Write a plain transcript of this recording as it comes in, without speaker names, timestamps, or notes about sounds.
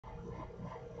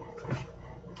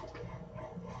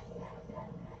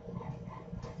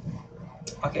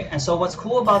Okay, and so what's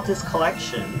cool about this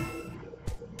collection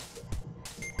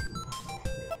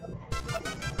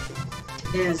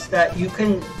is that you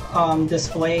can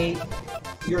display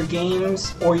your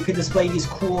games, or you could display these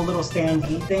cool little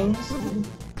standee things.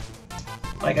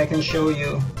 Like I can show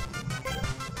you.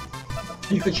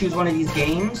 You could choose one of these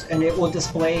games and it will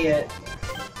display it.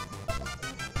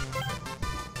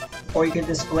 Or you could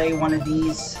display one of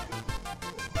these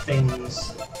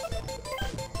things.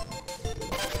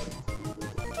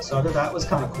 So I thought that was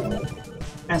kind of cool.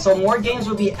 And so more games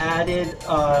will be added.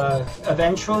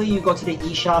 Eventually you go to the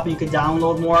eShop and you could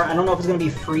download more. I don't know if it's going to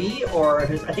be free or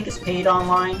if I think it's paid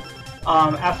online.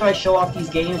 After I show off these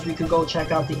games, we could go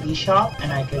check out the eShop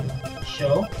and I could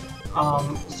show.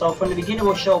 So from the beginning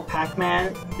we'll show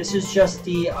Pac-Man. This is just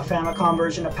the Famicom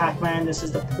version of Pac-Man. This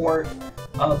is the port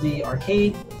of the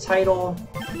arcade title.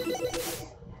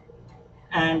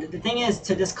 And the thing is,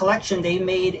 to this collection they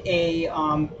made a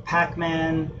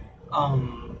Pac-Man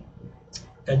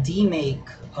a demake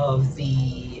of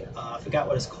the I forgot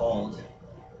what it's called.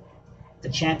 The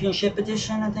Championship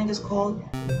Edition, I think it's called.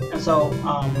 And so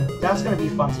that's gonna be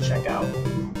fun to check out.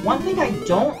 One thing I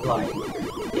don't like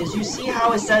is, you see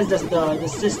how it says the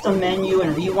system menu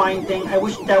and rewind thing? I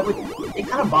wish that would, it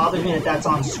kind of bothers me that that's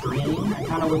on screen. I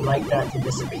kind of would like that to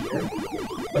disappear.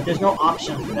 But there's no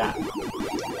option for that.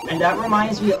 And that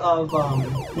reminds me of,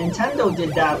 Nintendo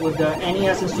did that with the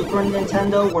NES and Super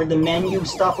Nintendo, where the menu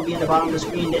stuff will be in the bottom of the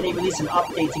screen, then they release an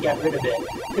update to get rid of it.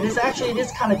 But it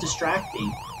is kind of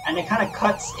distracting, and it kind of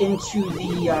cuts into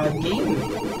the game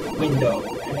window,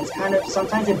 and it's kind of,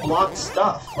 sometimes it blocks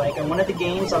stuff. Like in one of the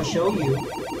games I'll show you,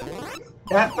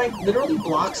 that like literally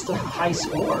blocks the high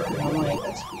score, and I'm like,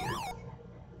 that's weird.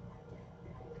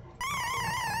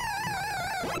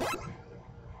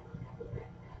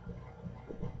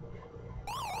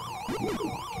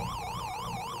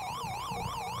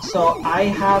 So I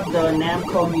have the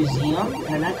Namcot Museum,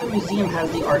 and the Namcot Museum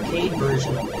has the arcade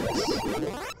version of this.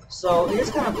 So it is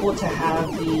kind of cool to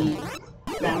have the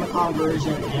Famicom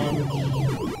version and the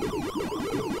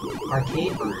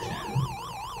arcade version.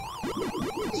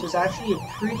 So it's actually a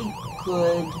pretty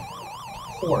good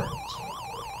port.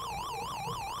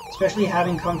 Especially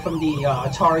having come from the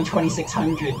Atari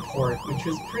 2600 port, which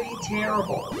was pretty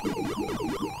terrible.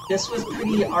 This was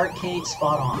pretty arcade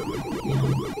spot on, you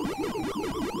know?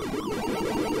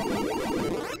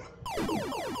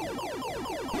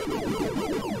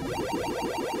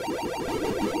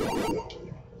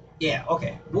 Yeah,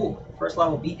 okay. Ooh, first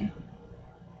level beaten.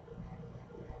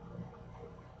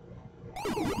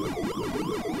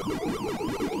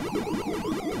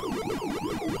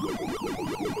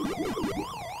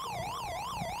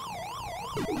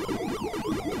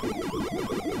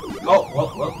 Oh, whoa,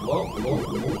 whoa, whoa, whoa,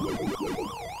 whoa.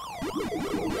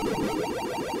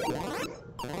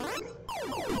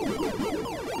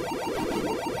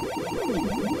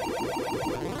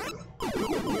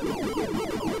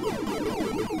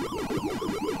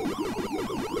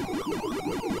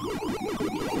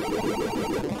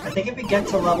 I think if we get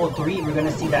to level 3, we're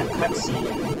gonna see that cutscene.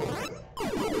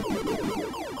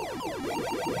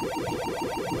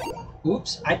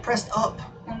 Oops, I pressed up.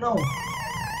 Oh no.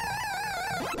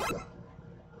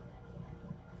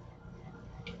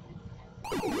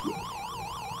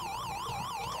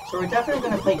 So we're definitely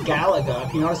gonna play Galaga.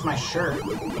 If you notice my shirt,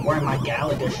 I'm wearing my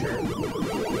Galaga shirt.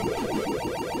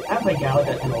 I haven't played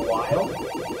Galaga in a while.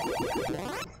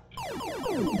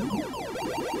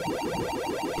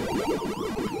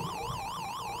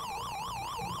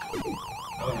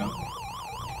 Oh no.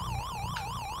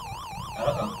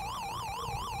 Uh-oh.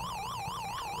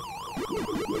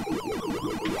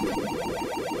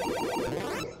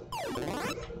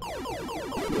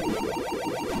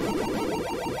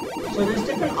 So there's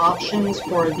different options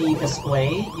for the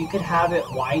display. You could have it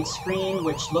widescreen,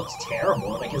 which looks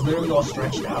terrible, like it's literally all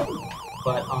stretched out.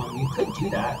 But you could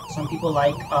do that. Some people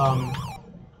like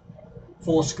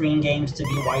full screen games to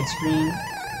be widescreen,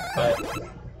 but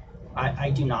I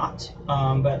do not.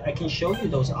 But I can show you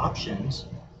those options.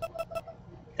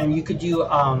 And you could do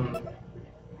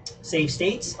save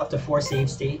states, up to 4 save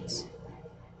states.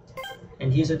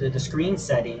 And these are the screen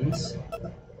settings.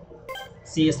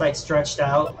 See, it's like stretched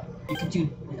out. You could do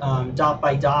dot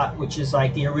by dot, which is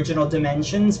like the original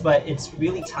dimensions, but it's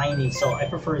really tiny, so I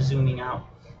prefer zooming out.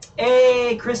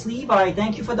 Hey, Chris Levi,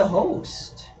 thank you for the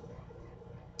host.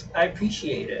 I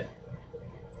appreciate it.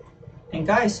 And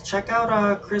guys, check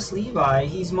out Chris Levi.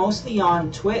 He's mostly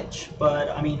on Twitch, but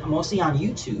I mean, mostly on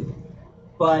YouTube.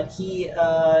 But he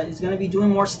is going to be doing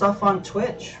more stuff on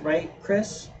Twitch, right,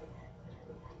 Chris?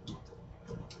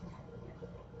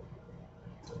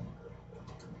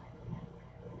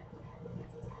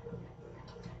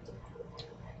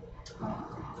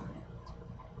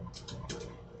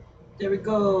 There we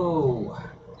go.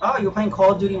 Oh, you were playing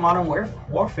Call of Duty Modern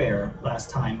Warfare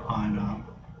last time on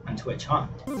Twitch, huh?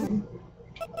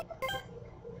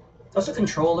 Also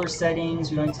controller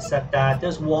settings, we don't need to set that.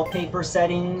 There's wallpaper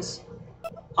settings.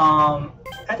 I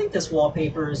think this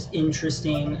wallpaper is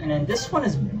interesting, and then this one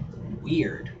is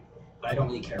weird, but I don't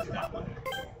really care for that one.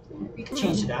 We can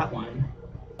change to that one.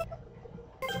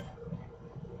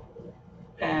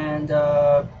 And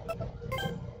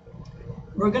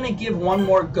we're gonna give one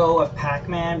more go of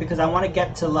Pac-Man because I want to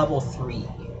get to level 3,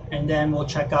 and then we'll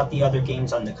check out the other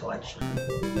games on the collection.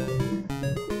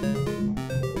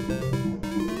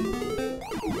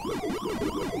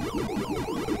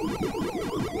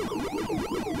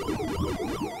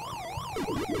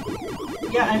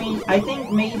 Yeah, I mean, I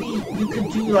think maybe you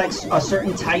could do like a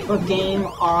certain type of game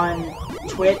on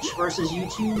Twitch versus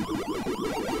YouTube.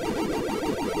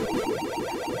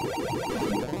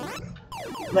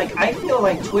 Like, I feel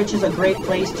like Twitch is a great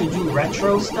place to do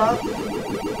retro stuff.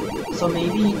 So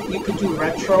maybe you could do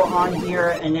retro on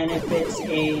here, and then if it's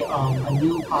a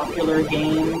new popular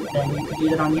game, then you could do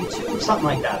that on YouTube, something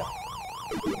like that.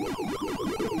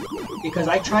 Because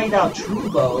I tried out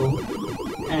Trubo,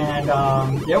 and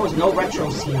there was no retro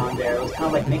scene on there. It was kind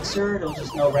of like Mixer, there was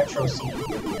just no retro scene.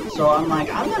 So I'm like,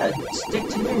 I'm gonna stick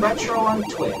to doing retro on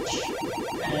Twitch.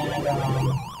 And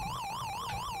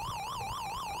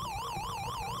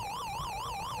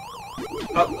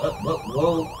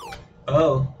whoa.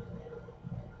 Oh.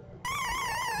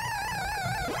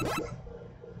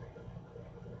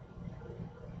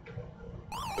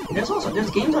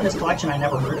 There's games on this collection I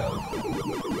never heard of.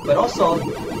 But also,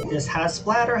 this has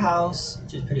Splatterhouse,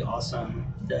 which is pretty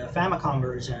awesome. The Famicom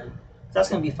version. So that's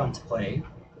going to be fun to play.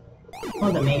 One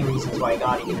of the main reasons why I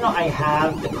got it. Even though I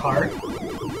have the cart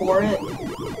for it,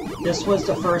 this was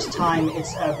the first time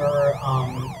it's ever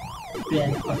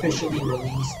been officially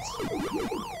released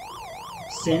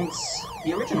since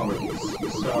the original release.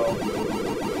 So,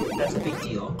 that's a big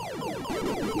deal.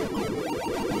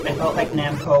 I felt like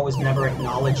Namcot was never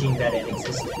acknowledging that it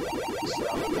existed. So.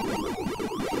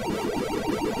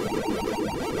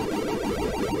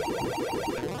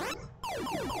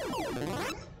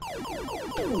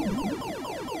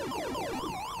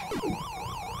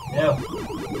 No.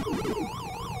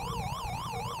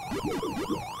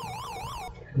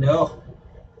 No.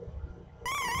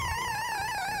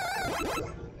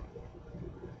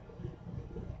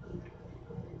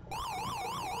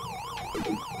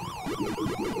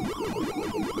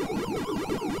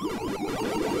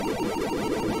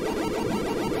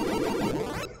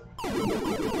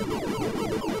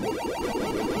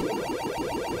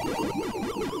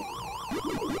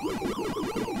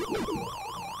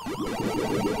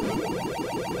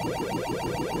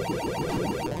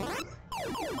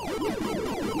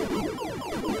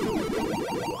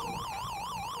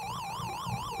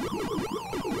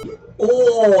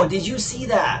 Oh, did you see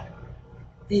that?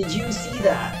 Did you see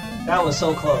that? That was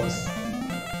so close.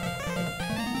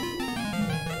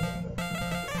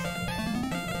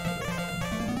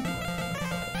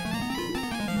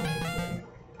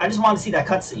 I just wanted to see that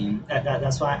cutscene.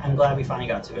 That's why I'm glad we finally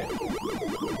got to it.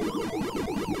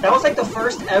 That was like the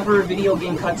first ever video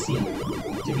game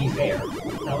cutscene, to be fair.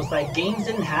 That was like, games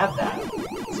didn't have that.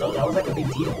 So that was like a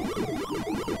big deal.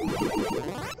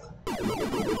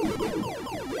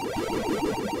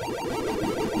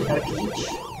 Is that a peach?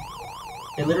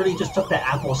 They literally just took the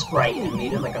apple sprite and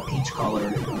made it like a peach color.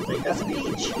 And I was like, that's a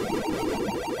peach.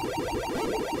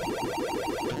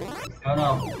 Oh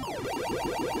no.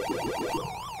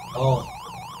 Oh.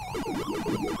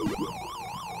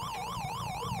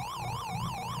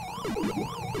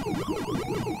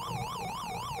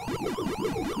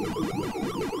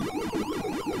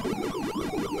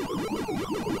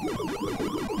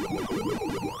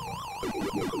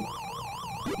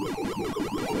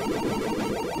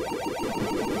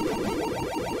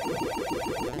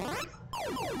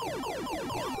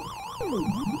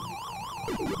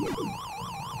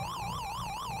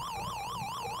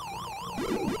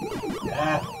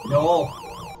 No.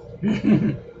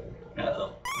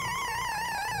 Uh-oh.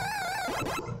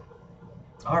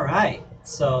 Alright,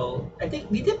 so I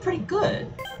think we did pretty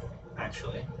good,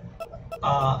 actually.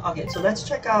 Okay, so let's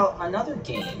check out another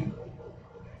game.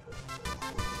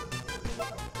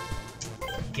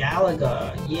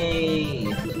 Galaga, yay!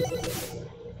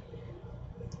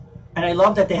 And I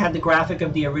love that they had the graphic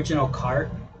of the original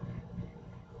cart.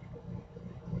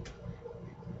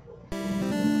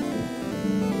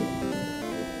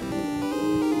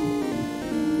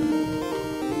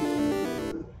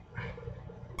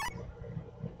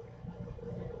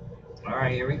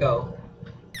 Alright, here we go.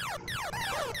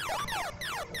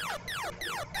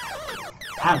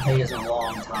 I haven't played this in a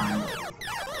long time.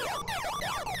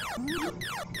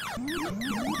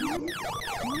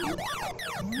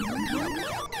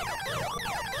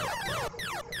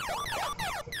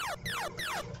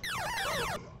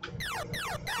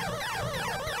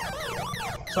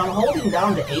 So I'm holding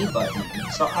down the A button,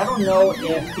 so I don't know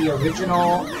if the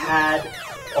original had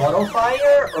auto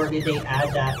fire or did they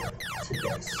add that to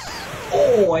this.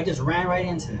 Oh, I just ran right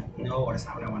into it. No, that's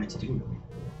not what I wanted to do.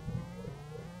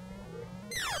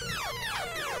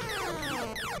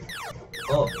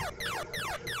 Oh.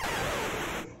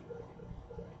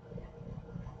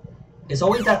 It's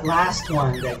always that last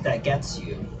one that gets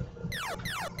you.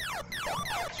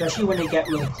 Especially when they get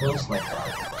really close like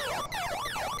that.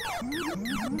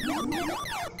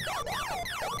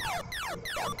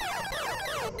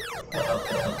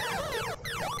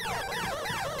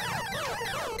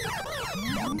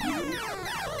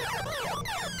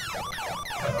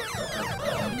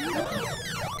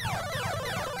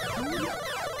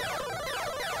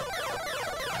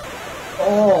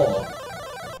 Oh,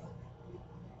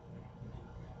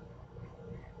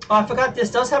 I forgot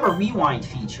this does have a rewind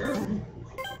feature.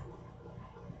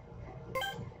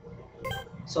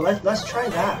 So let's try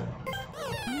that.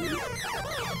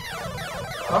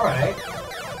 All right.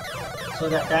 So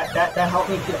that helped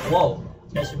me feel. Whoa,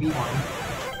 there's a rewind.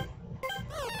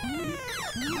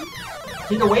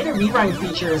 See, the way the rewind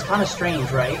feature is kind of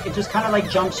strange, right? It just kind of like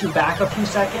jumps you back a few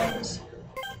seconds.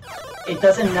 It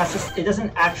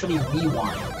doesn't actually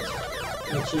rewind,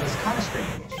 which is kind of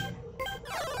strange.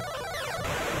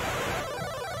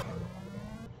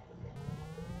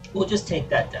 We'll just take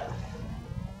that death.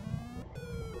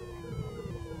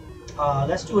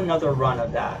 Let's do another run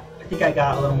of that. I think I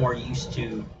got a little more used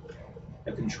to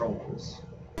the controls.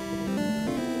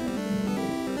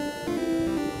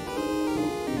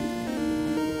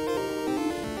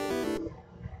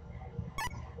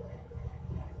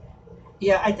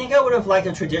 Yeah, I think I would have liked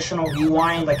a traditional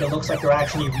rewind, like it looks like they're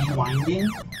actually rewinding.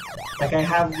 Like I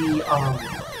have the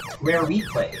Rare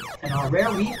Replay, and on Rare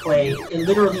Replay, it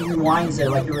literally rewinds it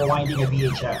like you're rewinding a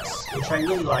VHS, which I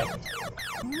really liked.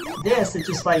 This, it's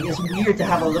just like, it's weird to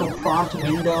have a little prompt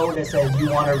window that says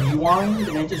you want to rewind,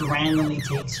 and it just randomly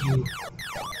takes you,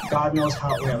 God knows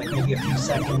how, where, like maybe a few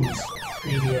seconds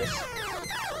previous.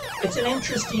 It's an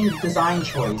interesting design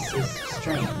choice, it's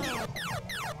strange.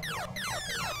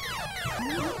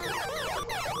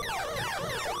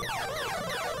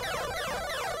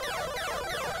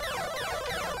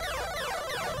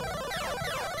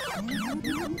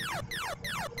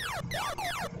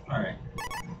 Alright.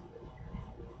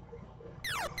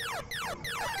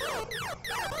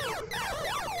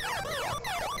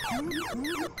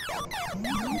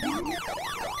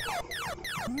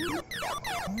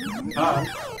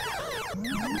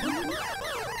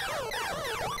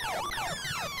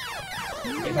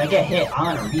 If I get hit,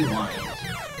 I'm gonna rewind.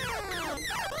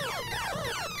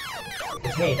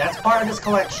 Because hey, that's part of this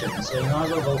collection, so you might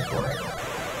as well go for it.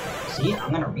 See,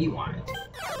 I'm gonna rewind.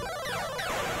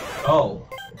 Oh.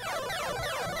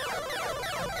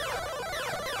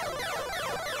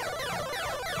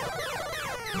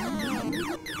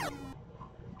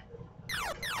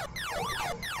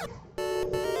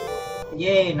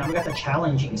 Yay, now we got the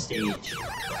challenging stage.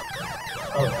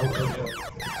 Oh.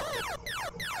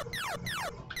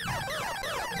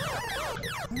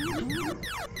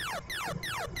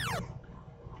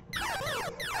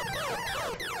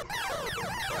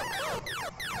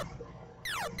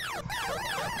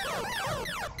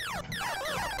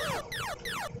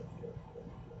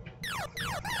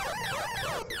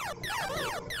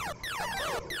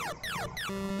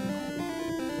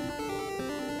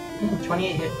 Hmm,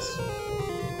 28 hits.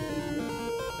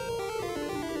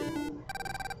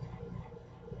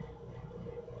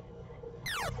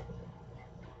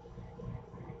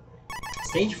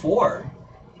 Stage 4.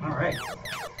 Alright.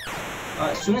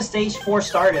 As soon as stage 4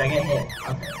 started, I get hit.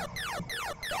 Okay.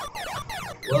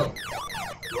 Whoa.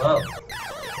 Whoa. Oh.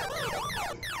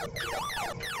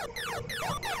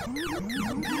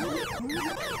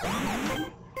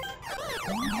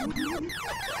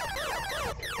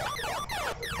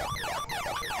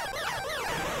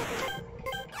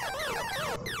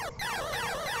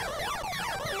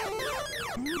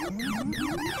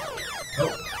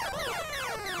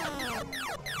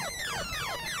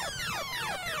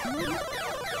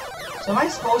 So am I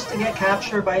supposed to get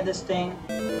captured by this thing?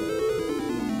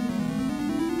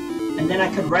 And then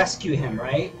I could rescue him,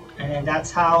 right? And then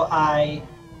that's how I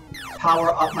power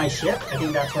up my ship? I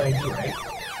think that's what I do, right?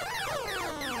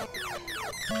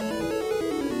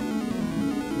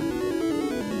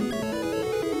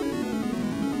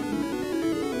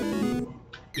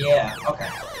 Yeah, okay.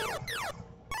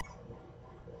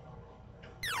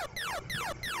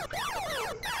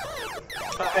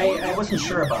 I wasn't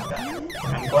sure about that.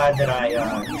 I'm glad that I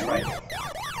tried it.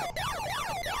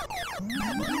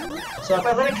 So if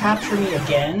I let it capture me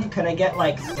again, could I get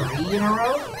like 3 in a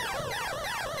row?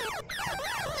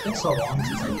 It's been so long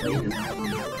since I played this.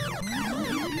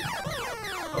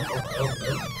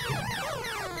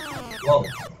 Whoa.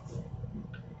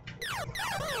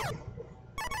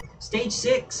 Stage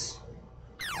 6.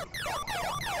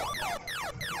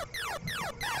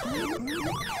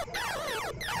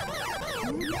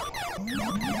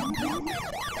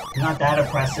 Not that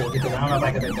impressive because I don't know if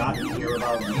I could have gotten here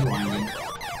without rewinding.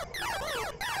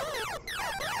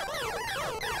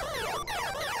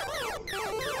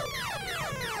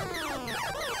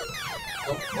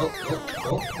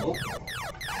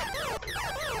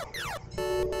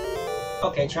 Oh.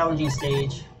 Okay, challenging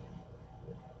stage.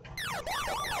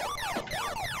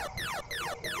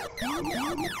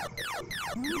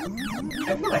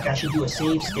 I feel like I should do a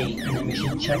save state and then we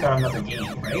should check out another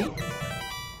game, right?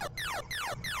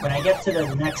 When I get to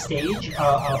the next stage,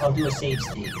 I'll do a save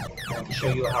state. And I can show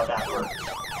you how that works.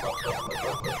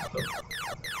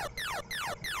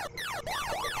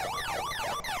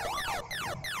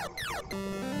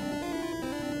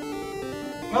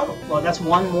 Oh, well that's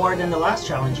one more than the last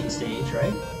challenging stage,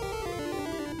 right?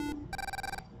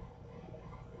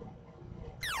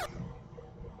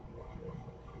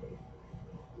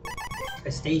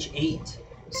 Stage 8.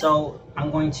 So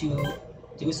I'm going to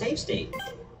do a save state.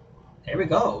 There we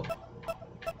go.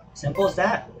 Simple as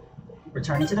that.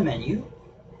 Returning to the menu.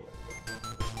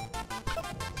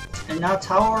 And now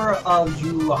Tower of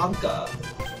Druaga,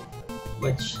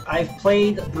 which I've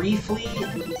played briefly.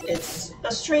 It's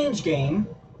a strange game.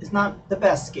 It's not the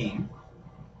best game.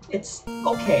 It's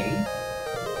okay.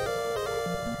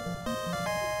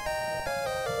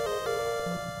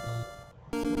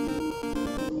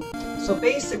 So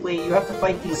basically, you have to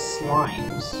fight these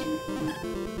slimes.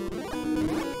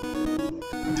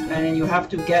 And then you have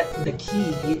to get the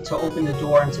key to open the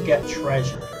door and to get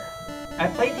treasure. I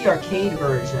played the arcade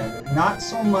version, not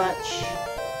so much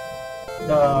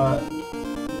the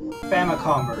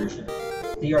Famicom version.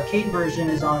 The arcade version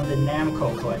is on the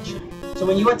Namcot collection. So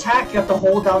when you attack, you have to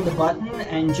hold down the button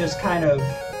and just kind of...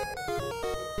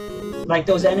 like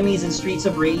those enemies in Streets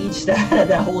of Rage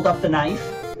that hold up the knife.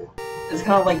 It's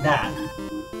kind of like that.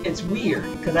 It's weird,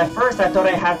 because at first I thought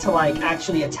I had to like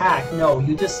actually attack. No,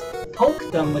 you just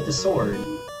poke them with the sword. I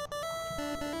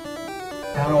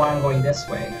don't know why I'm going this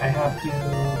way. I have to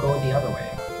go the other way.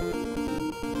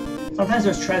 Sometimes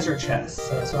there's treasure chests,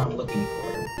 so that's what I'm looking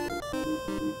for.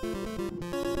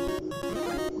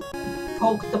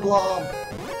 Poke the blob!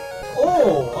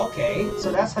 Oh, okay.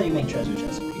 So that's how you make treasure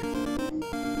chests appear.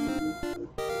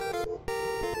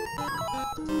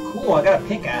 Cool, I got a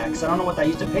pickaxe. I don't know what I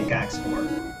used a pickaxe for.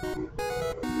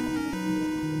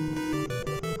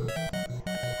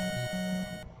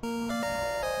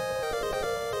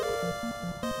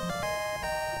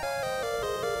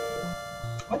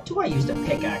 What do I use the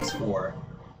pickaxe for?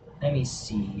 Let me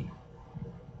see.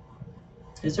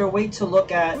 Is there a way to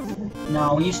look at...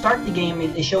 No, when you start the game,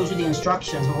 it shows you the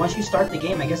instructions, but once you start the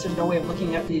game, I guess there's no way of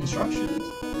looking at the instructions.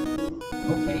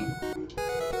 Okay.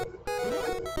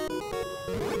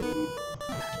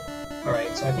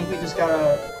 Alright, so I think we just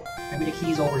gotta... Maybe the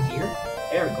key's over here?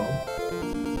 There we go.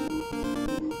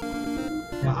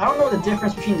 Now, I don't know what the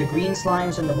difference between the green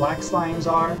slimes and the black slimes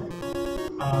are.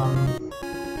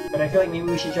 But I feel like maybe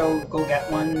we should go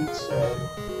get one to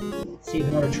see if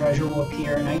another treasure will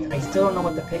appear. And I still don't know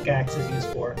what the pickaxe is used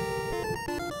for.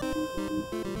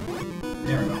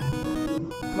 There we go.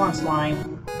 Come on,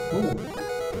 slime. Ooh. There we go.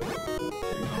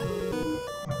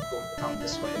 Let's go down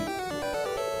this way.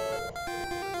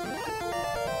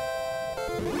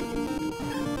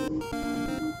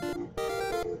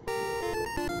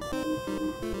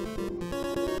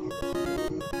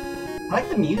 I like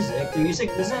the music. The music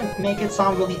doesn't make it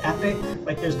sound really epic.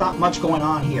 Like, there's not much going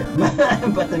on here.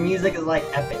 But the music is, like,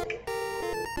 epic.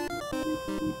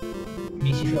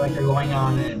 Makes you feel like you're going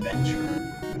on an adventure.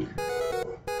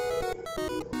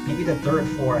 Maybe the third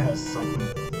floor has something.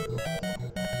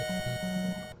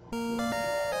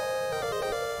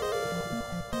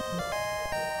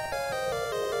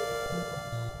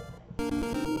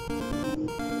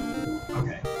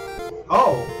 Okay.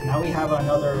 Oh! Now we have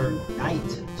another knight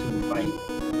to fight.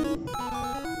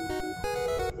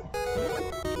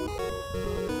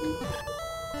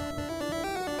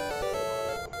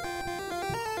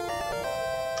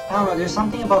 I don't know, there's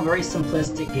something about very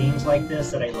simplistic games like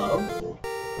this that I love.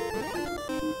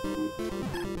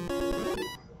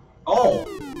 Oh!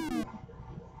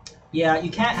 Yeah,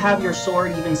 you can't have your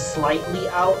sword even slightly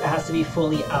out. It has to be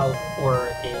fully out or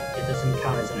it doesn't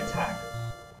count as an attack.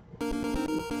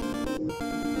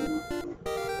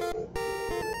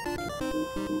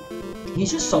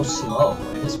 He's just so slow.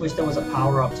 I just wish there was a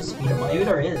power-up to speed him up. Maybe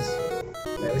there is.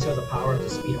 But I wish there was a power-up to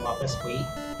speed him up. Let's wait.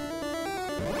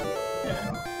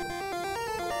 Yeah.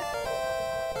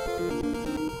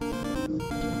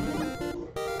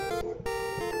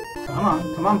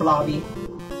 Come on, Blobby.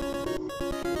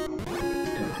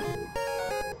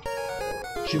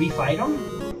 Should we fight him?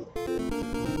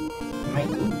 We might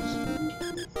lose.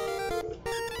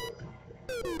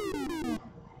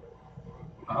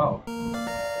 Oh.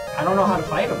 I don't know how to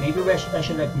fight him. Maybe I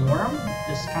should ignore him?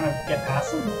 Just kind of get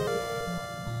past him?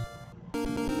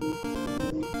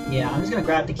 Yeah, I'm just gonna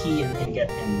grab the key and eat.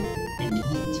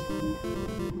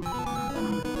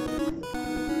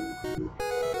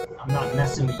 I'm not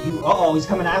messing with you. Uh-oh, he's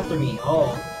coming after me.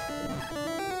 Oh.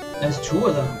 There's two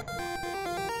of them.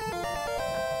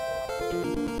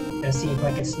 Let's see if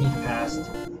I can sneak past.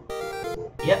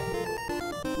 Yep.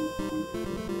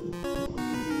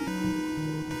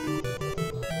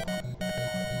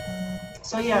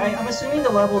 So yeah, I'm assuming the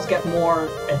levels get more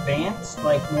advanced,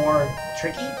 like more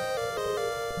tricky.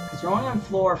 Because you're only on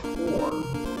floor 4.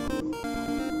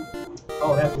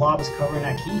 Oh, that blob is covering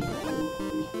that key.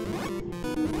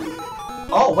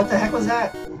 Oh, what the heck was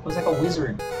that? It was like a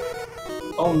wizard.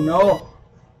 Oh no.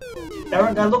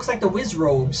 That looks like the Wiz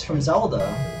robes from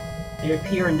Zelda. They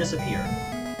appear and disappear.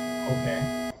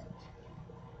 Okay.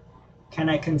 Can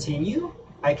I continue?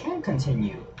 I can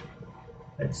continue.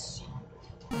 Let's see.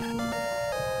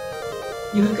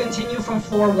 You can continue from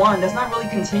floor 1. That's not really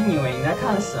continuing. That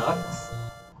kind of sucks.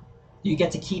 You get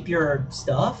to keep your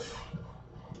stuff?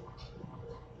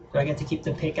 Do I get to keep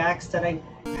the pickaxe that I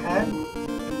had?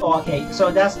 Oh, okay.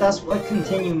 So that's what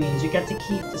continue means. You get to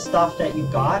keep the stuff that you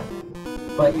got,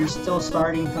 but you're still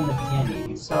starting from the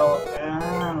beginning. So, I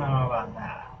don't know about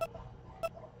that.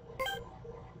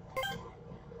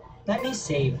 Let me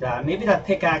save that. Maybe that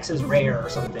pickaxe is rare or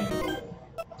something.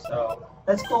 So,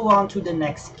 let's go on to the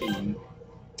next game.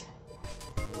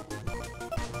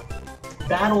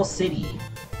 Battle City.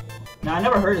 Now, I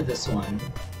never heard of this one.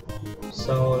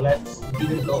 So, let's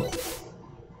give it a go.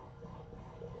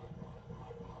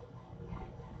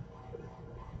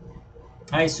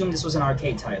 I assume this was an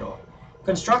arcade title.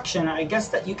 Construction, I guess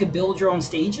that you could build your own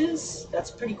stages?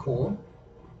 That's pretty cool.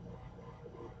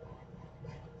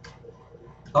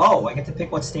 Oh, I get to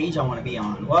pick what stage I want to be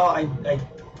on. Well,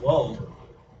 whoa.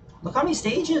 Look how many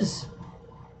stages!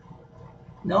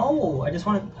 No, I just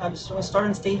want to start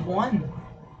on stage 1.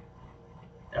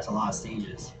 That's a lot of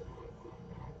stages.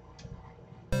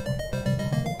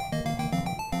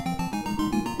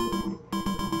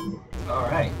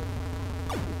 Alright.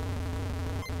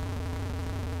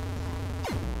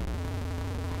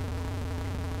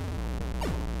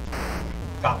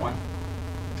 Got one.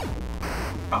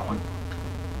 Got one.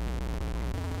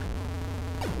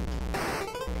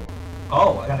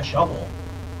 Oh, I got a shovel.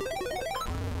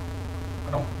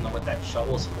 I don't know what that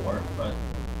shovel's for, but...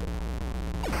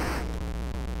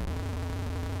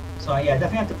 So yeah, I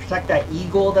definitely have to protect that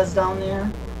eagle that's down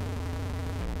there.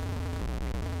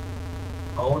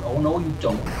 Oh no, you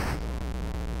don't.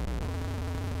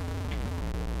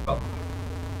 Oh.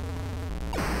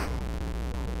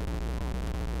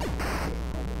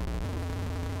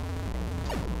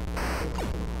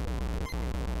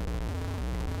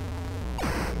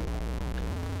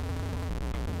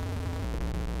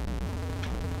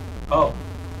 Oh.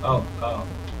 Oh. Oh.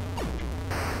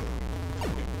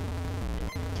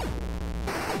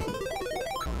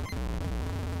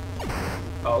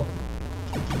 Oh.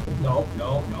 No,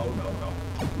 no, no, no, no.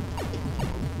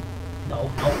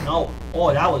 No, no, no.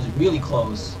 Oh, that was really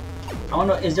close. I don't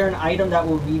know, is there an item that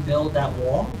will rebuild that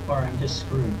wall? Or I'm just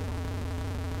screwed?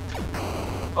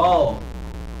 Oh.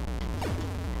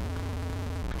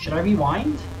 Should I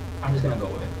rewind? I'm just gonna go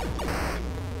with it.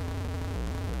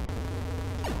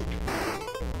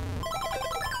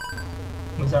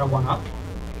 Was that a 1-up?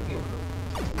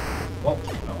 Whoa,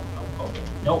 no, no, oh.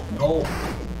 No, no.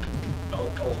 No,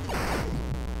 oh.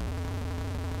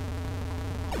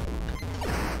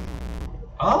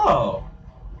 Oh!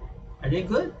 I did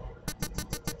good.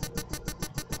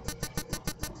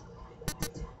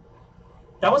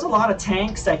 That was a lot of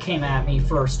tanks that came at me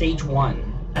for stage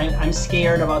 1. I'm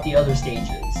scared about the other stages.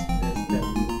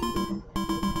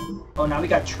 Oh, now we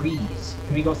got trees.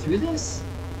 Can we go through this?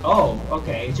 Oh,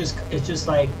 okay. It just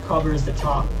like covers the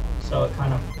top, so it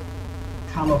kind of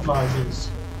camouflages.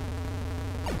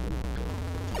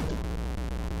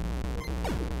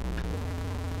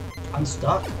 I'm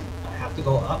stuck. I have to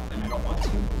go up, and I don't want to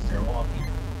because they're all up here.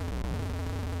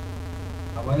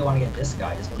 I really want to get this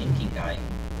guy, this blinking guy.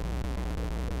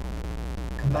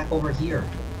 Come back over here.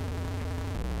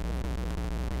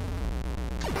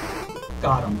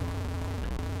 Got him.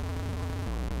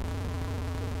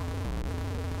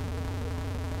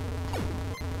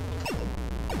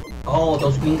 Oh,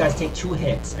 those green guys take 2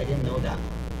 hits. I didn't know that.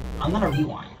 I'm gonna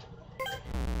rewind.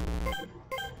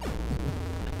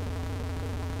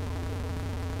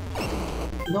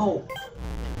 No.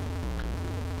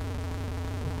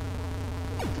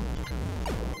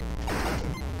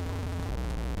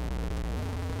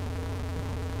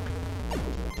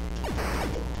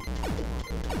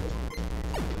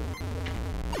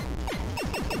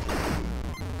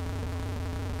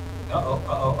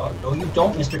 Uh-oh. No, you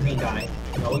don't, Mr. Green Guy.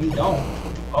 No, you don't.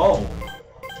 Oh.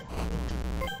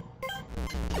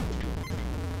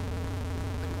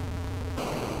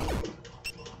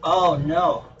 Oh,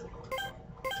 no.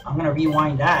 I'm gonna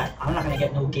rewind that. I'm not gonna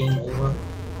get no game over.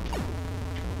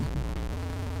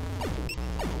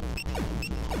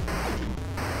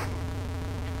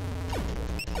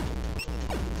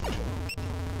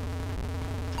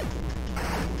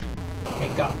 Okay,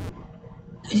 go.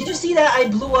 Did you see that? I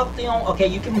blew up the own... Okay,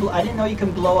 you can... I didn't know you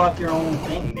can blow up your own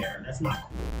thing there. That's not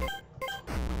cool.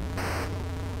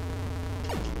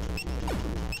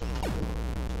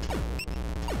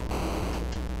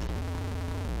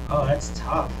 Oh, that's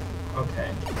tough.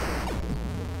 Okay.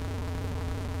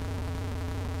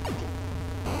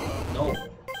 No.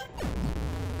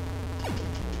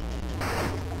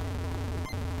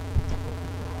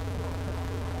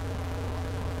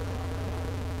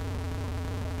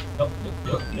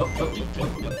 Nope.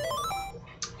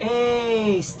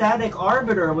 Hey, Static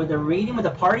Arbiter with a rating with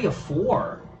a party of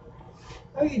 4.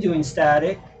 How are you doing,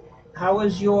 Static? How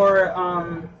was your,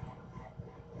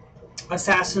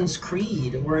 Assassin's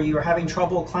Creed, where you were having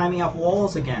trouble climbing up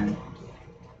walls again?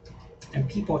 And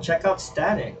people, check out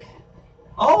Static.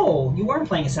 Oh, you weren't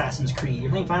playing Assassin's Creed,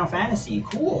 you're playing Final Fantasy.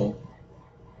 Cool.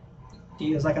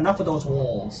 He was like, enough of those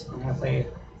walls. I'm gonna play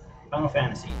Final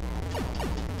Fantasy.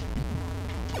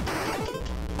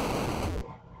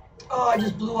 Oh, I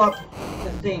just blew up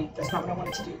the thing. That's not what I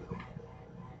wanted to do.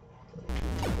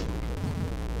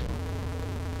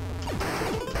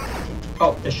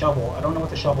 Oh, the shovel. I don't know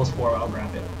what the shovel's for. I'll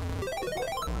grab it.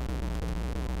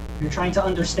 You're trying to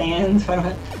understand?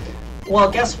 Well,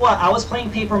 guess what? I was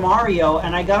playing Paper Mario,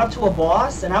 and I got up to a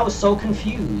boss, and I was so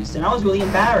confused, and I was really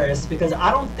embarrassed, because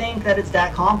I don't think that it's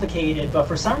that complicated, but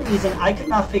for some reason, I could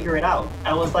not figure it out.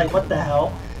 I was like, what the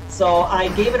hell? So I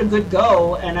gave it a good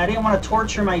go, and I didn't want to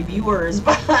torture my viewers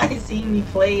by seeing me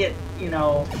play it, you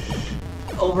know,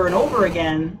 over and over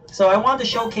again. So I wanted to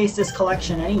showcase this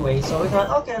collection anyway, so we thought,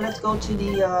 okay, let's go to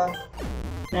the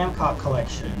Namcot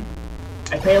collection.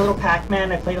 I played a little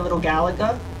Pac-Man, I played a little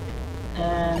Galaga,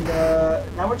 and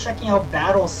now we're checking out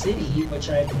Battle City, which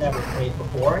I've never played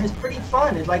before, and it's pretty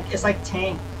fun. It's like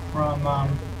Tank from,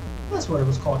 that's what it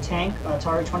was called, Tank,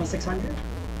 Atari 2600.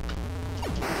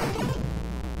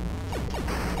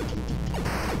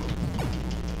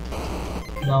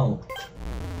 No.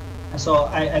 So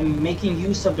I'm making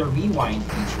use of the rewind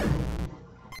feature.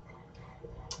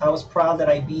 I was proud that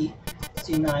I beat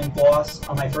C9 boss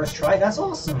on my first try. That's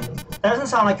awesome. That doesn't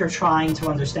sound like you're trying to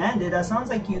understand it. That sounds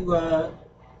like you're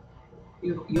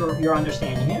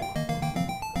understanding it.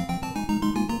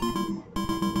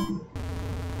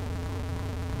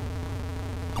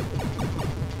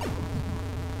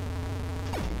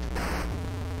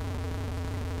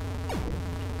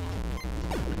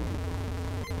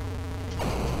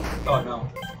 Oh no.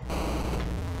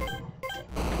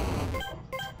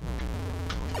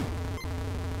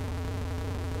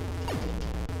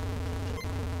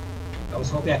 I was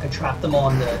hoping I could trap them all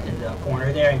in the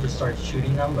corner there and just start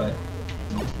shooting them, but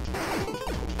nope.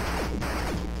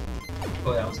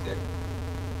 Oh, that was good.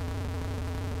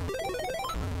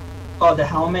 Oh, the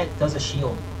helmet does a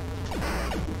shield.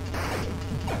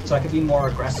 So I could be more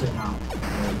aggressive now.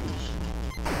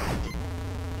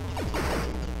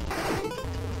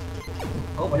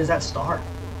 Oh, what is that star?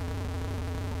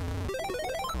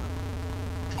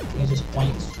 I think it just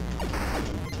points.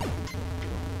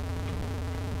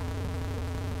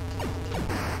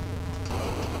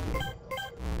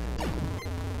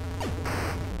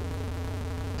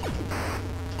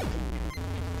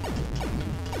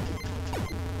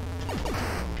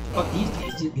 Oh,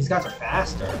 these guys are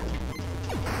faster.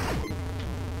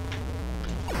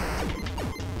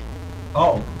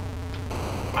 Oh.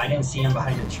 I didn't see him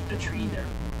behind the tree there.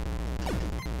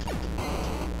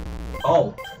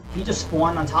 Oh, he just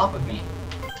spawned on top of me.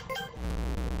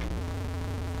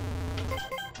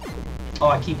 Oh,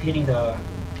 I keep hitting the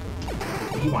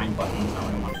rewind button. That's not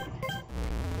what I wanted.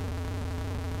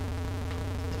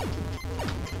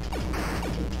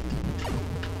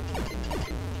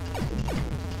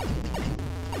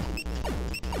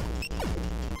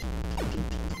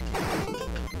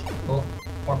 Oh,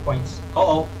 more points.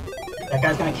 Uh-oh. That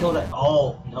guy's gonna kill that.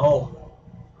 Oh, no.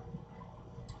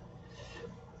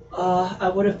 I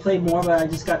would have played more, but I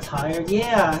just got tired.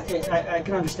 Yeah, I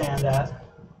can understand that.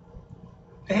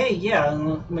 Hey, yeah,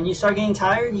 when you start getting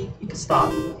tired, you can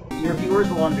stop. Your viewers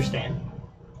will understand.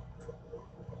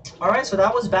 Alright, so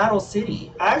that was Battle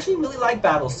City. I actually really like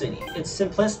Battle City. It's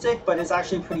simplistic, but it's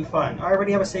actually pretty fun. I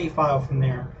already have a save file from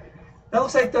there. That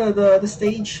looks like the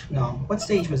stage... No, what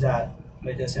stage was that?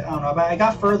 I don't know, but I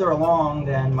got further along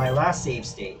than my last save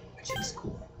state, which is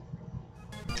cool.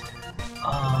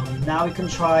 Now we can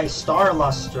try Star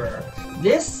Luster.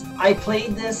 This, I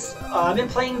played this, I've been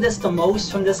playing this the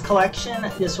most from this collection.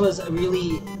 This was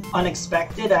really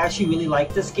unexpected. I actually really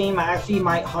like this game. I actually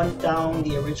might hunt down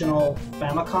the original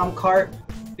Famicom cart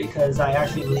because I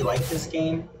actually really like this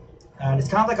game. And it's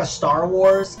kind of like a Star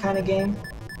Wars kind of game.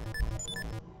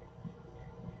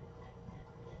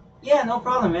 Yeah, no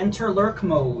problem. Enter lurk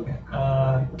mode.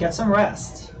 Get some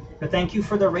rest. But thank you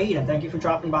for the raid and thank you for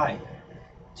dropping by.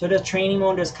 So there's training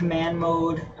mode, there's command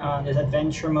mode, there's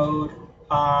adventure mode.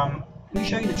 Let me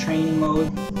show you the training mode.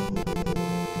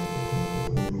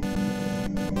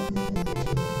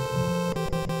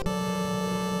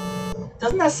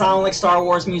 Doesn't that sound like Star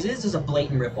Wars music? This is a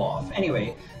blatant ripoff.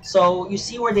 Anyway, so you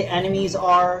see where the enemies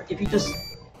are. If you just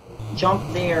jump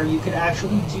there, you could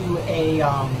actually do a,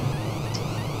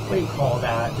 what do you call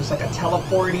that? Just like a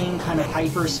teleporting kind of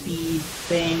hyper speed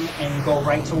thing and go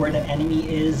right to where the enemy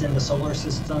is in the solar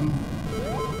system.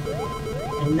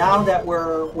 And now that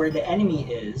we're where the enemy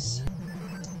is,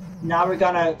 now we're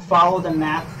gonna follow the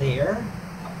map there,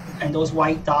 and those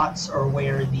white dots are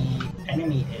where the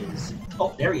enemy is.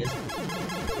 Oh, there he is.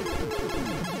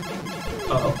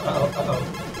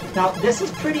 Now this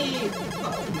is pretty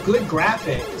good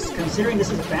graphics considering this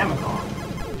is a Famicom,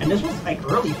 and this was like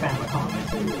early Famicom, I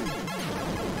think.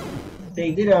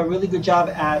 They did a really good job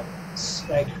at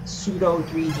like pseudo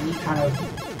 3D kind of.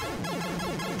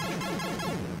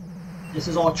 This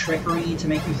is all trickery to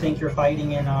make you think you're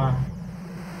fighting in,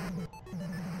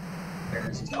 where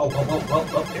is he? Oh,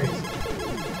 there he is.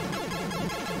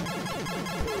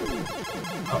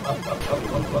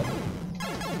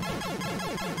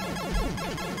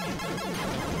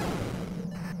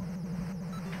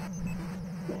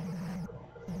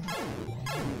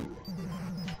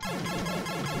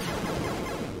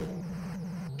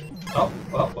 Up.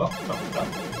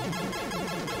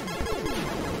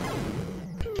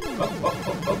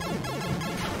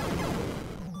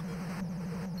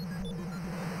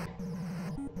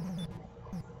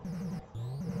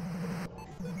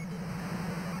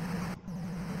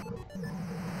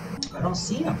 I don't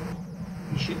see him.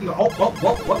 He should be. Oh,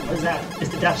 what is that? It's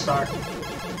the Death Star.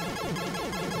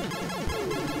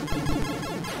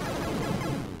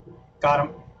 Got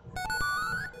him.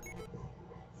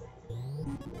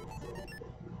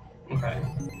 Okay.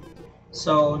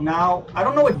 So now, I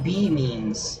don't know what B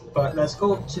means, but let's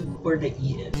go to where the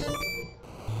E is.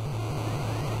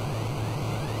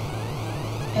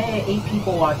 Hey, 8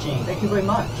 people watching. Thank you very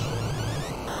much.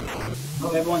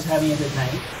 Hope everyone's having a good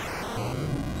night.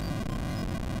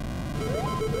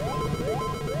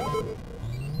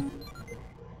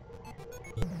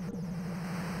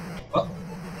 Oh,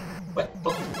 what?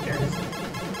 Oh, there it is.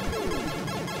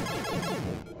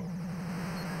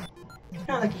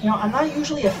 I'm not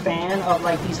usually a fan of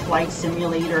like these flight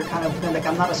simulator kind of like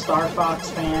I'm not a Star Fox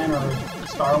fan or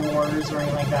Star Wars or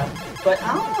anything like that. But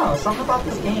I don't know, something about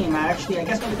this game. I guess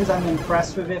maybe because I'm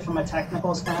impressed with it from a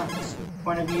technical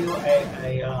point of view.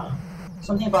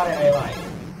 Something about it I like.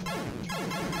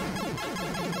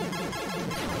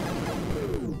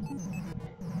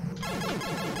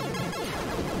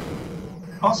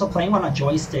 Also, playing on a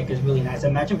joystick is really nice.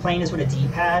 Imagine playing this with a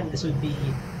D-pad. This would be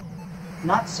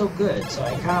not so good. So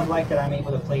I kind of like that I'm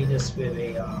able to play this with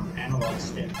a analog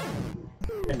stick.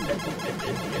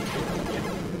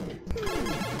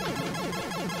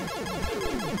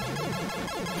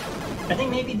 I think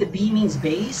maybe the B means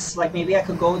base. Like maybe I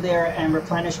could go there and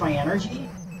replenish my energy.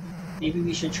 Maybe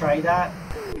we should try that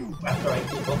after I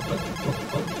go.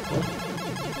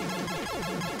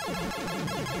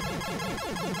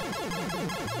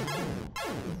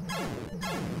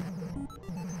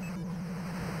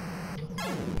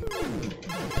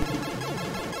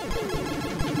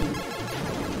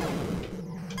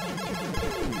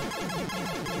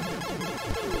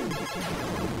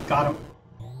 Got him.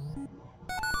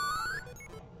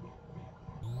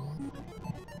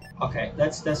 Okay,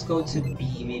 let's go to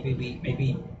B.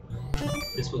 Maybe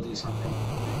this will do something.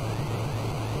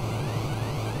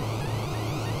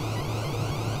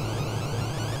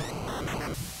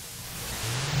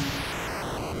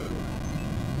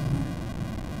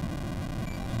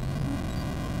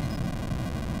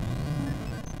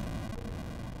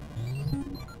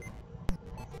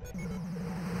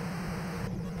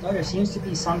 No, there seems to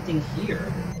be something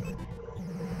here.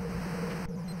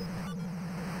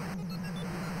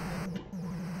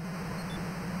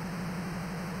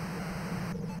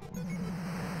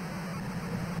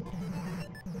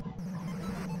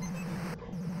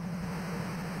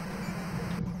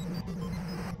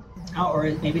 Oh, or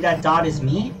maybe that dot is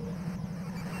me?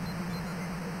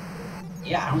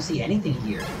 Yeah, I don't see anything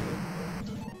here.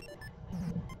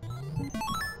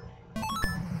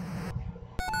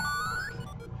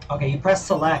 Okay, you press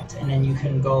select and then you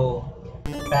can go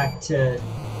back to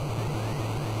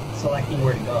selecting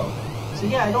where to go. So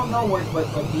yeah, I don't know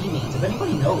what B means. If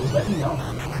anybody knows, let me know.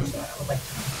 I would like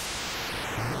to know.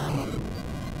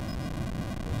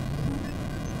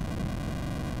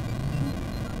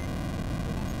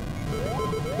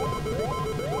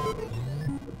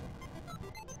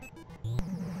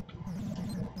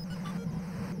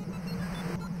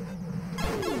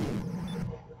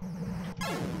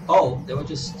 Oh, they were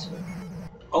just...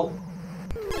 Oh.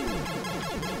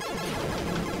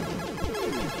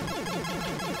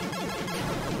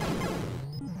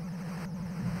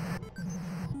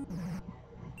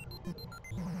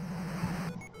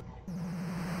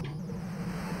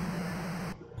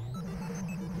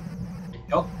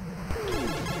 Nope.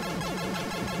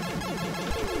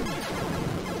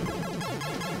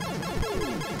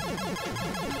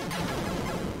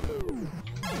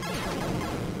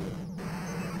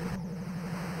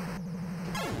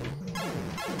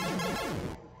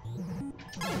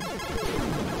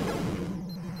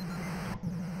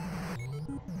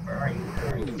 Where are you?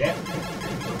 Where are you? Dead.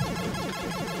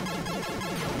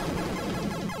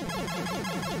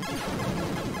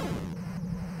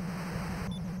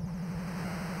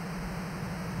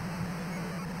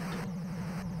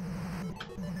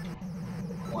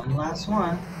 One last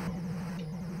one.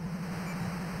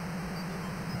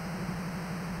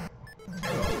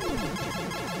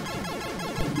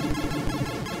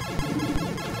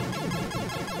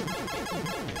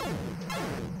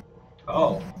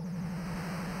 Oh.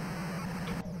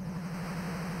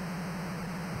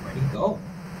 Where'd he go?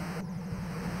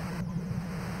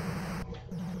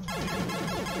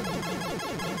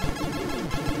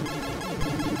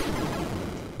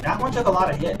 That one took a lot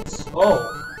of hits.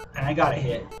 Oh. And I got a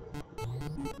hit.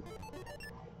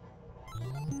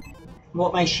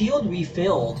 Well, my shield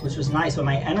refilled, which was nice, but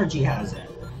my energy hasn't.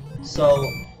 So,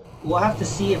 we'll have to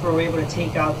see if we're able to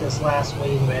take out this last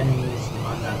wave of enemies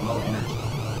on that low energy.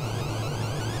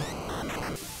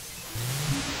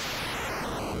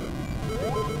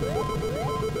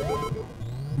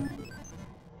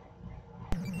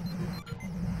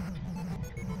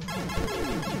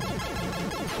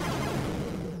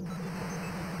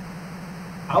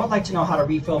 I would like to know how to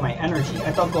refill my energy.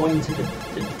 I thought going to the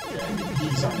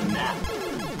keys on the map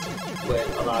would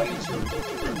allow you to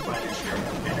replenish your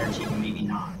energy, but maybe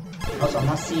not. Also, I'm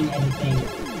not seeing anything.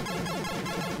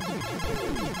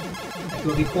 Like, it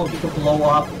would be cool if you could blow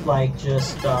up like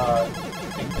just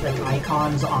like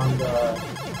icons on the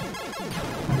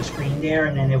screen there,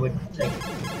 and then it would like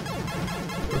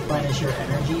replenish your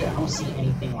energy. I don't see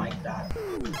anything like that.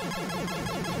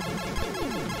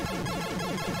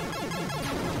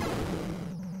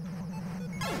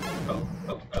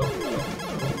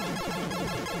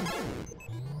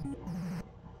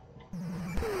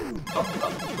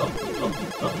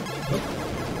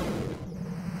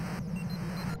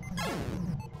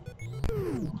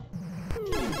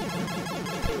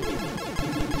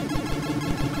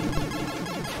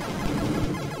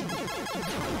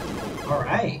 All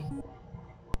right.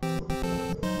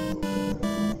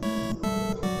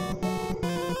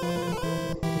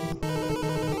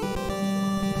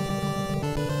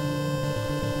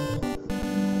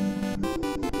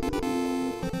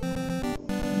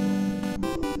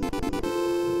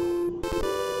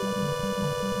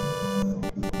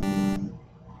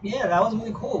 Yeah, that was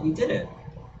really cool. We did it.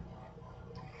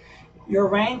 Your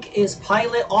rank is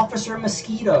Pilot Officer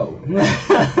Mosquito.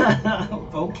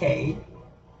 Okay.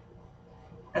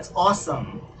 That's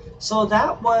awesome. So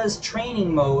that was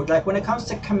training mode. Like when it comes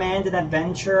to Command and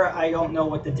Adventure, I don't know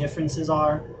what the differences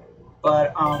are.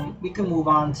 But we can move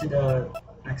on to the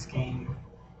next game.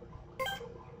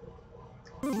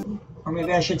 Or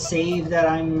maybe I should save that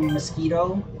I'm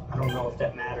Mosquito. I don't know if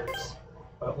that matters.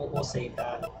 But we'll save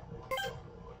that.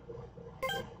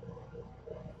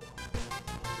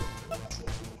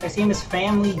 His name is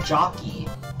Family Jockey.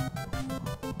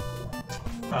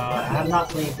 I have not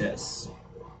played this.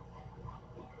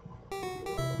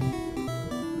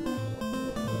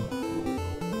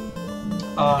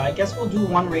 I guess we'll do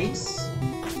one race.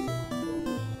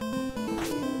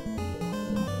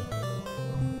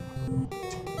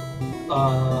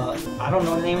 I don't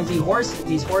know the name of these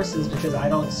horses because I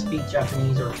don't speak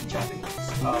Japanese or read Japanese.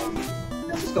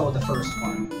 Let's just go with the first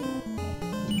one.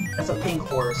 That's a pink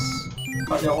horse.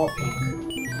 Oh, they're all pink.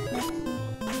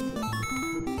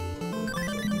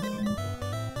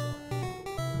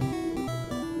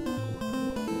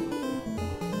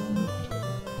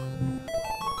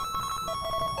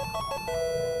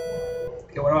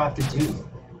 Okay, what do I have to do?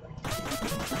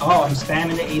 Oh, I'm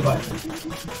spamming the A button.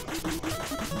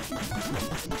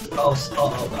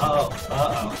 Uh-oh.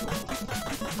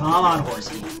 Come on,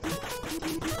 horsey.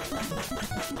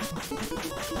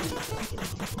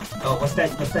 Oh, what's that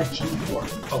G for?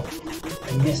 Oh,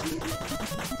 I missed it.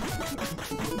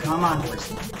 Come on,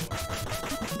 horsey.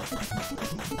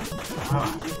 Come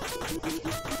on.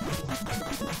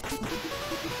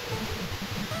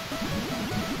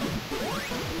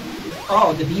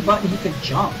 Oh, the B button, he could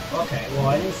jump. Okay, well,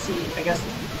 I didn't see... I guess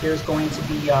there's going to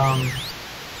be,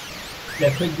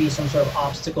 there could be some sort of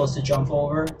obstacles to jump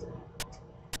over.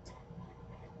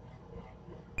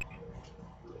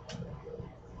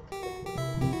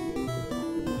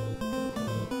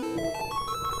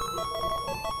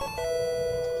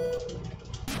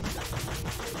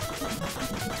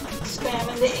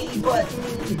 Spamming the A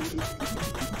button!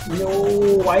 No,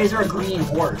 why is there a green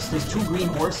horse? There's two green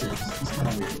horses. It's kind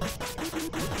of weird.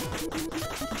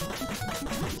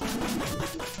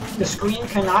 The screen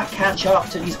cannot catch up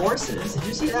to these horses. Did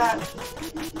you see that?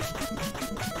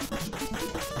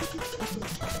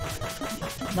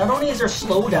 Not only is there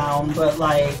slowdown, but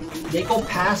like they go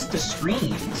past the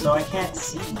screen, so I can't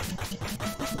see.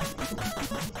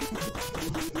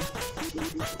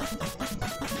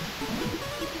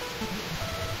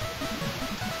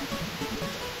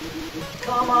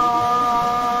 Come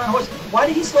on! Horse. Why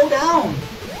did he slow down?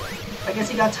 I guess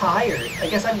he got tired. I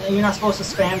guess you're not supposed to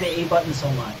spam the A button so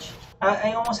much.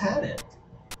 I almost had it.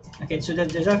 Okay, so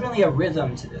there's definitely a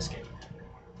rhythm to this game.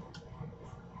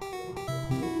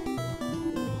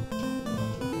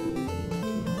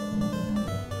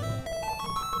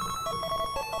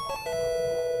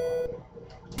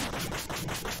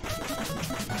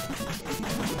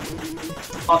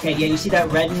 Okay, yeah, you see that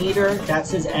red meter?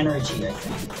 That's his energy, I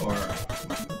think, or...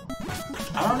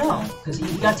 I don't know, because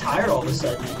he got tired all of a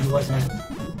sudden and he wasn't...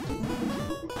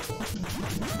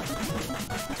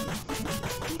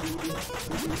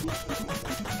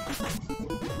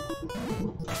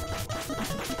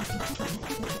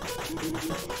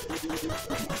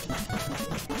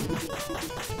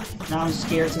 Now I'm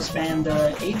scared to spam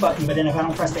the A button, but then if I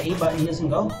don't press the A button, he doesn't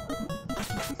go.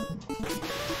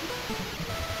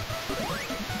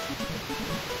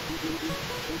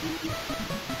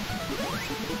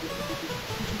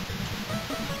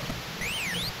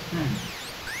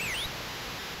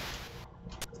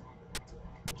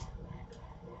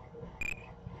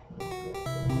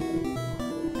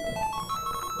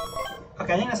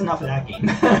 Okay, I think that's enough of that game.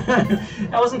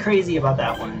 I wasn't crazy about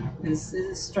that one. It's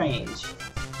strange.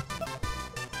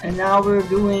 And now we're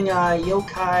doing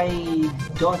Yokai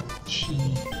Dochuki.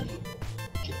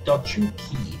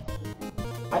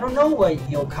 I don't know what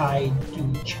Yokai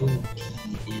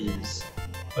Dochuki is,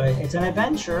 but it's an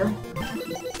adventure.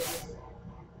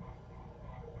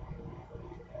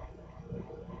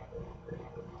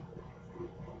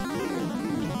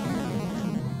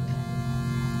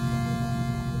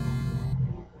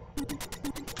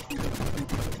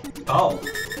 Oh.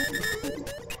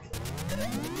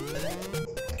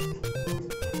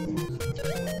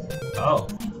 Oh.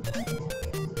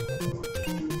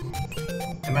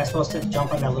 Am I supposed to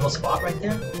jump on that little spot right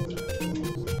there?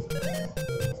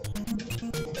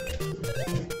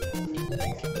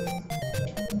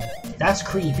 That's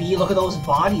creepy. Look at those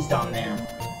bodies down there.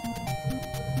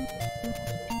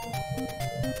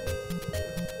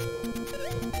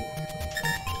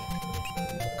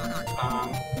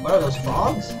 What are those,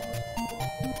 frogs?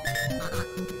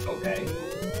 Okay.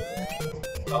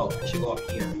 Oh, I should go up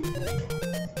here.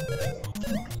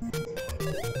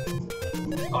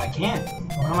 Oh, I can't.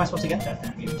 Well, how am I supposed to get that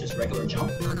then? Maybe just regular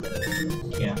jump?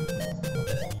 Yeah.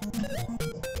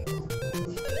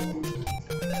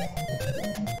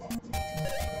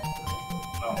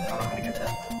 Oh, I don't know how to get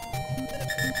that.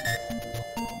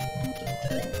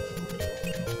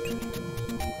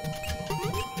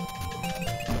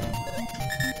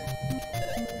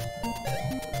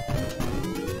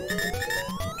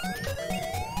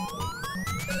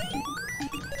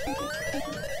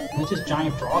 Who's this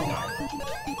giant frog guy?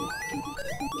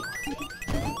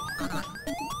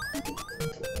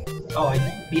 Oh,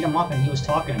 I beat him up and he was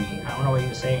talking to me. I don't know what he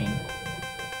was saying.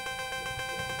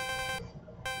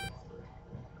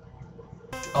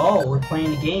 Oh, we're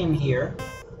playing a game here.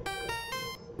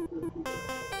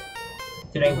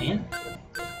 Did I win?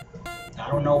 I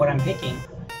don't know what I'm picking.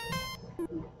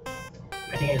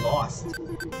 I think I lost.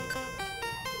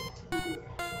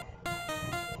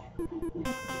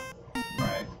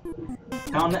 Alright.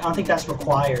 I don't think that's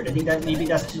required. I think that maybe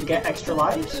that's to get extra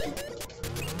lives?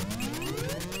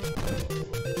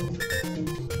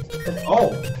 But,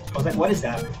 oh! I was like, what is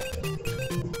that?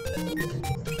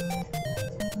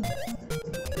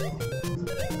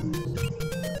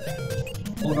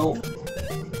 Oh no.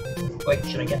 Wait,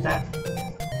 should I get that?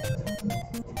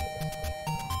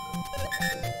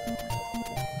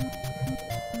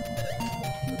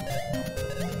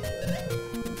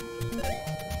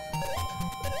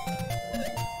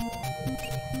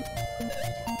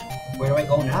 Where do I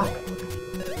go now?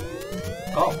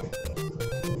 Oh.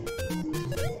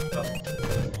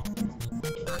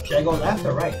 Should I go left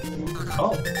or right?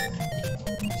 Oh.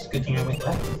 It's a good thing I went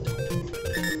left.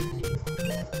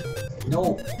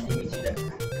 No. Didn't mean to do that.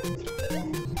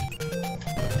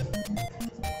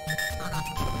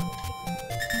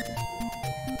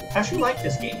 I actually like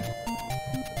this game.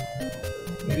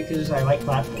 Maybe because I like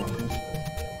platformers.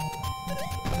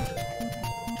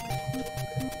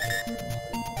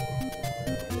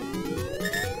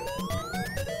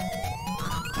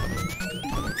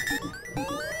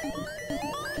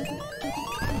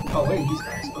 Oh, wait, these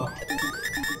guys. Oh.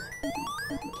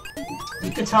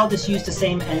 You could tell this used the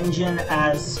same engine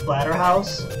as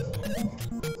Splatterhouse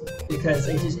because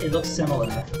it looks similar.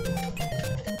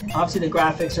 Obviously, the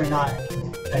graphics are not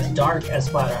as dark as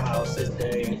Splatterhouse.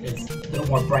 It's a little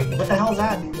more bright. What the hell is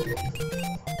that?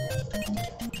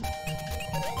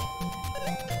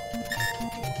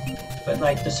 But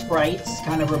like the sprites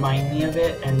kind of remind me of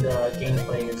it, and the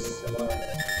gameplay is similar.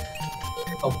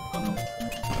 Oh no.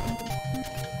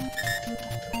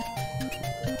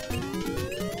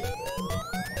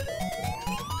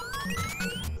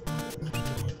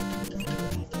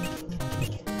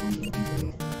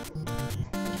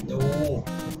 No.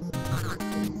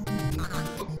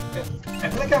 I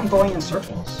feel like I'm going in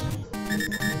circles.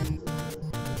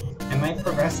 Am I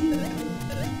progressing?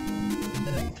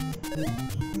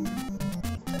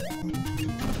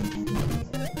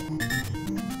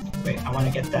 Wait, I want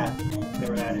to get that.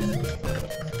 Whatever that is.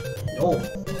 No.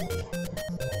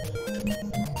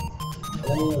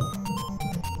 No.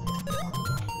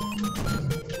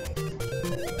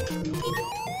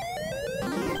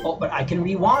 Oh, but I can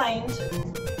rewind.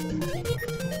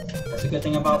 That's a good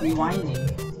thing about rewinding.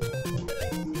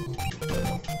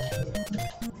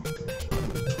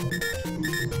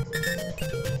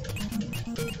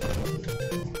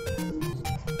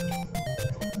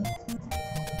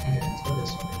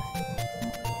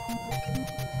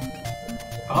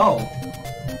 Oh.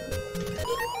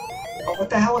 Oh, what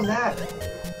the hell is that?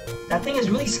 That thing is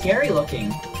really scary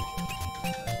looking.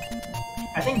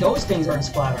 I think those things are in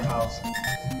Splatterhouse.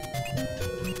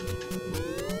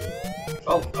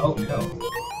 Oh, oh no.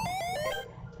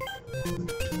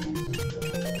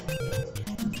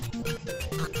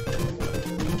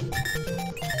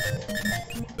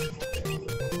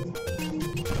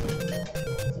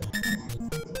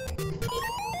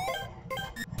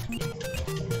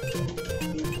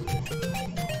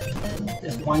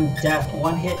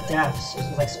 One hit deaths. This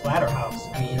is like Splatterhouse.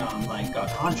 I mean, like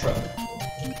Contra.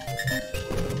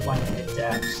 One hit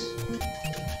deaths.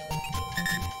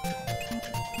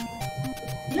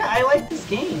 Yeah, I like this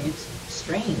game. It's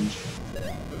strange.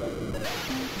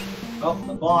 Oh,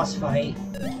 the boss fight.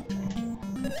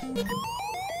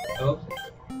 Oh.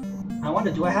 I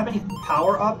wonder, do I have any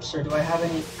power-ups, or do I have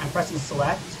any... I'm pressing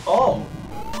select. Oh!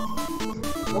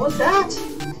 What was that?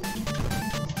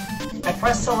 I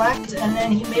pressed select, and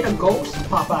then he made a ghost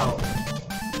pop out.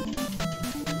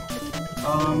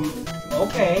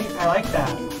 Okay, I like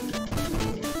that.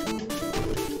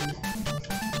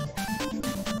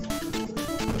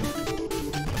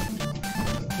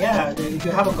 Yeah, if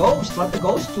you have a ghost, let the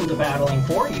ghost do the battling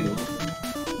for you.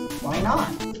 Why not?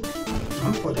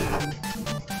 I'm for that.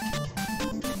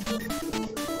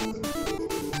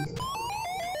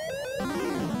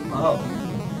 Oh.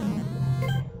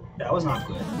 That was not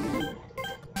good.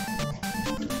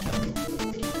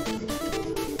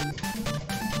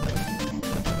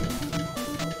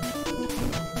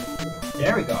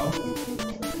 There we go.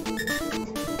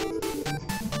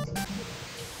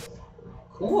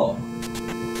 Cool.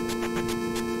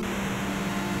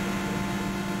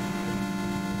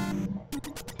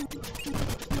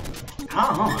 I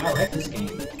don't know, I like this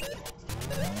game.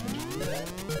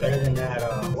 Better than that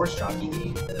horse jockey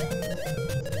game.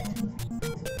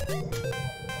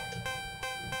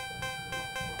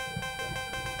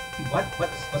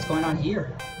 What's going on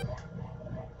here?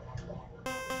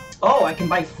 Oh, I can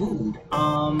buy food.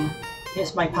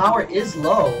 Yes, my power is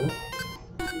low.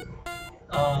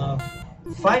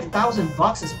 5,000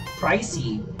 bucks is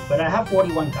pricey, but I have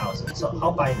 41,000, so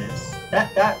I'll buy this.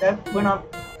 That went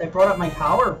up. That brought up my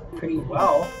power pretty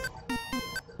well.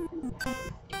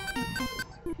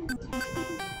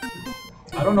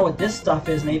 I don't know what this stuff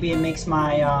is. Maybe it makes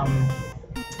my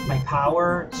my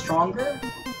power stronger.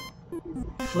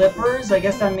 Flippers. I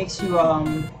guess that makes you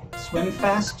swim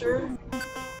faster.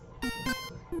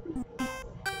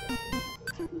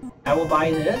 I will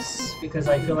buy this because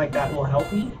I feel like that will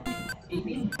help me,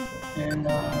 maybe. And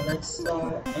let's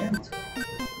end.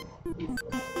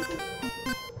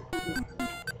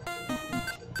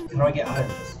 How do I get out of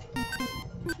this?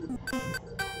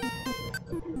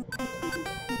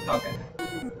 Okay.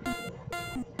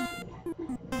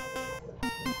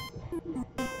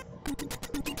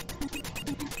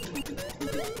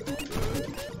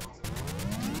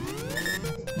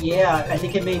 Yeah, I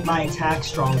think it made my attack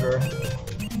stronger.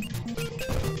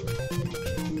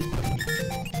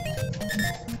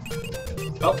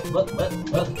 Oh,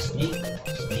 look, sneak.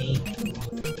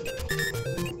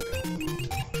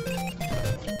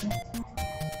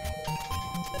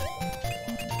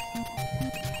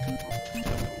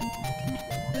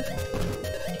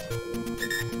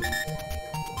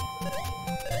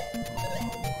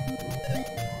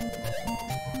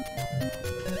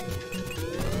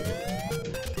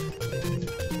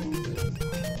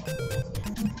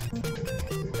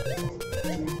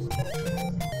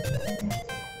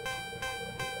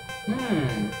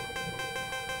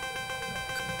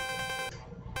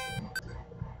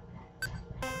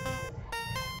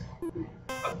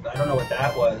 I don't know what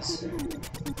that was.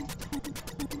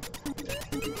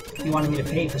 He wanted me to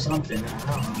pay for something. I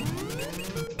don't know.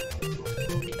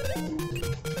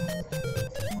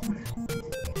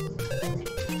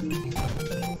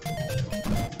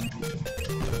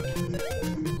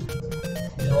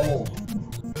 No,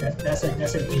 that's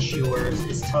an issue where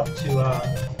it's tough to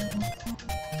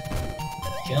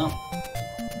jump.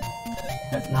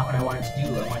 That's not what I wanted to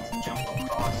do. I wanted to jump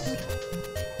across.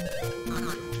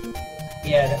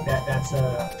 Yeah, that's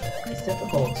it's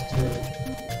difficult to.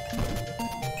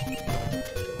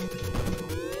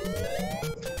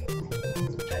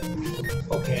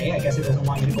 Okay, I guess it doesn't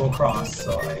want me to go across,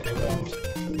 so I won't.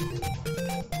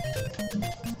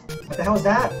 What the hell is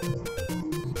that?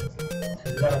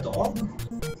 Is that a dog?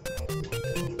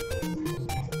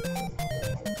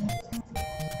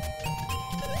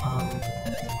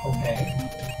 Okay.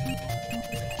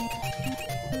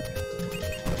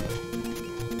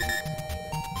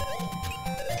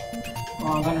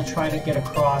 Well, I'm gonna try to get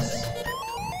across.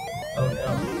 Oh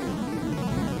no.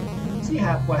 See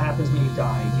what happens when you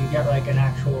die. Do you get like an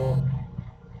actual...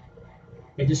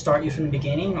 They just start you from the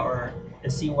beginning, or to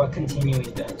see what continuing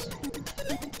does?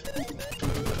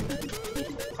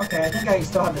 Okay, I think I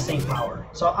still have the same power.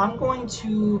 So I'm going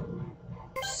to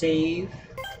save.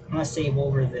 I'm gonna save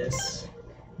over this.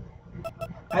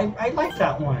 I like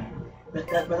that one.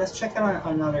 But let's check out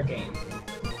another game.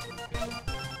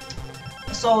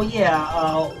 So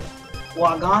yeah,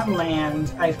 Wagan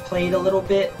Land, I've played a little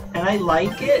bit, and I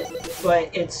like it, but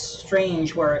it's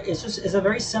strange where it's a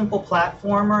very simple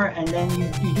platformer, and then you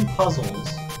do puzzles.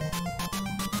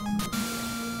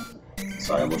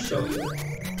 So I will show you.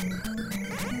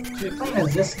 So you're playing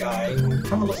as this guy, who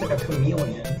kind of looks like a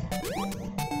chameleon.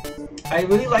 I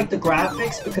really like the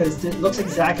graphics because it looks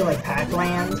exactly like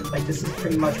Pac-Land. Like, this is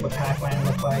pretty much what Pac-Land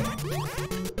looked like.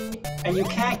 And you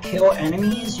can't kill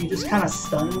enemies, you just kind of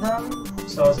stun them.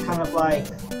 So it's kind of like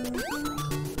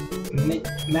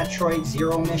Metroid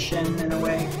Zero Mission in a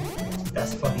way.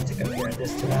 That's funny to compare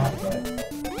this to that, but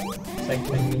it's like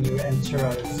when you enter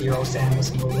a Zero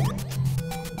Samus mode.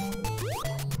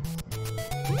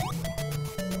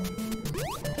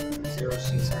 Zero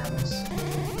C Samus.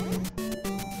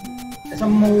 It's a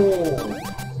mole!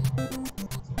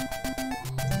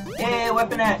 Hey,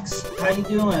 Weapon X! How you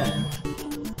doing?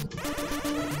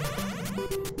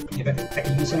 I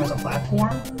can use him as a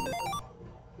platform?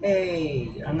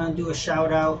 Hey, I'm gonna do a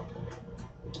shout out.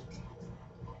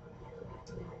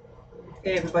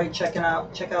 Hey everybody, check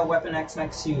out Weapon X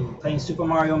next to you, playing Super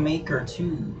Mario Maker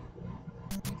 2.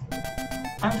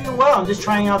 I'm doing well, I'm just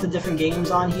trying out the different games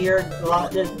on here.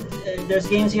 There's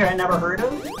games here I never heard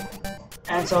of,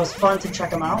 and so it's fun to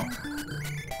check them out.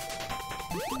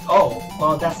 Oh,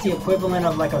 well that's the equivalent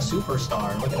of like a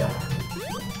superstar, look at that.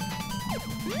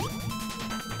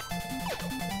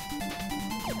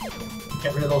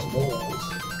 Get rid of those moles.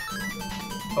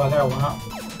 Oh, I got a 1-up.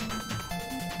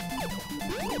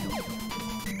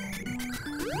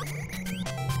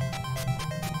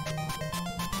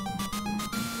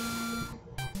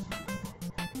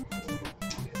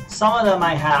 some of them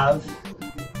I have.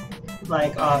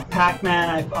 Like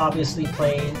Pac-Man, I've obviously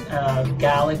played.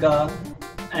 Galaga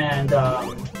and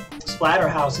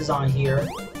Splatterhouse is on here.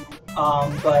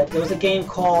 But there was a game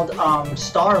called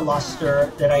Star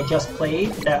Luster that I just played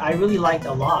that I really liked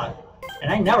a lot.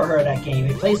 And I never heard of that game.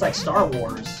 It plays like Star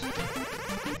Wars.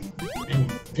 And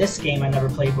this game I never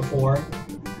played before.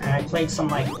 And I played some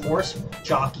like horse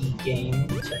jockey game,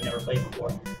 which I never played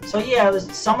before. So yeah,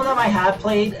 some of them I have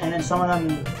played, and then some of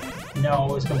them, no,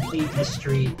 it was complete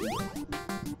mystery.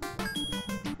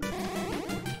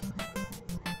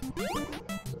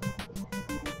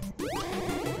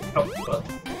 Oh,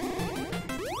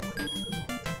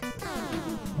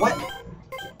 what?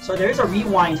 So there is a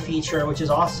rewind feature, which is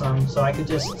awesome, so I could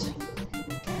just...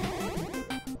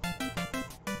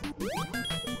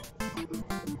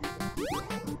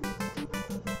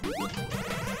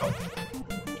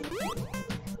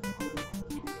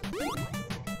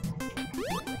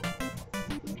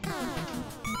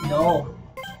 No.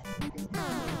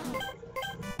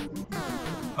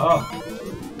 Oh.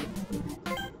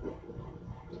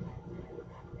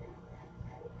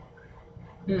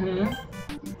 Mm-hmm.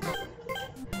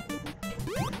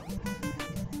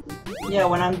 Yeah,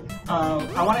 when I'm,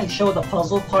 I want to show the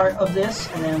puzzle part of this,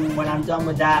 and then when I'm done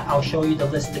with that, I'll show you the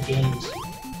list of games.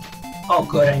 Oh,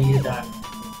 good, I needed that.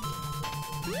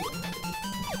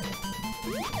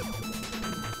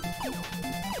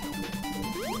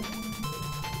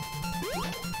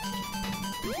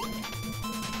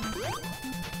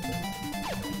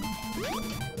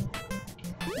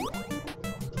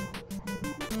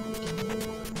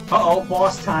 Uh-oh,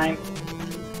 boss time.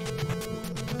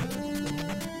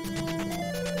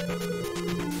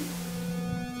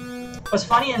 What's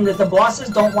funny is that the bosses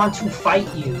don't want to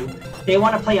fight you. They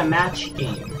want to play a match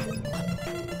game.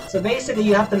 So basically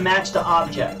you have to match the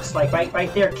objects. Like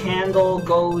right there, candle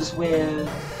goes with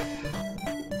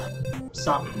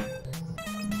something.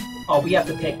 Oh, we have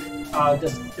to pick.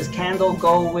 Does candle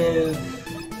go with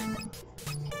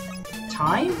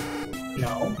time?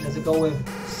 No. Does it go with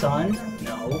sun?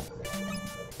 No.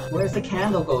 Where's the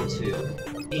candle go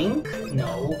to? Ink?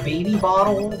 No. Baby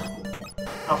bottle?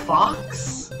 A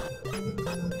fox?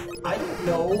 I don't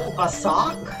know. A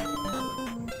sock?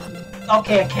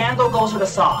 Okay, a candle goes with a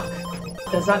sock.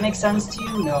 Does that make sense to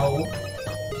you? No.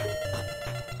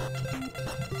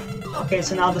 Okay,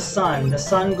 so now the sun. The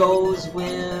sun goes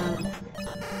with...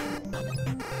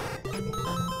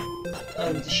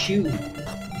 a shoe.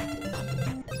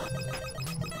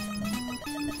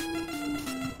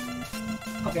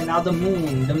 Okay, now the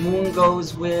moon. The moon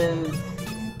goes with...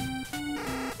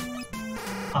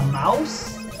 a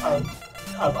mouse?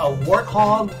 A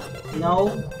warthog? No?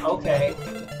 Okay.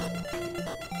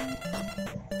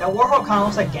 That warthog kind of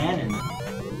looks like Ganon.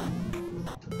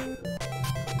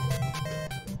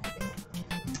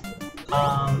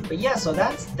 But yeah, so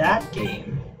that's that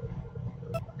game.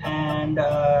 And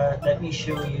let me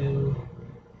show you.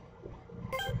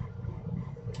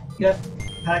 You have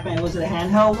Pac-Man. Was it a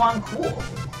handheld one? Cool.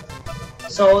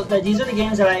 So these are the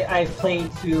games that I've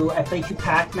played through. I played through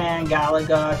Pac-Man,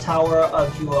 Galaga, Tower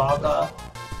of Druaga,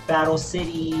 Battle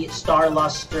City, Star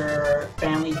Luster,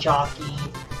 Family Jockey,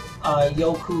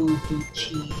 Yokai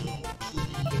Dochuki,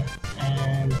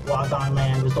 and Wagan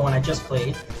Land was the one I just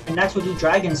played. And next we'll do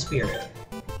Dragon Spirit.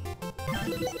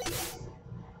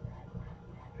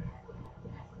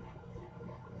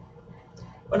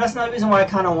 But that's another reason why I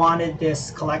kind of wanted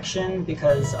this collection,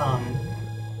 because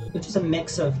which is a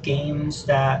mix of games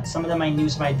that some of them I knew,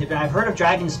 some I didn't. I've heard of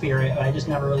Dragon Spirit, but I just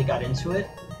never really got into it.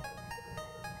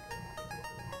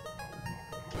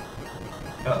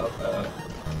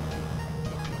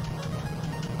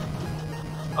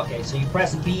 Okay, so you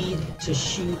press B to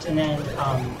shoot, and then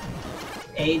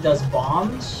A does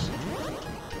bombs.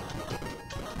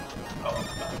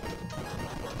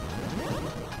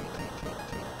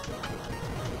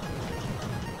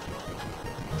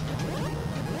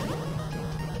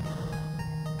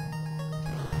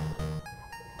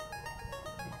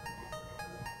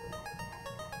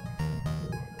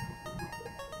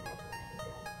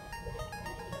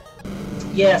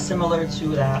 Yeah, similar to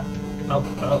that. Oh.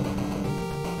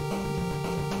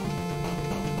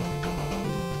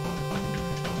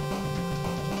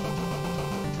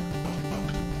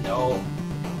 No.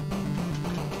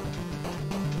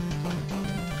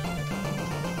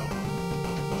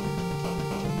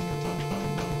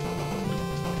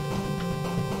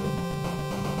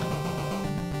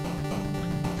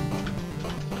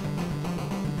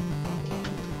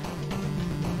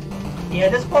 Yeah,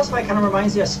 this boss fight kind of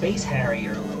reminds me of Space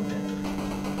Harrier a little bit.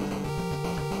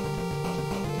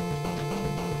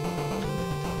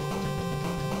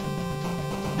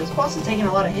 This boss is taking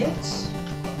a lot of hits.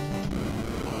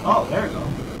 Oh, there we go.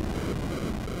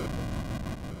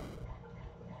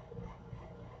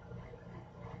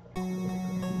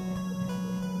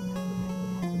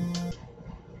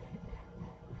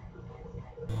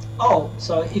 Oh,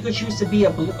 so you could choose to be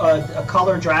a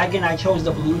color dragon. I chose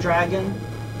the blue dragon.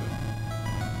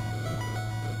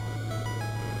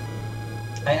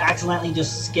 I accidentally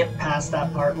just skipped past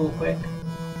that part real quick.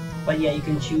 But yeah, you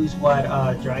can choose what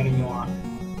dragon you want.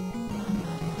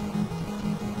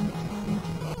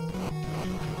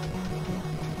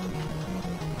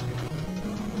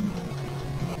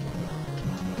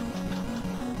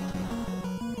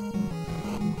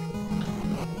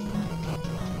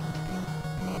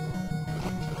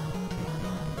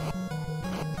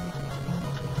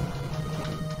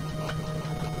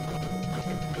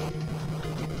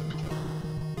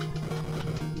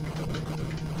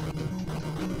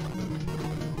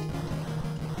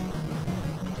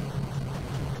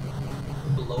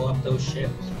 Blow up those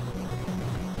ships.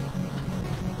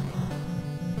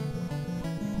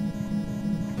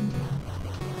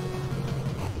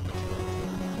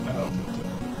 Uh-oh.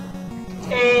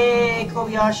 Hey,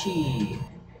 Kobayashi!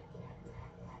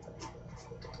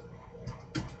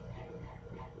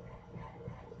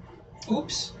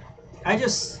 Oops. I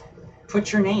just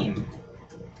put your name.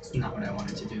 That's not what I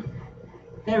wanted to do.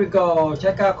 There we go.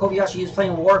 Check out Kobayashi. He was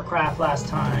playing Warcraft last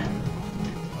time.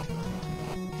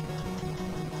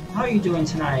 How are you doing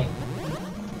tonight?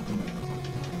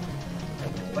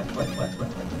 What?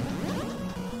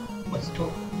 What's...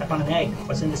 Oh, I found an egg.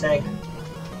 What's in this egg?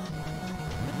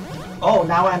 Oh,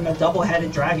 now I'm a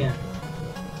double-headed dragon.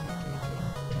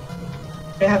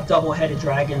 They have double-headed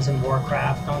dragons in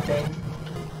Warcraft, don't they?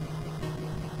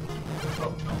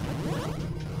 Oh, no.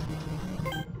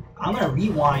 I'm gonna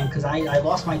rewind because I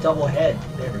lost my double head.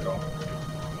 There we go.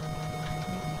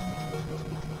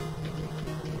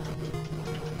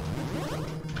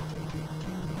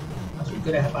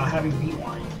 Good at having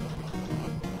rewind.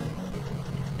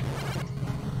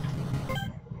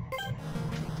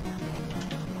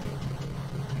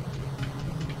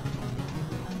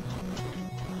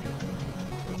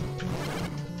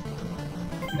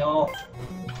 No.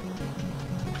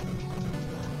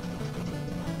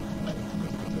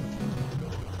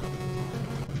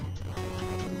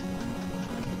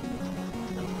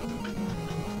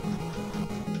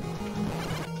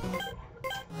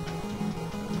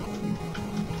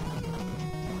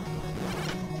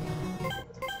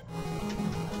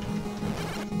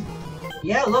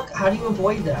 Yeah, look, how do you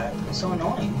avoid that? It's so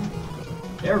annoying.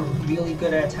 They're really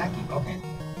good at attacking. Okay,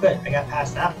 good, I got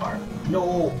past that part.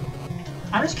 No!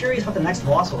 I'm just curious what the next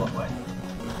boss will look like.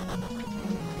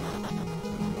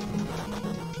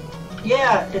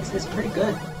 Yeah, it's pretty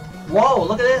good. Whoa,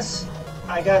 look at this!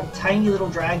 I got tiny little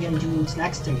dragon dudes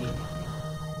next to me.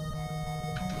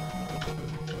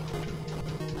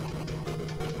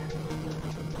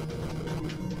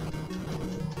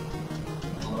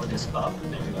 Blow this up,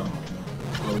 there we go.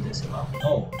 Blow this up.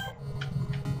 Oh.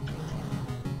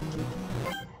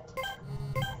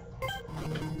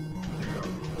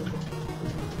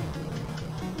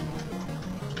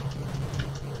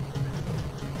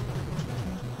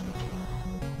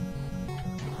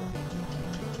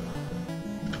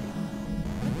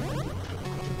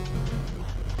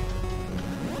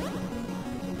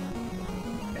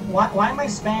 Why am I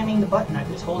spamming the button? I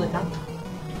just hold it down.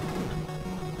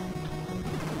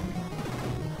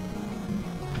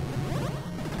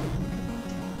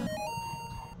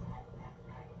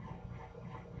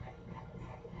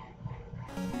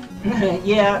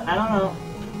 Yeah, I don't know.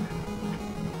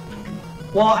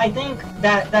 Well, I think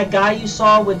that guy you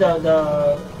saw with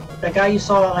that guy you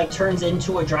saw that like turns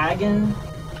into a dragon,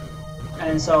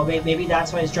 and so maybe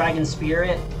that's why it's dragon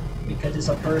spirit, because it's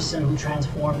a person who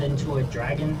transformed into a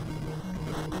dragon.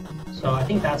 So I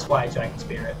think that's why it's dragon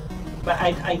spirit. But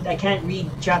I can't read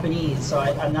Japanese, so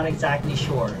I'm not exactly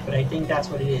sure. But I think that's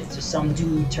what it is. Just some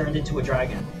dude turned into a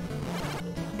dragon.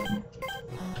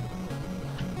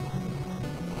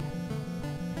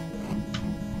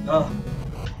 Oh.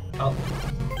 Oh.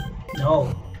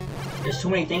 No. There's too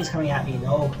many things coming at me.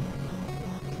 No.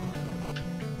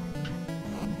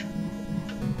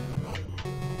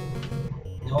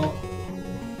 No.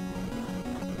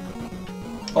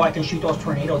 Oh, I can shoot those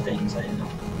tornado things. I didn't know.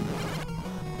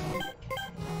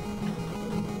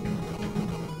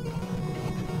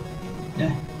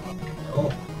 Yeah.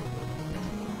 Oh.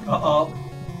 Uh-oh.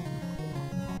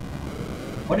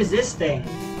 What is this thing?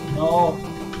 No.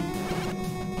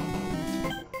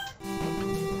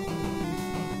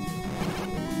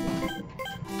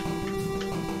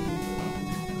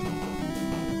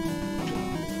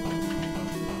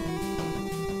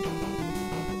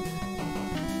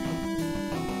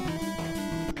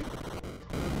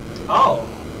 Oh!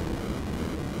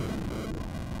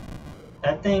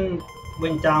 That thing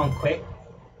went down quick.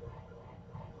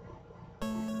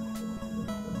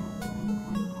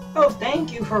 Oh,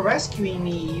 thank you for rescuing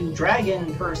me, you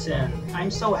dragon person. I'm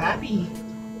so happy.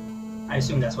 I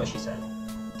assume that's what she said.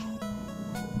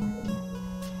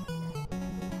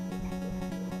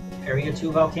 Area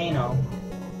 2 volcano.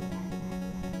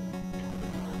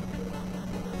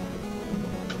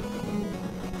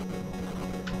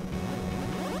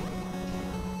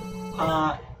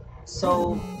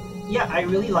 So, yeah, I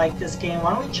really like this game.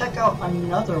 Why don't we check out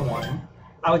another one?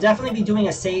 I would definitely be doing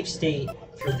a save state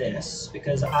for this,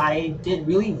 because I did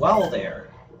really well there.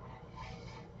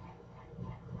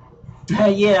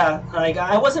 Yeah, like,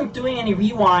 I wasn't doing any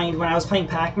rewind when I was playing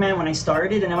Pac-Man when I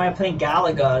started, and then when I played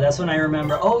Galaga, that's when I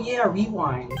remember, oh yeah,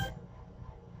 rewind.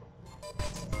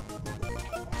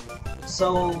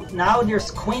 So, now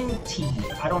there's Quinty.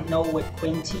 I don't know what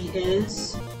Quinty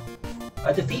is.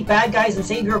 Defeat bad guys and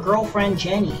save your girlfriend,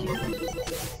 Jenny.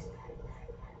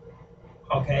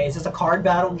 Okay, is this a card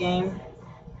battle game?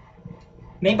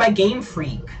 Made by Game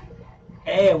Freak.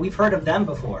 Hey, we've heard of them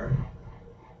before.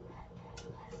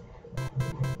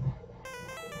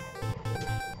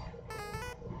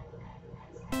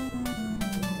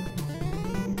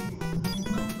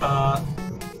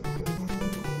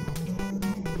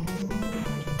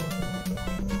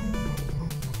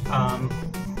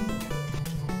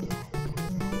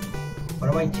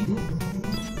 What do I do?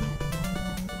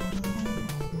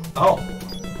 Oh.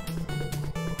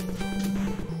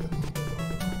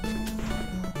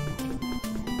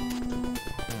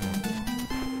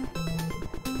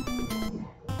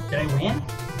 Did I win?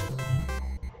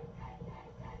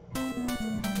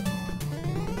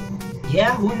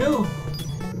 Yeah, who knew?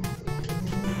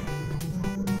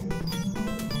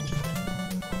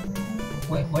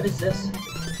 Wait, what is this?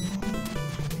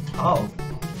 Oh.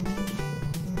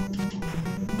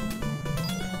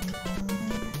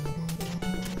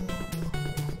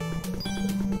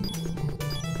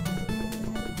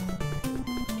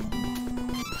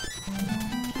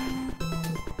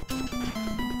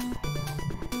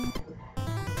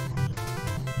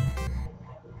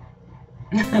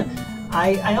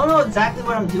 I don't know exactly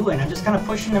what I'm doing. I'm just kind of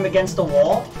pushing them against the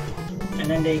wall, and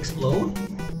then they explode.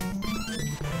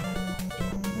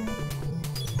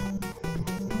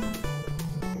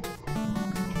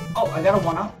 Oh, I got a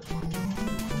 1-up.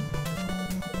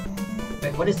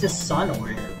 Wait, what is this sun over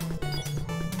here?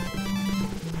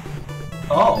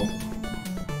 Oh.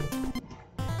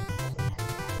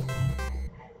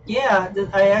 Yeah,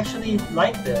 I actually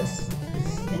like this.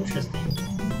 It's interesting.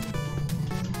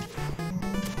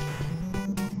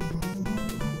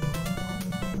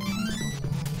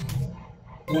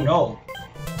 Oh no,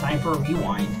 time for a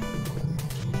rewind.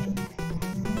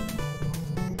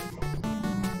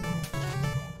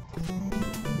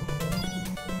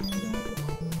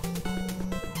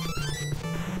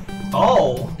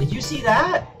 Oh, did you see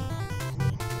that?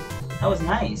 That was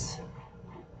nice.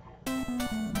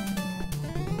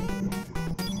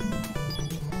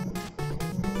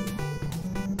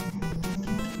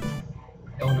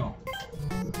 Oh no.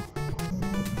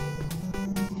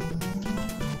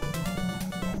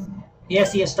 Yeah,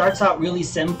 see, it starts out really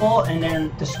simple, and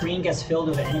then the screen gets filled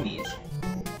with enemies.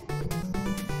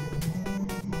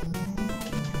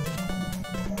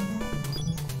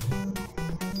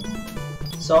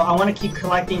 So I want to keep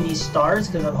collecting these stars,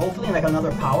 because hopefully like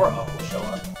another power-up will show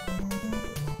up.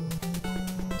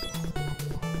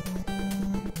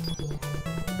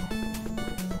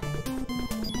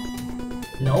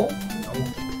 No? No.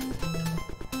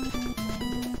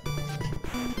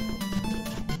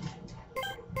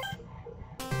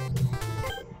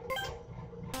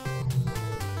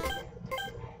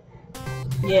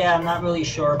 Yeah, I'm not really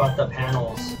sure about the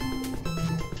panels.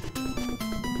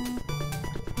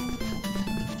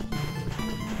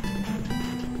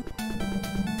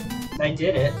 I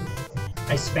did it.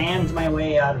 I spammed my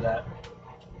way out of that.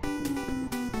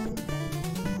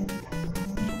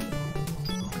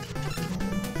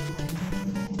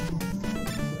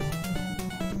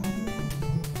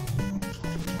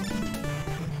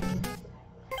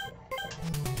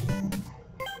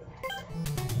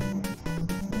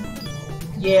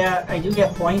 Yeah, I do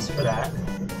get points for that.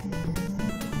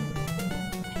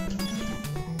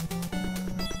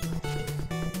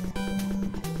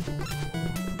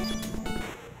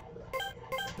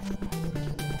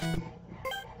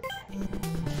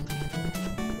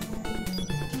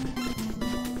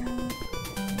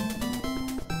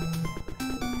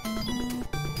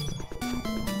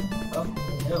 Oh,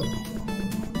 no.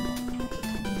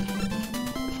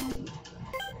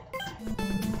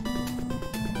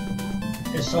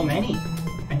 There's so many.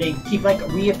 And they keep like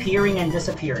reappearing and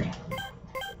disappearing.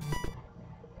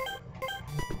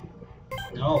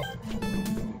 No.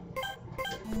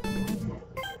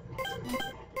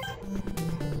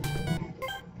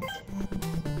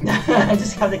 I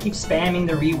just have to keep spamming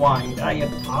the rewind. I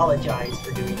apologize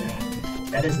for doing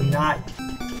that. That does not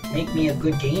make me a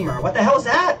good gamer. What the hell is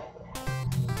that?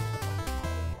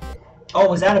 Oh,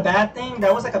 was that a bad thing?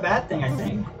 That was like a bad thing, I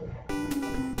think.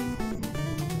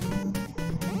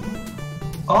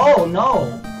 Oh,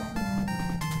 no.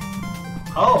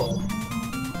 Oh.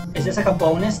 Is this like a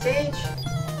bonus stage?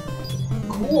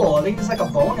 Cool, I think this is like a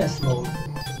bonus mode.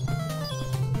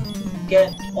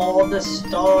 Get all the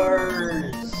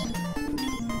stars.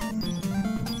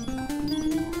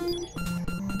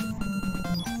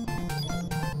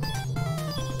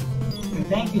 And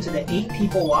thank you to the 8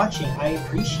 people watching. I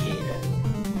appreciate it.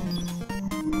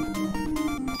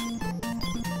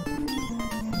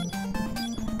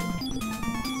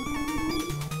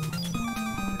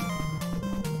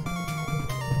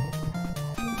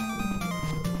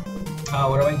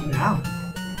 What do I do now?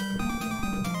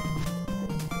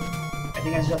 I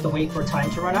think I just have to wait for time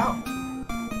to run out.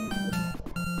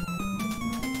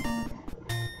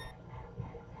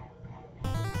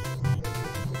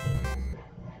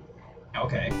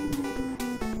 Okay.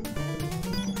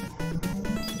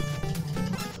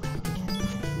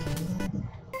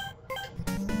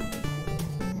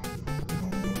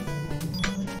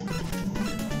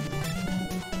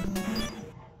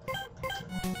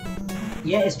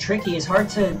 Yeah, it's tricky. It's hard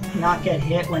to not get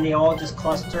hit when they all just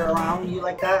cluster around you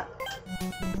like that.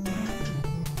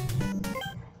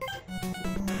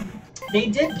 They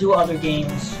did do other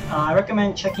games. I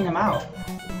recommend checking them out.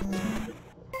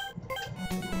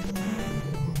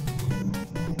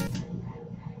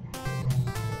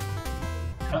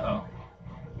 Uh-oh.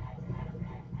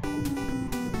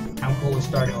 I'm cool with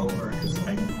starting over because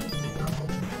I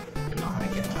don't know how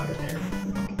to get out of there.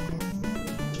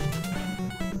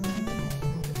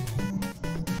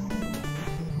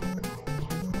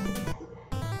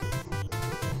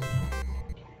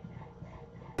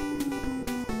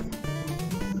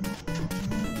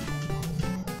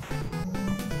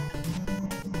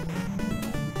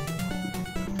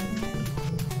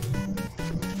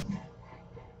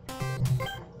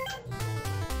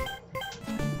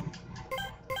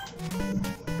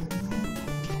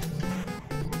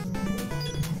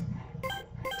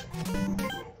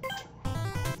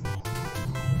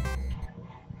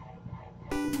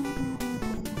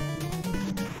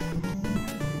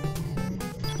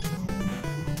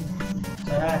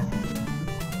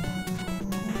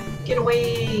 Get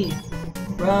away!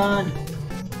 Run!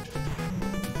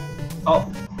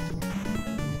 Oh.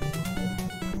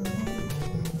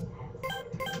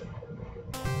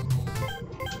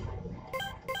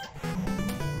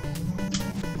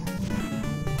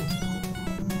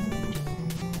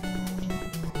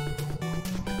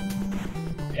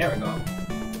 There we go.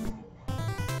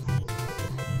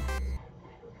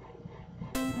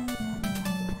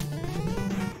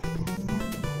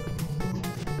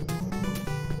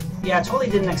 Yeah, I totally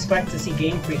didn't expect to see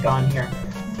Game Freak on here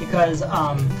because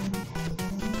all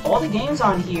the games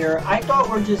on here I thought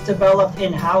were just developed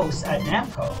in-house at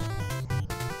Namcot.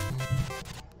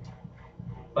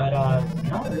 But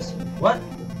no, there's what?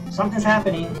 Something's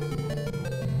happening.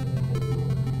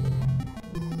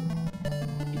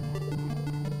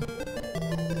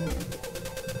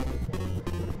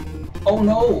 Oh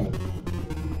no!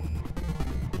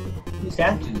 Who's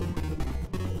that dude?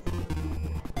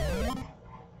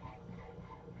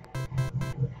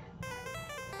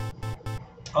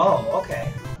 Oh,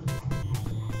 okay.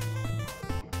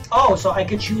 Oh, so I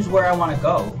could choose where I want to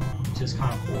go, which is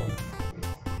kind of cool.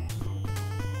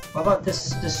 What about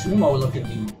this sumo looking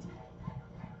dude?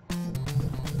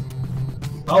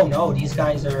 Oh no, these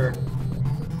guys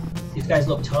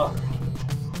look tough.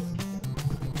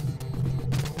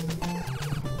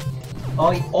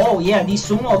 Oh yeah, these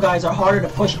sumo guys are harder to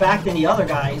push back than the other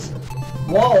guys.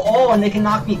 Whoa, oh, and they can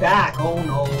knock me back. Oh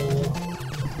no.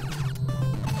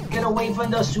 Get away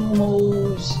from the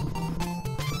sumos!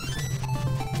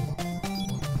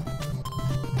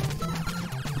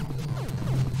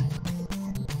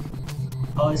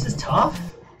 Oh, this is tough.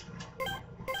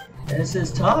 This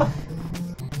is tough.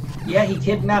 Yeah, he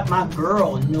kidnapped my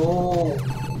girl. No.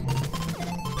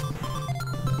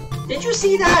 Did you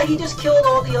see that? He just killed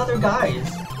all the other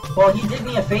guys. Well, he did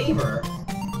me a favor.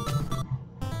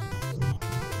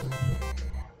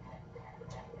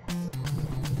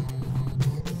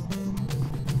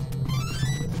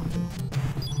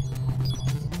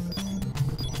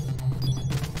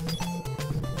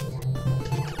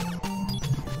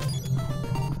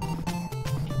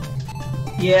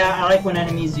 Yeah, I like when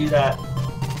enemies do that.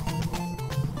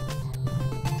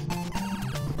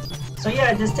 So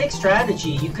yeah, this takes strategy.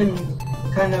 You can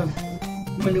kind of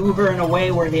maneuver in a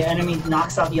way where the enemy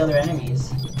knocks out the other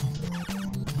enemies.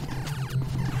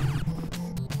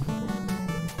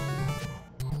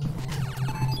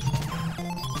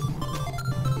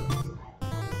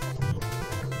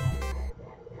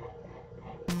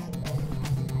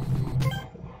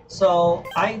 So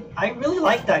I really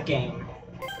like that game.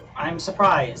 I'm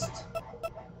surprised.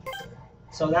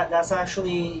 So that's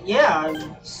actually, yeah,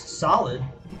 solid.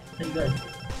 Pretty good.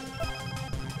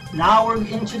 Now we're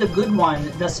into the good one,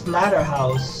 the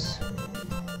Splatterhouse.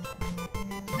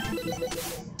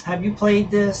 Have you played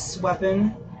this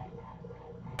weapon?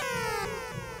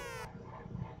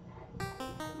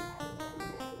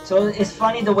 So it's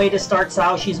funny the way this starts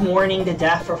out. She's mourning the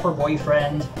death of her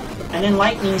boyfriend, and then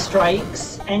lightning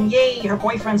strikes, and yay, her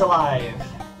boyfriend's alive.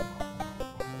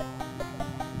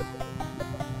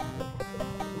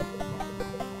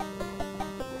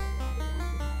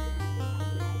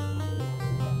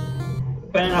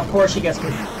 But then of course she gets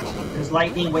kidnapped, because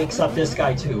lightning wakes up this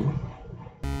guy too.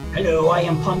 Hello, I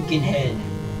am Pumpkinhead.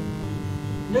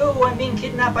 No, I'm being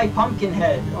kidnapped by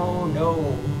Pumpkinhead. Oh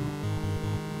no.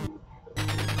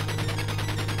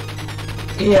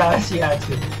 Yeah, she had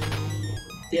to.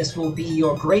 This will be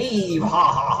your grave, ha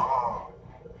ha ha.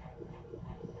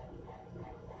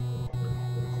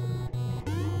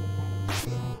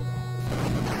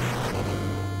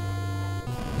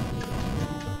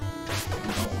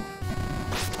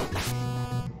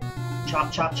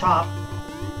 Chop, chop, chop.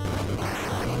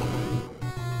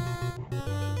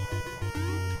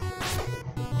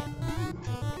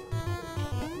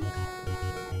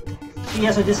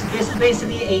 Yeah, so this is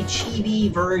basically a chibi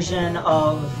version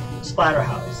of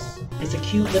Splatterhouse. It's a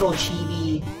cute little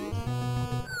chibi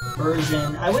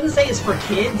version. I wouldn't say it's for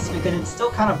kids because it's still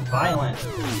kind of violent.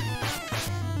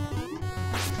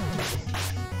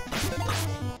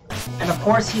 And of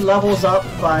course he levels up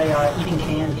by eating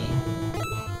candy.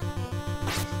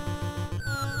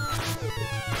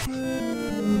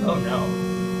 Oh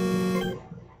no.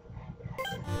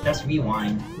 Let's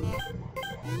rewind.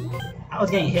 I was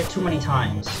getting hit too many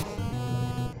times.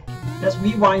 Let's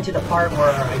rewind to the part where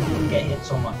I didn't get hit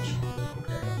so much.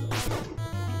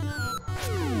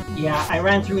 Yeah, I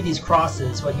ran through these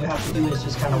crosses. What you have to do is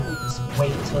just kind of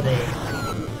wait until they...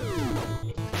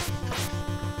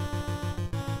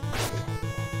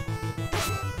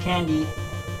 Candy.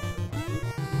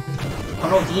 Oh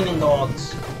no, demon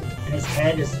dogs. And his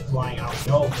head is flying out.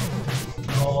 No.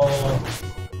 No.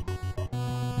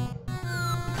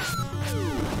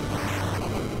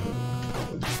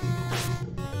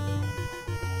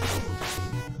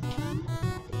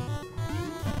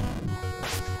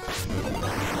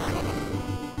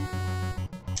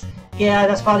 Yeah,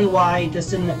 that's probably why this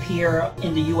didn't appear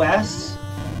in the US.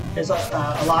 There's a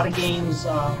lot of games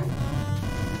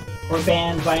were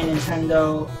banned by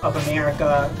Nintendo of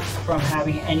America from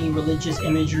having any religious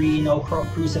imagery, no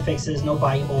crucifixes, no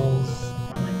Bibles,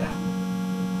 nothing like that.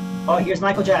 Oh, here's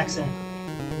Michael Jackson.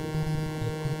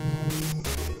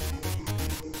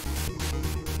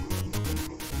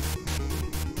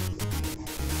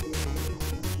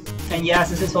 And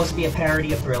yes, this is supposed to be a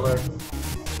parody of Thriller.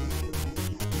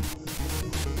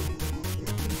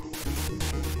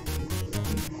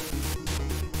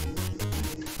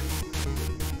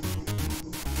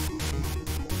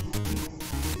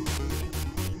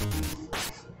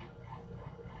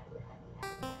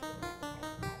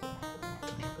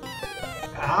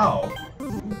 Ow.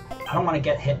 I don't want to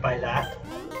get hit by that.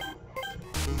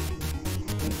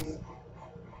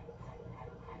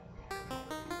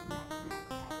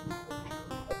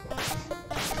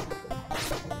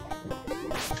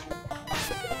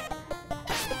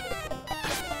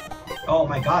 Oh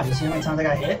my god, you see how many times I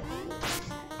got hit?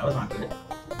 That was not good.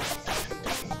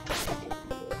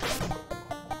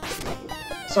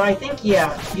 So I think,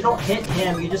 yeah, you don't hit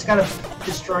him, you just gotta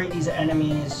destroy these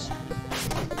enemies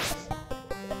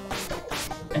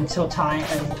until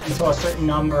until a certain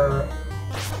number.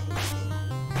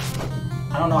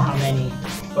 I don't know how many,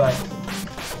 but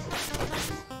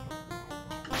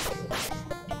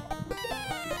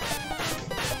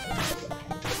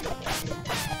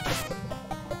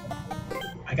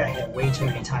I got hit way too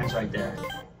many times right there.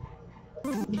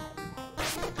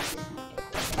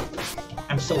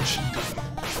 I'm so cheap.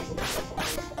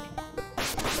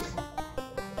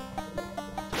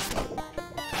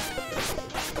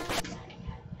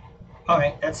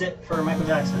 Alright, that's it for Michael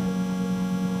Jackson.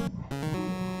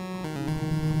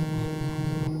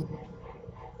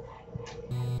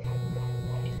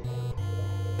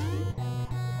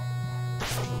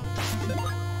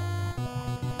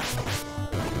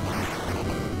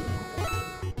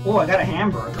 Oh, I got a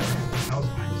hamburger. That was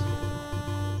nice.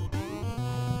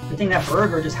 Good thing that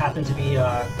burger just happened to be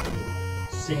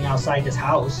sitting outside this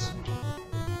house.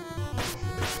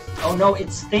 Oh no,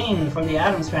 it's Thing from the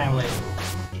Addams Family.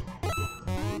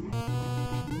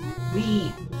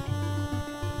 Wee.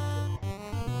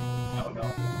 Oh no.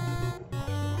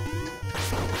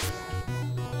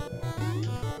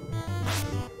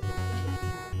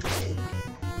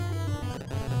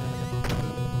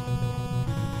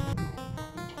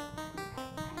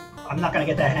 I'm not gonna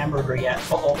get that hamburger yet.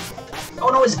 Uh-oh. Oh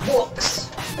no, it's books!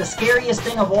 The scariest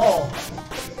thing of all.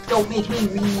 Don't make me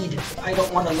read. I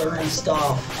don't want to learn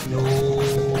stuff. No.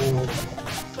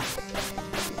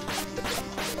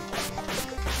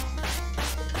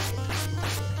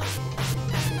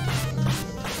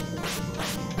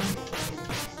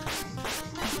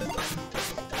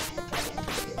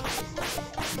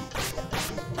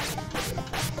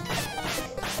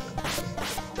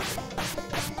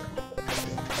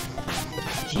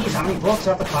 Jeez, how many books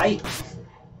are at the fight?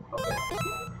 Okay.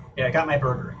 Yeah, I got my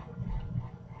burger.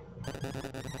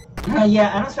 Yeah,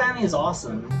 Addams Family is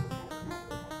awesome.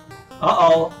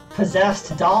 Uh-oh,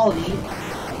 possessed Dolly.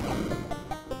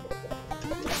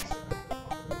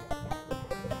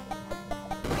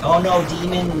 Oh no,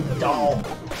 demon doll.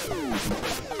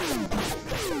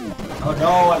 Oh no,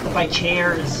 I have to fight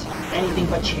chairs. Anything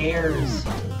but chairs.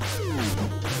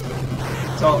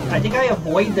 So, I think I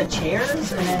avoid the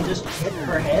chairs and then just hit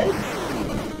her head?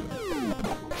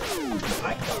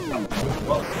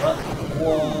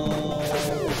 Whoa.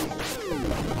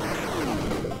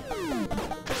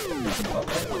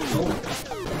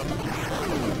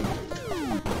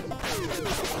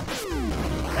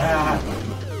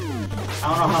 I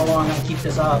don't know how long I'm gonna keep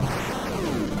this up.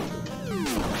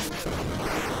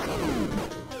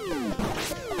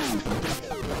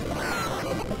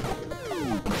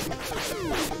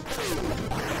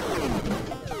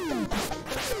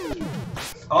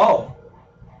 Oh.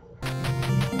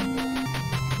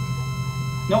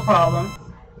 No problem.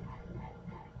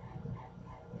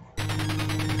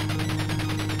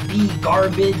 Be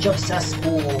garbage of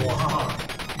cesspool.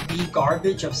 Be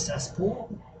garbage of cesspool?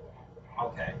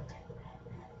 Okay.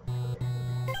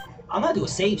 I'm gonna do a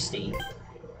save state.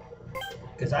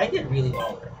 Because I did really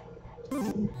well there.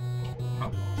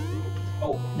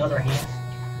 Oh, another hand.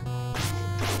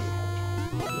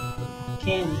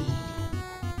 Candy.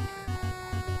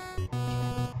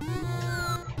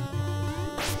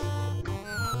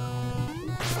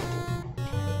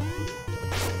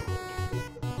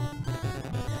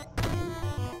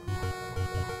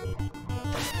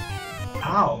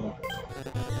 Ow.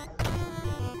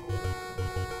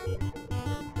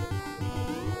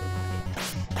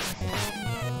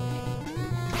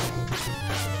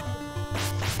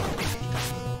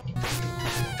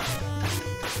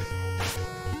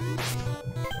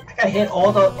 I got hit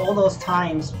all those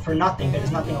times for nothing, but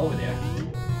there's nothing over there.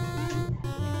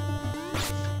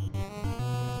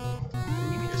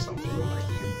 Maybe there's something over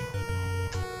here.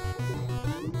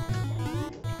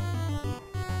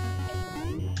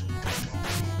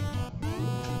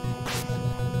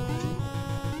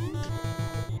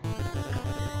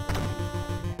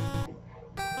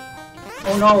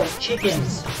 Oh no,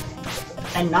 chickens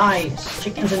and knives.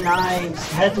 Chickens and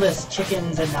knives. Headless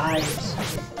chickens and knives.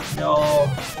 No.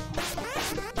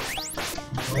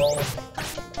 No.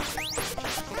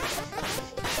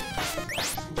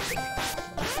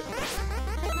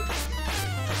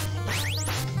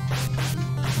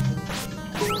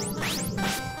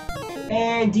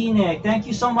 Hey, D-Nick, thank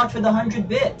you so much for the 100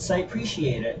 bits. I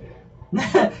appreciate it.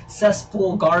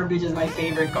 Cesspool garbage is my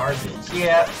favorite garbage.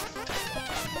 Yeah.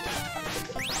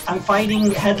 I'm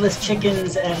fighting headless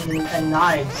chickens and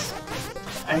knives.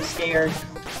 I'm scared.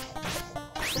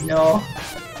 No.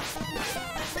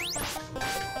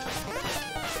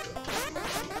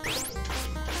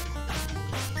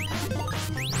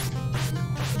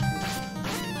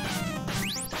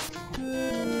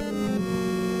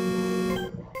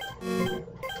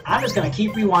 I'm just gonna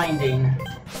keep rewinding.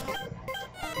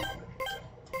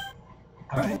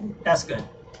 Alright, that's good.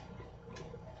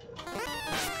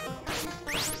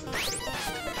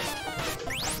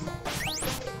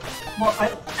 Well,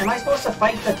 am I supposed to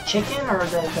fight the chicken or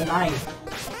the knife?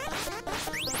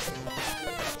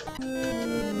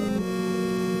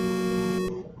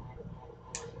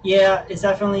 Yeah, it's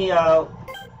definitely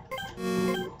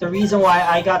the reason why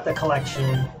I got the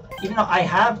collection. Even though I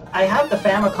have the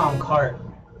Famicom cart.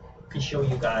 I can show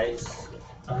you guys.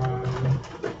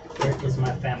 Where is my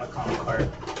Famicom cart?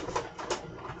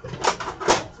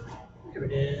 Here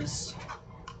it is.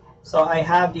 So I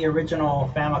have the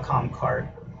original Famicom cart.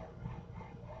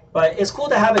 But it's cool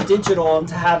to have it digital and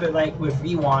to have it like with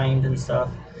rewind and stuff.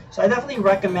 So I definitely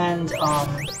recommend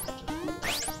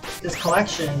this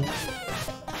collection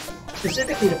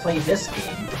specifically to play this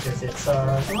game because it's a lot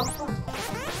of fun.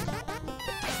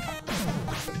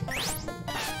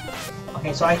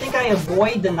 Okay, so I think I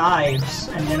avoid the knives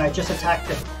and then I just attack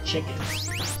the chickens.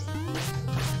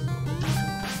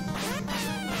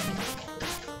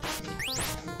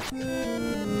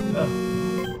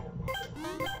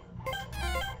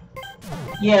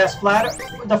 Yeah,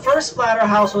 the first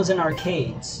Splatterhouse was in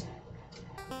arcades.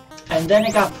 And then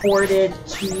it got ported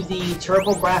to the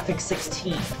TurboGrafx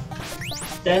 16.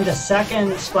 Then the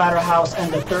second Splatterhouse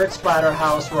and the third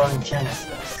Splatterhouse were on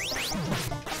Genesis.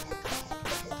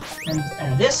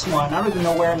 And this one, I don't even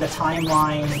know where in the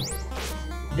timeline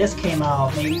this came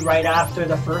out. Maybe right after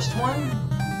the first one?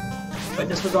 But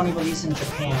this was only released in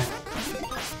Japan.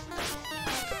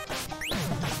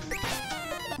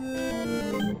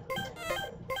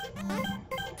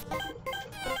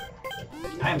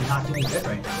 I am not doing good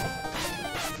right now.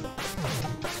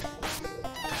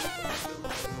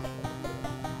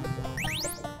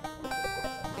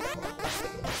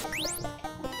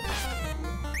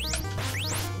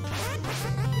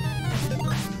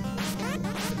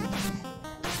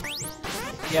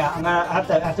 Yeah, I'm gonna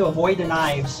have to avoid the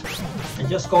knives and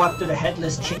just go after the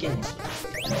headless chickens.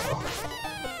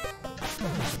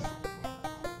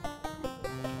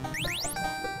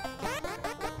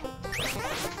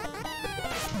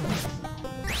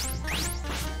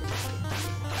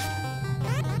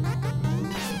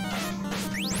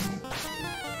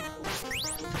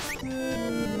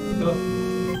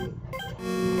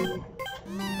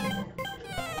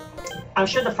 I'm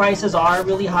sure the prices are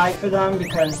really high for them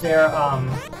because they're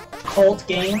cult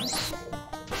games.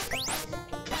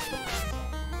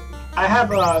 I have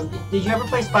did you ever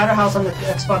play Splatterhouse on the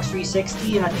Xbox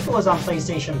 360? And I think it was on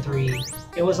PlayStation 3.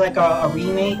 It was like a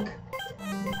remake.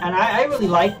 And I really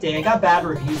liked it. It got bad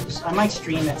reviews. I might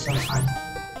stream it sometime.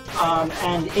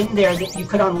 And in there you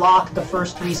could unlock the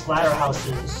first 3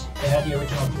 Splatterhouses. They had the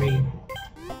original 3.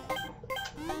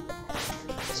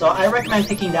 So I recommend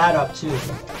picking that up too.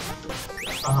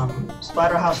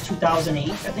 Splatterhouse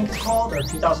 2008, I think it's called, or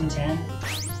 2010.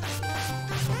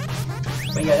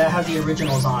 But yeah, that has the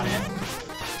originals on it.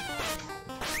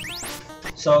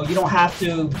 So you don't have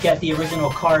to get the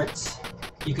original carts.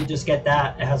 You could just get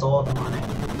that. It has all of them on it.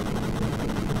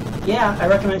 Yeah, I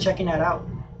recommend checking that out.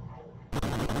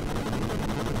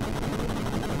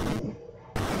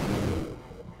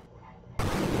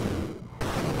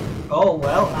 Oh,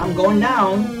 well, I'm going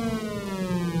down.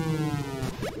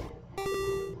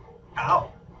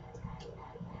 Ow.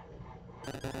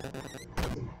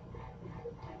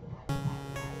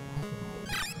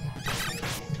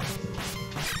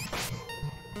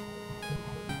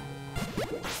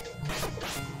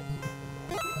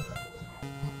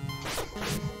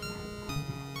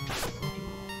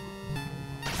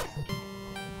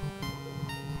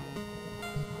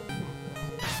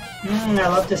 I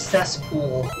love the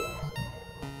cesspool.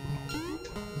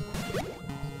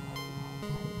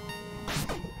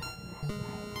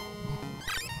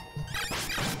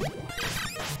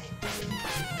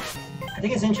 I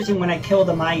think it's interesting when I kill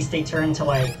the mice, they turn to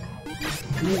like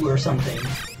goo or something.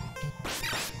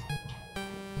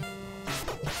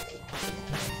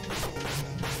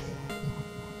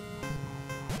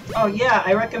 Oh yeah,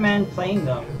 I recommend playing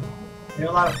them. They're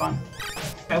a lot of fun.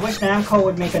 I wish Namcot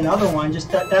would make another one.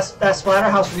 Just that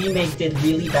Splatterhouse remake did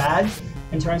really bad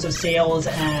in terms of sales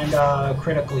and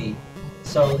critically.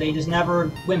 So they just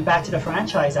never went back to the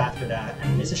franchise after that,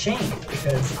 and it's a shame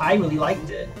because I really liked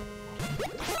it.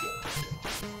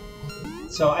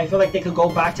 So I feel like they could go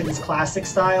back to this classic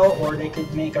style, or they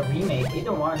could make a remake.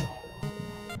 Either one.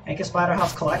 Make a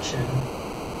Splatterhouse collection.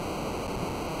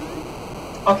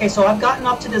 Okay, so I've gotten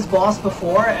up to this boss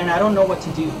before, and I don't know what to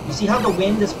do. You see how the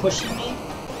wind is pushing me?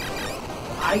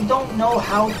 I don't know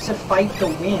how to fight the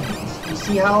wind. You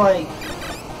see how like...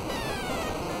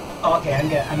 Oh, okay, I'm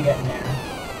getting there.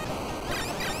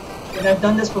 When I've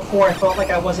done this before, I felt like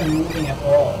I wasn't moving at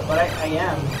all, but I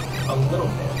am a little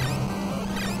bit.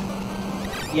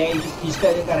 Yeah, you just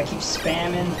gotta keep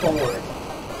spamming forward.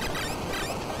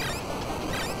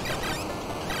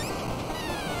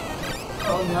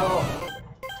 Oh no.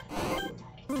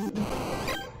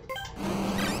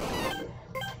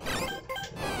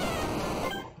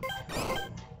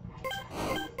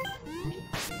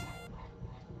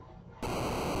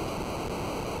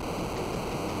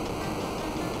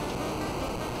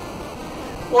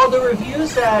 Well, the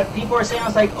reviews that people are saying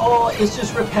was like, oh, it's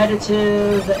just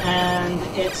repetitive and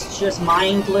it's just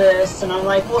mindless. And I'm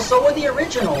like, well, so were the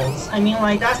originals. I mean,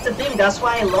 like, that's the thing. That's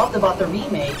why I loved about the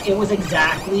remake. It was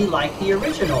exactly like the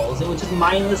originals. It was just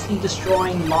mindlessly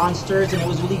destroying monsters, and it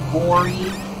was really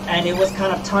gory, and it was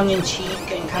kind of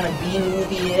tongue-in-cheek and kind of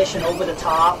B-movie-ish and over the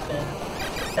top.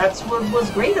 And that's what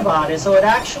was great about it. So it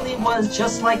actually was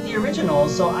just like the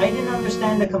originals. So I didn't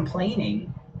understand the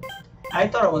complaining. I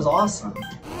thought it was awesome.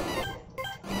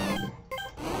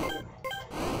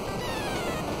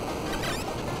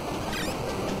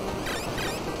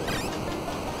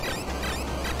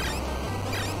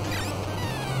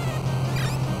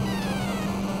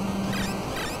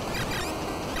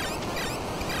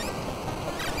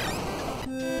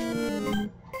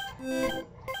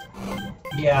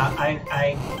 Yeah,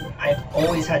 I've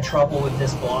always had trouble with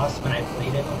this boss when I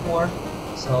played it before,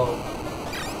 so...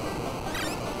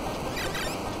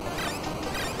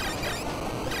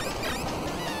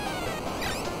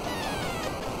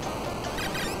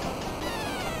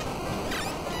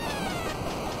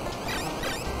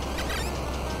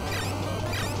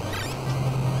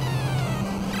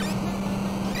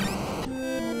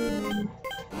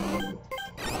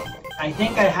 I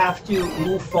think I have to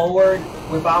move forward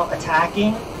without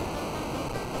attacking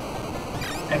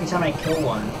every time I kill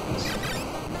one.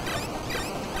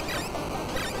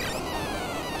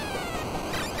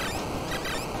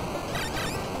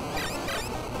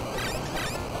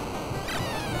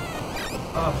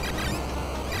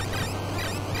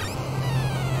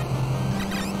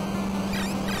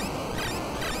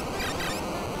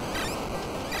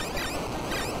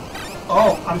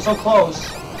 Oh, I'm so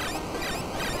close.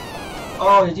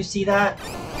 Oh, did you see that?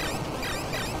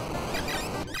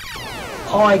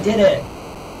 Oh, I did it.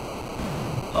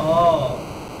 Oh.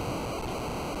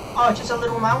 Oh, it's just a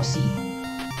little mousey.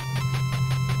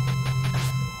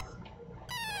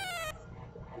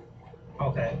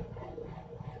 Okay.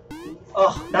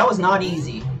 Oh, that was not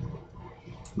easy.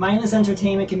 Mindless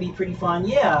entertainment can be pretty fun.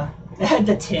 Yeah, it had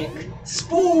the Tick.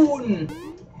 Spoon!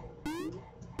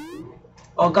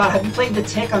 Oh god, have you played the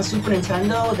Tick on Super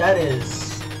Nintendo? That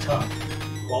is tough.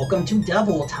 Welcome to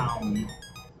Devil Town.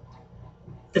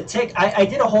 The Tick, I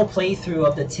did a whole playthrough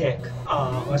of the Tick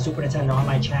on Super Nintendo on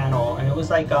my channel, and it was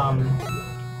like,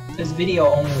 it was video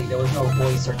only. There was no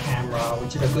voice or camera,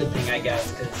 which is a good thing, I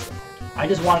guess, because I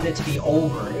just wanted it to be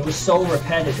over. It was so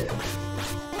repetitive.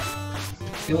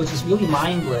 It was just really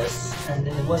mindless, and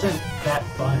it wasn't that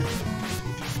fun.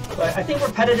 But I think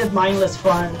repetitive, mindless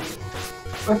fun,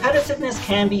 repetitiveness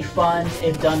can be fun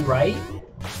if done right.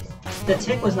 The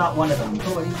Tick was not one of them.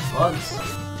 Oh, these bugs.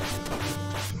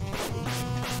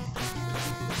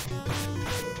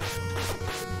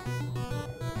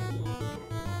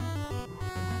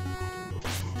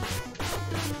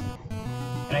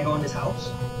 Can I go in this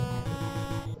house?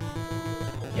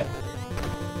 Yep.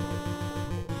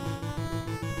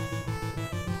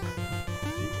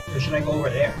 Or should I go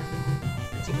over there?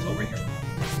 It seems over here.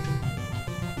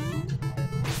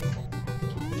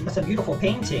 That's a beautiful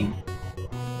painting.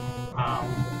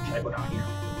 Should I go down here?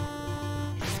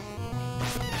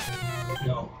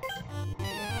 No.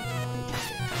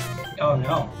 Oh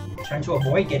no. I'm trying to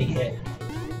avoid getting hit.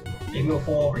 Maybe we'll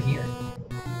fall over here.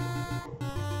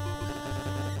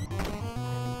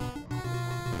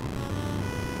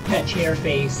 That chair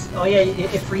face. Oh yeah,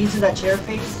 it freezes that chair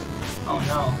face? Oh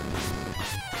no.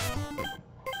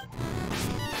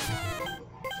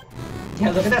 Yeah,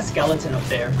 look at that skeleton up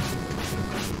there.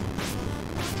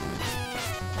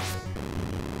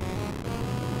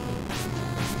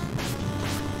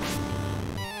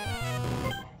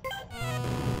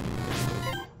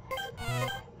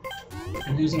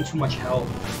 I'm losing too much health.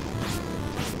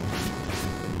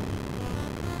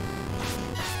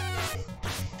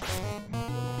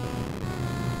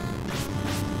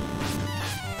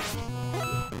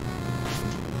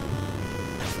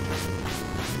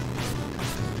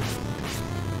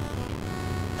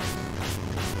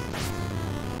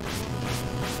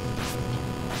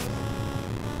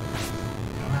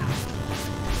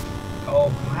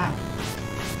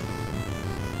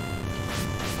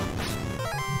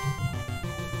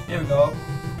 There we go.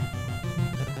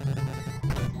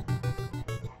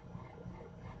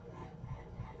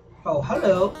 Oh,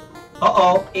 hello.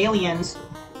 Uh-oh, aliens.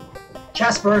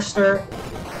 Chest burster.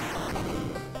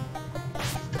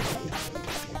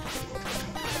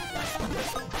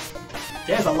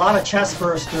 There's a lot of chest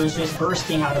bursters just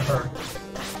bursting out of her.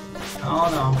 Oh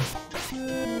no.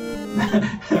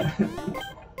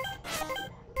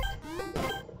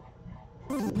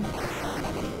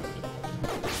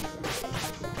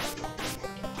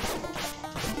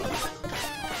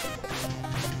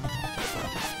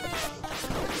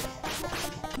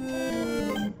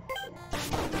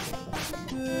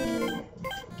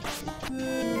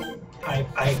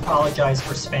 apologize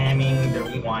for spamming the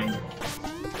rewind.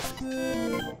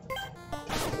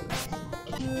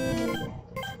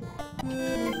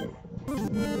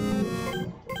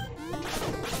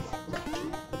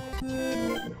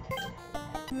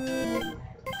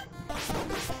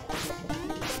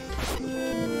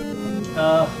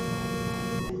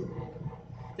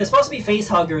 They're supposed to be face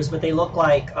huggers, but they look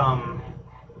like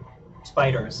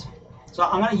spiders. So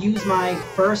I'm gonna use my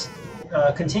first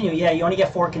continue. Yeah, you only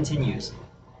get 4 continues.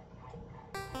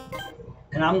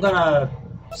 And I'm gonna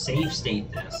save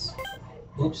state this.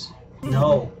 Oops.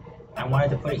 No. I wanted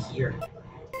to put it here.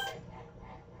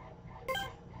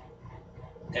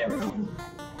 There we go.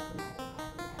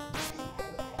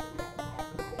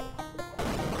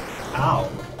 Ow.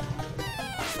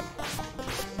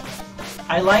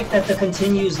 I like that the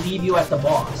continues leave you at the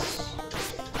boss.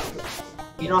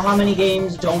 You know how many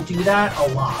games don't do that?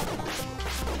 A lot.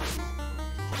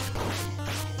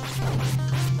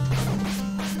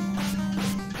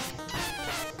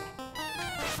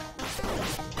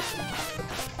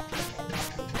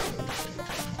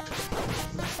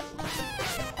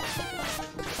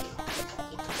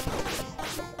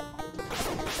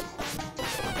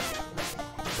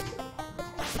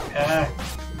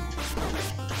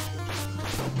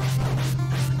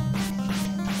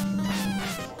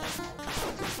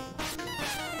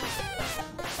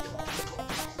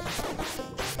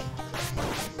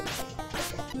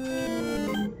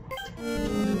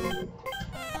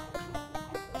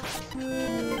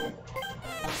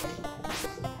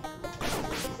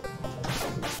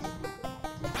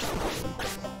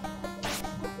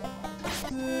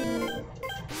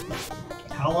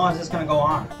 How long is this gonna go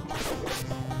on?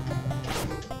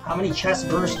 How many chest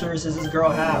bursters does this girl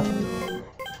have?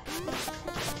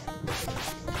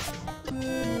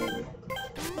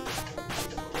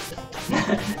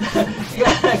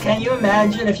 Yeah, can you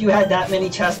imagine if you had that many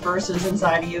chest bursters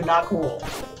inside of you? Not cool.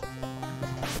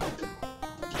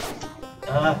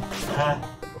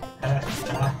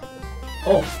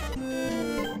 Oh!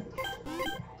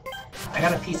 I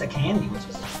got a piece of candy, which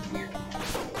is weird.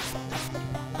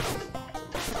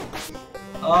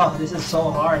 Oh, this is so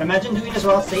hard. Imagine doing this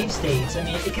without save states. I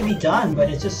mean, it can be done, but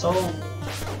it's just so...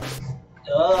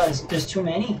 there's too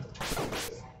many.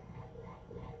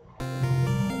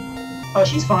 Oh,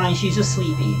 she's fine. She's just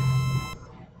sleepy.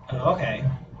 Oh, okay.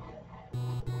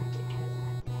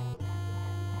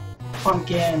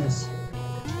 Pumpkins.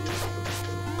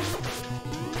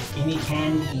 Give me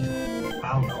candy.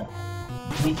 I don't know.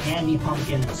 Give me candy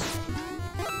pumpkins.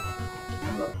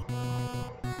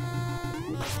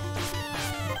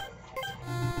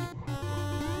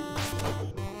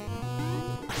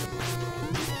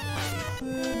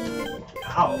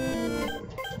 Ow.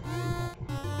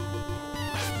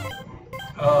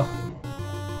 Ugh.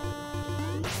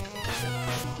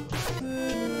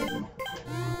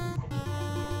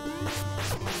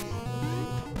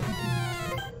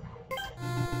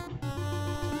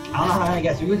 I don't know how I'm gonna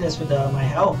get through this with my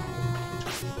health.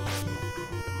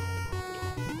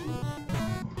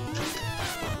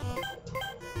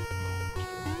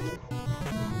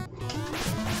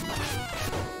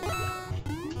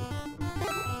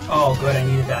 Oh, good, I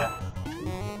needed that.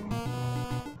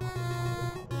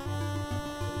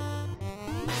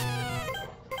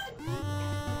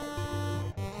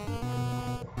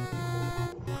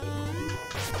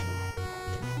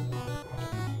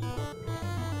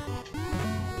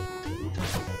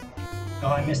 Oh,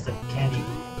 I missed the candy.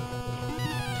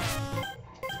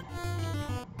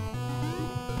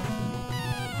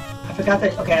 I forgot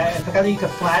that, okay, I forgot that you could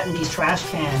flatten these trash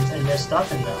cans and there's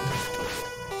stuff in them.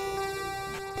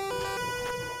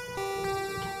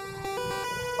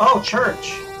 Oh,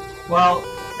 church! Well,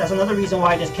 that's another reason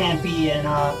why this can't be in,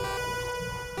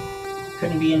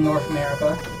 couldn't be in North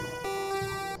America.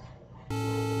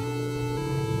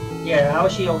 Yeah, how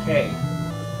is she okay?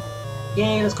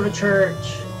 Yay, let's go to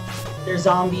church! There's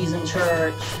zombies in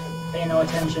church. Pay no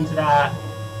attention to that.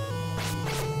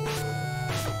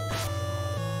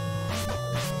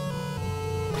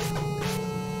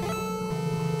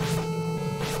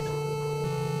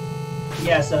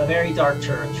 Yes, a very dark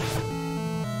church.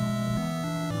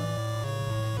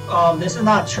 Oh, this is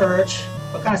not church.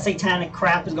 What kind of satanic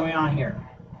crap is going on here?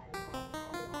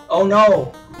 Oh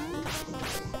no!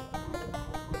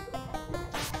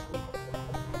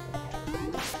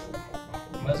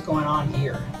 What's going on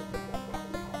here?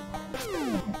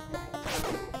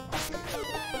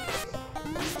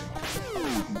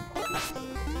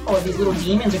 Oh, these little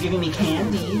demons are giving me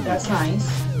candy. That's nice.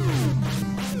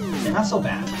 They're not so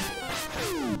bad.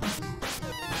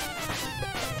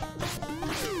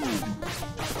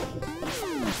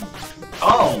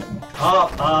 Oh,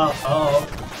 Oh.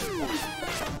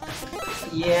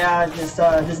 Yeah, this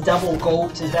devil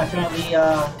goat is definitely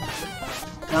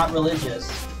not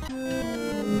religious.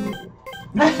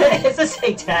 It's a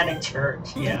satanic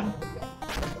church, yeah.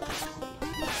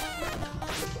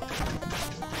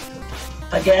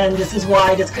 Again, this is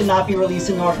why this could not be released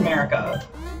in North America.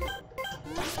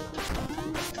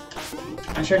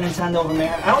 I'm sure Nintendo of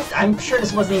America. I'm sure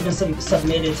this wasn't even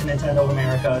submitted to Nintendo of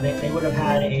America. They would have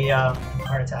had a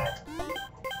heart attack.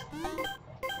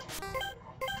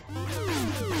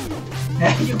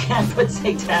 You can't put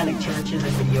satanic churches in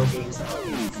video games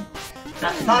nowadays. It's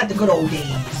not like the good old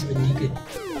days when you could.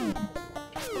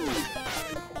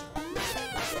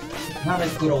 Not like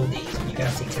the good old days when you could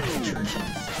have satanic churches.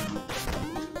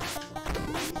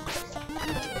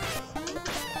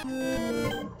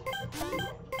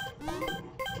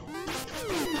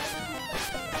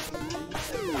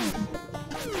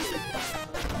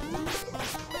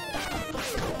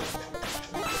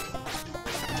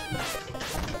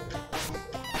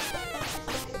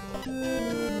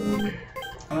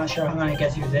 I'm not sure how I'm gonna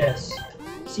get through this.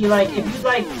 See, like, if you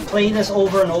like play this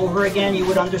over and over again, you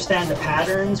would understand the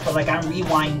patterns, but like I'm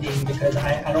rewinding because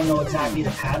I don't know exactly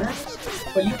the patterns.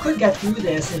 But you could get through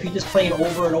this if you just played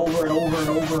over and over and over and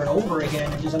over and over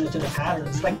again and just understood the patterns.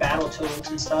 It's like Battletoads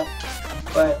and stuff.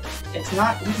 But it's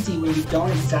not easy when you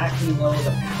don't exactly know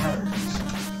the patterns.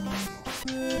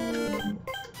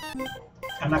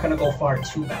 I'm not gonna go far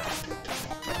too back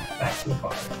too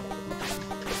far.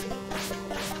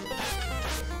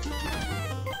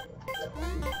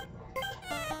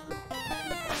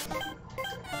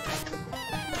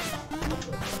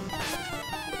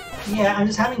 Yeah, I'm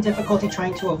just having difficulty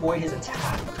trying to avoid his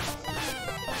attack.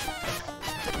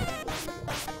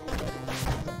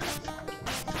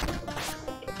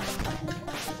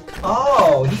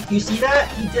 Oh, you see that?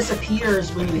 He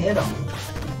disappears when you hit him.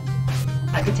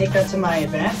 I could take that to my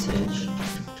advantage.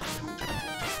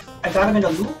 I got him in a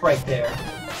loop right there.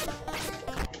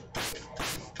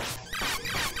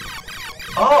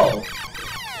 Oh!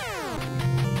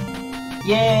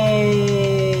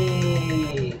 Yay!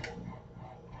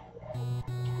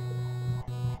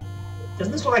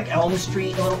 Doesn't this look like Elm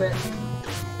Street a little bit?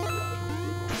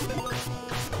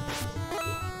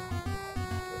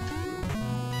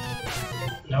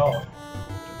 No.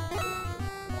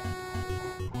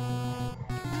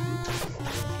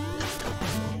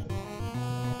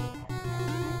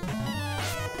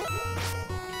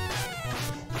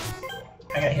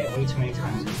 I got hit way too many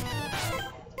times.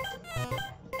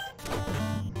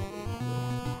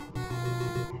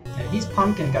 Yeah, these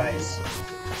pumpkin guys.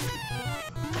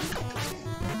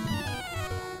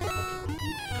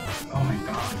 Oh my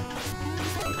god.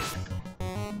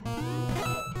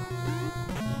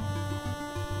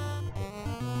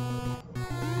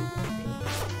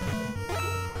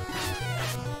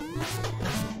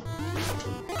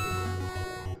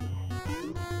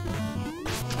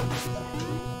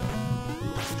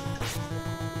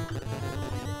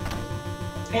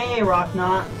 Hey,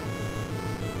 Rocknot.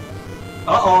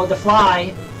 Uh-oh, the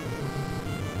fly.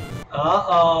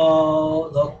 Uh-oh,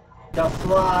 look, the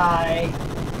fly.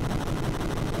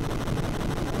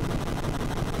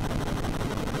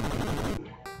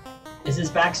 Is this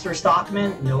Baxter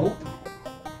Stockman? Nope.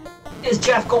 It's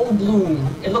Jeff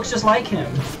Goldblum. It looks just like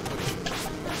him.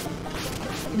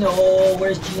 No,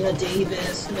 where's Gina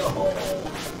Davis? No.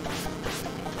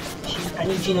 I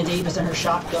need Gina Davis and her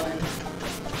shotgun.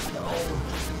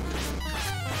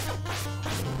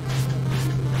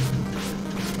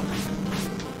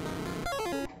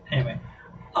 Anyway,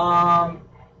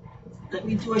 let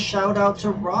me do a shout out to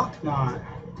Rocknot.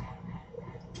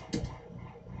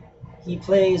 He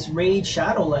plays Raid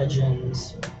Shadow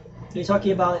Legends. You're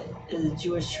talking about the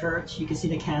Jewish church. You can see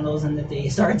the candles and the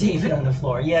Star David on the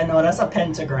floor. Yeah, no, that's a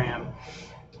pentagram.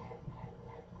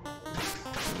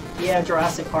 Yeah,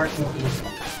 Jurassic Park movie.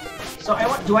 So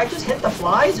do I just hit the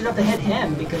flies or do I have to hit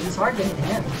him? Because it's hard to hit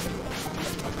him.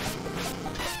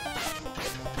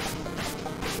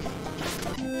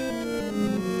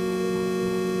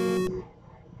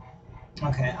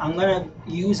 Okay, I'm gonna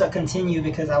use a continue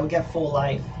because I would get full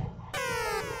life.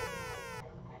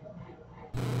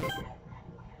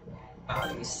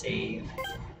 Let me save.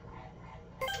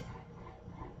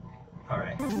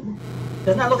 Alright.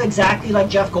 Doesn't that look exactly like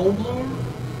Jeff Goldblum?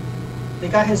 They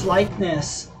got his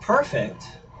likeness perfect.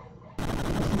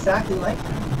 Looks exactly like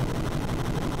him.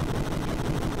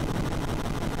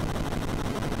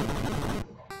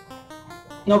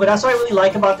 No, but that's what I really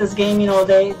like about this game. You know,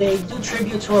 they do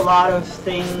tribute to a lot of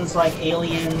things like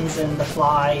Aliens and The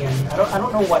Fly, and I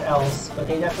don't know what else, but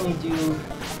they definitely do.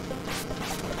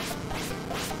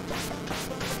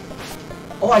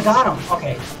 Oh, I got him.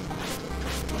 Okay.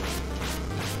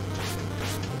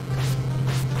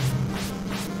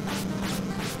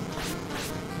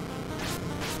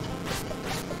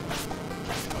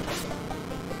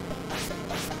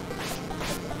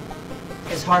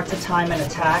 It's hard to time an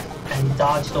attack and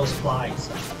dodge those flies.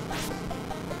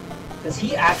 Because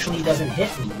he actually doesn't hit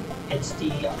me. It's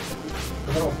the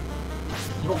little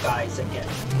guys that get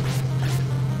me.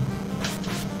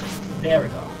 There we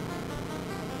go.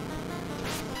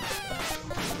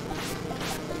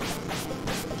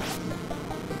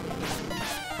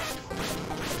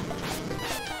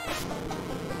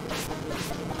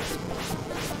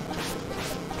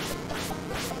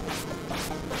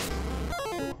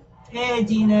 Hey,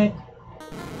 D-Nick.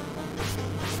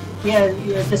 Yeah,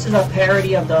 this is a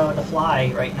parody of the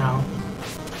Fly right now.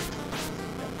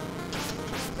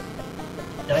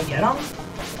 Did I get him?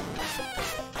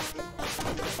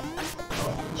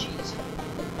 Oh, jeez.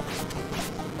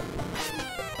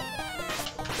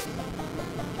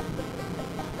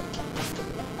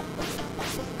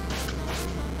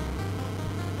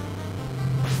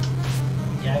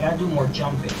 Yeah, I gotta do more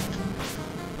jumping.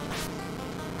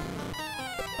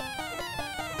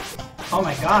 Oh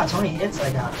my god, so many hits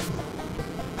I got.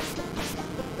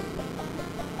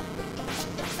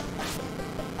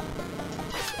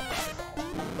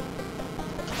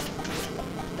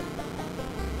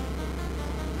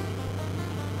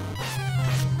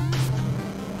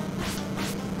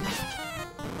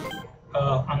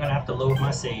 I'm gonna have to load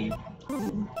my save.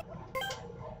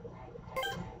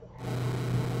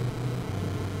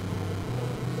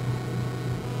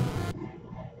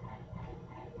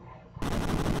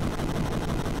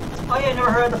 Oh yeah,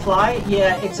 never heard of The Fly?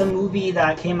 Yeah, it's a movie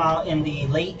that came out in the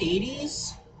late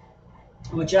 80s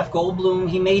with Jeff Goldblum.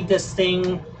 He made this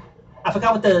thing, I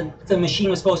forgot what the machine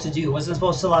was supposed to do. Wasn't it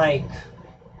supposed to like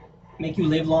make you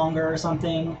live longer or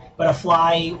something? But a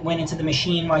fly went into the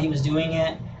machine while he was doing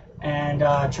it and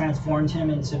transformed him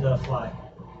into the fly.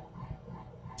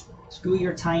 Screw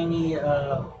your tiny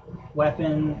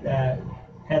weapon, that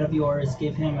head of yours,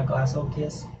 give him a glasso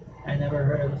kiss. I never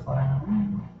heard of The Fly.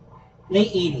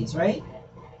 Late 80s, right?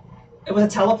 It was a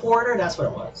teleporter? That's what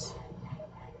it was.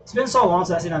 It's been so long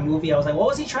since I've seen that movie, I was like, what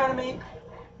was he trying to make?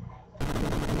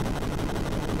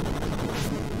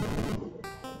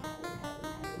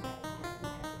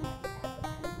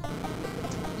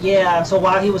 Yeah, so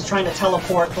while he was trying to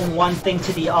teleport from one thing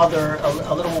to the other,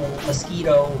 a little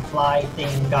mosquito fly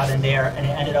thing got in there and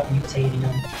it ended up mutating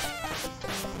him.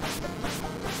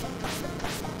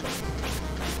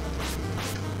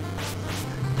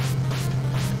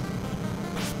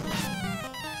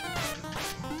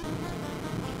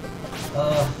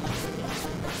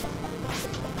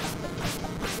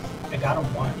 I got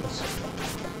him once.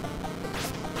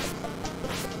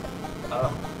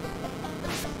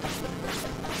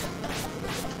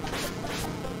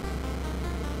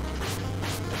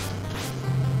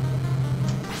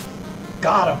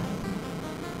 Got him.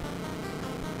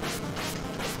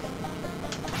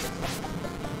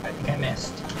 I think I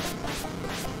missed.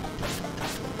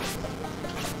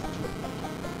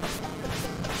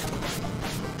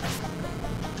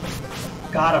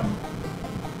 Got him.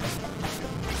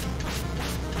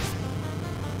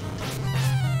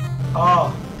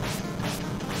 Oh.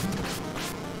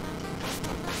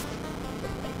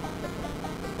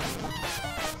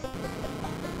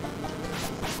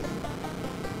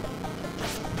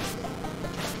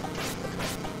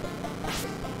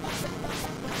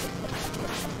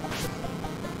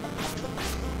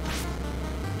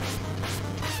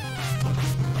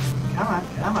 Come on,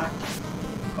 come on.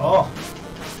 Oh.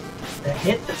 The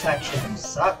hit detection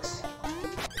sucks.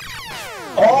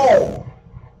 Oh!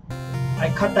 I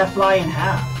cut that fly in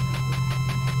half.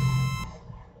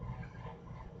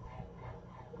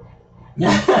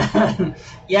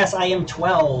 Yes, I am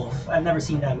 12. I've never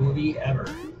seen that movie ever.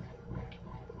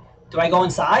 Do I go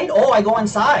inside? Oh, I go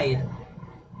inside.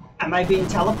 Am I being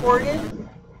teleported?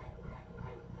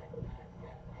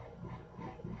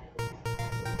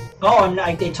 Oh,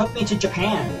 they took me to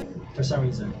Japan for some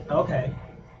reason. Okay.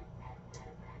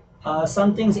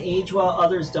 Some things age well,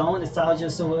 others don't. Nostalgia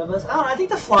still with us. I don't know, I think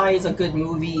The Fly is a good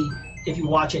movie if you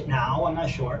watch it now. I'm not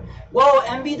sure. Whoa,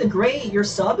 MB the Great, you're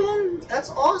subbing? That's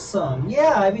awesome.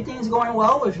 Yeah, everything's going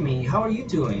well with me. How are you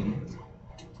doing?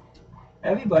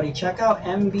 Everybody, check out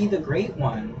MB the Great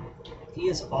one. He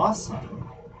is awesome.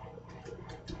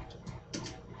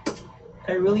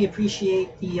 I really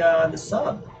appreciate the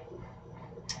sub.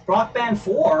 Rock Band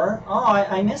 4? Oh,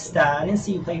 I missed that. I didn't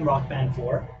see you playing Rock Band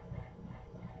 4.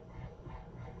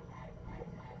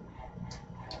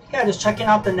 Yeah, just checking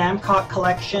out the Namcot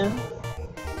collection.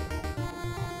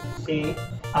 See,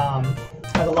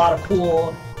 Has a lot of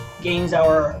cool games that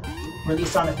were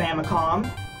released on the Famicom.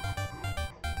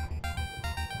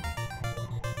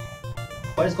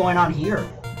 What is going on here?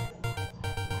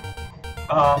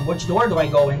 Which door do I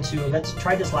go into? Let's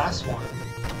try this last one.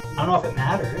 I don't know if it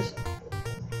matters.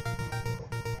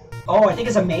 Oh, I think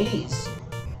it's a maze.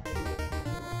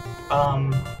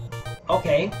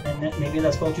 Okay, and maybe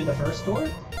let's go through the first door.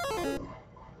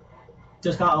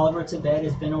 Just got Oliver to bed.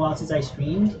 It's been a while since I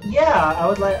streamed. Yeah, I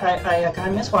would like. I kind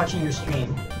of miss watching your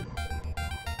stream.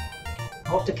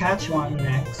 Hope to catch one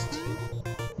next.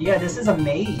 Yeah, this is a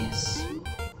maze.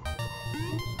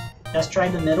 Let's try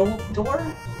the middle door.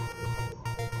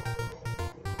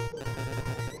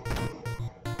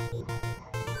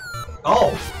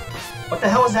 Oh, what the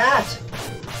hell is that?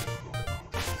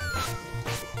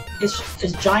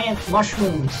 It's giant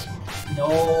mushrooms. No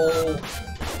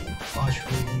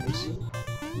mushrooms.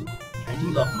 I do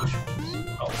love mushrooms.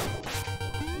 Oh.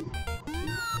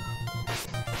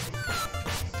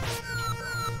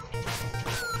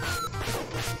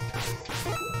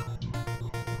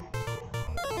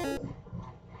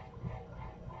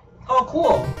 Oh,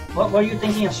 cool. What are you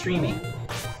thinking of streaming?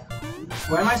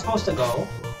 Where am I supposed to go?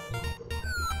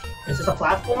 Is this a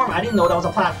platform? I didn't know that was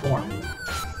a platform.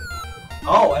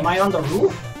 Oh, am I on the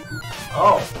roof?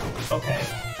 Oh, okay.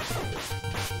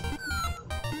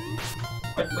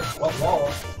 What wall?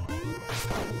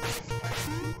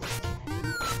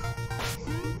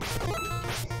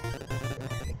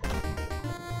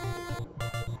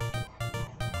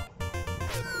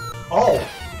 Oh,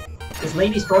 this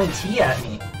lady's throwing tea at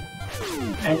me.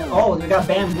 And oh, we got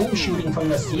bamboo shooting from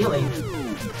the ceiling.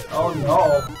 Oh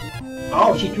no.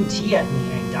 Oh, she threw tea at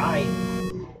me and died.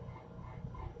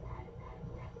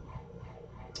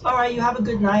 Alright, you have a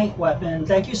good night, Weapon.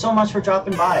 Thank you so much for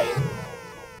dropping by.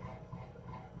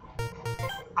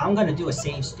 I'm gonna do a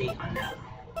save state on that.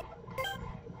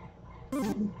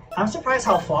 I'm surprised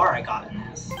how far I got in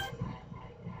this.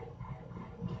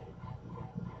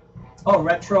 Oh,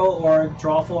 retro or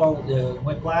drawful the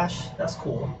whiplash? That's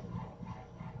cool.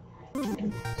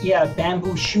 Yeah,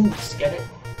 bamboo shoots, get it?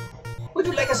 Would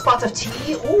you like a spot of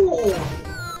tea? Ooh!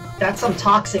 That's some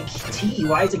toxic tea.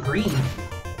 Why is it green?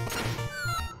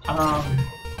 How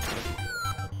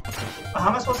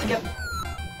am I supposed to get...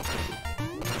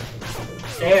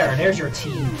 There's your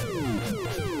tea.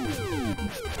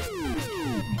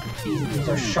 These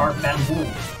are sharp bamboo.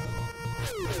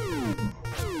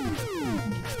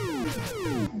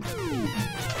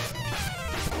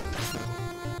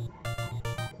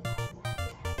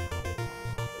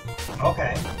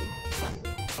 Okay.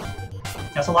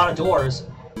 That's a lot of doors.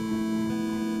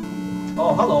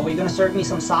 Oh, hello. Are you gonna serve me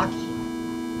some sake?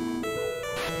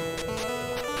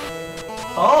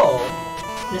 Oh,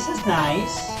 this is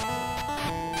nice.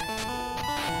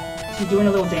 She's doing a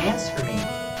little dance for me.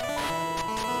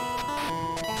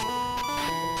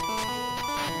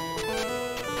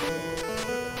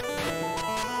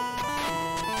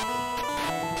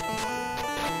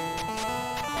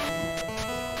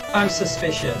 I'm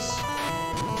suspicious.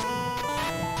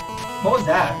 What was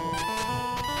that?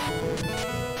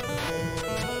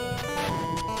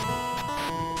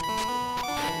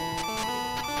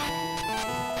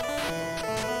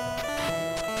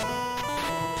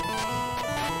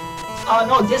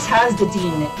 No, this has the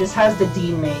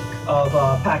demake of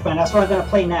Pac-Man. That's what I'm gonna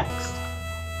play next.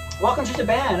 Welcome to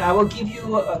Japan. I will give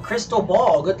you a crystal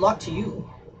ball. Good luck to you.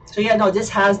 So yeah, no, this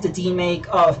has the demake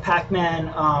of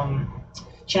Pac-Man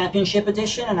Championship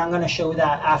Edition, and I'm gonna show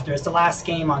that after. It's the last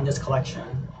game on this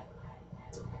collection.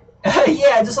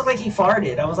 Yeah, it just looked like he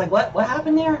farted. I was like, what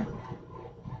happened there?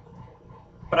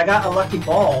 But I got a lucky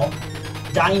ball.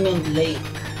 Diamond Lake.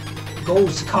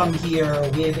 Ghosts come here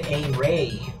with a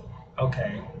ray.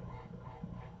 Okay.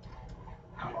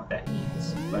 I don't know what that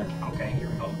means, but okay, here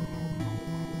we go.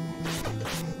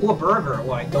 Ooh, a burger.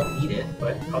 Well, I don't need it,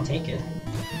 but I'll take it.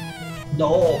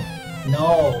 No.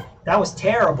 No. That was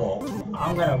terrible.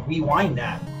 I'm gonna rewind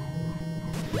that.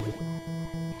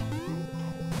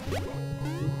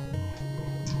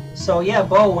 So yeah,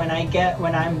 Bo, when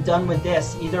I'm done with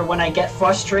this, either when I get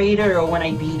frustrated or when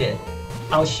I beat it,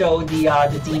 I'll show the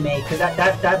demake, because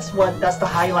that's the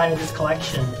highlight of this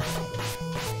collection.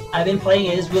 I've been playing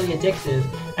it. It's really addictive.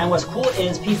 And what's cool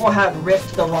is people have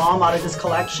ripped the ROM out of this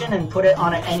collection and put it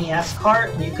on an NES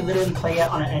cart, and you could literally play it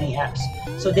on an NES.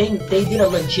 So they did a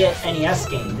legit NES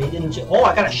game. They didn't just, oh,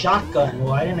 I got a shotgun.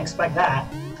 Well, I didn't expect that.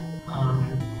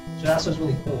 So that's what's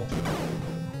really cool.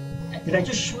 Did I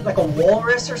just shoot like a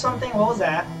walrus or something? What was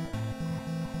that?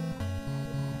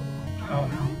 Oh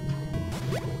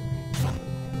no.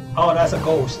 Oh, that's a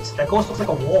ghost. That ghost looks like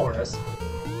a walrus.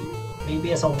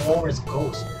 Maybe it's a walrus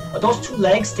ghost. Are those two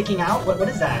legs sticking out? What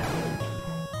is that?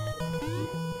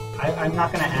 I'm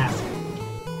not gonna ask.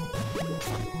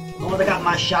 Oh, I got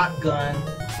my shotgun.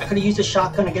 I could have used a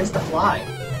shotgun against the fly.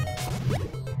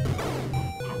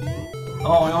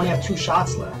 Oh, I only have 2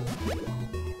 shots left.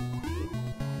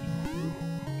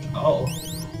 Oh.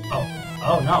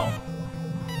 Oh no.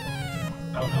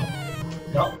 Oh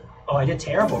no. No. Oh, I did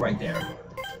terrible right there.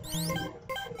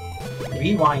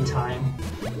 Rewind time.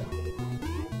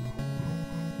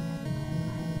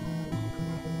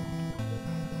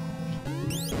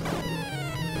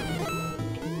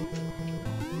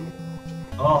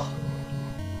 Oh.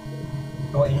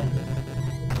 Go in.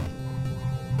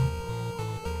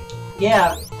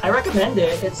 Yeah, I recommend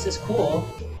it. It's cool.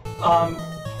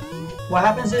 What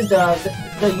happens is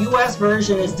the US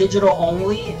version is digital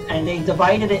only, and they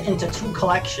divided it into 2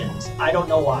 collections. I don't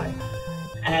know why.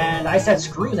 And I said,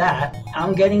 screw that.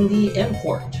 I'm getting the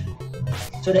import.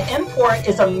 So the import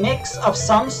is a mix of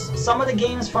some of the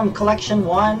games from Collection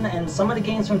 1 and some of the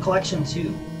games from Collection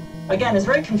 2. Again, it's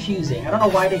very confusing. I don't know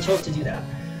why they chose to do that.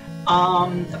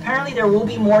 Apparently there will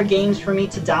be more games for me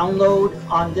to download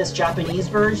on this Japanese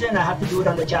version. I have to do it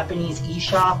on the Japanese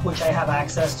eShop, which I have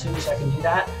access to, so I can do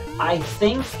that. I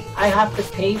think I have to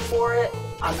pay for it.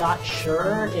 I'm not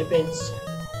sure if it's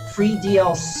free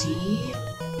DLC,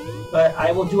 but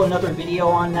I will do another video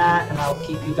on that, and I'll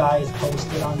keep you guys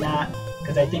posted on that,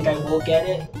 because I think I will get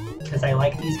it, because I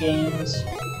like these games.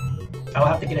 I'll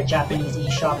have to get a Japanese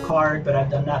eShop card, but I've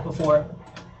done that before.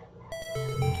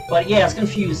 But yeah, it's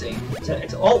confusing.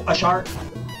 Oh, a shark.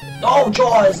 Oh,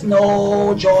 Jaws!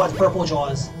 No, Jaws, purple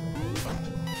Jaws.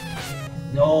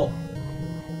 No.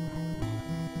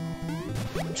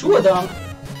 2 of them.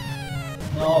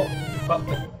 No.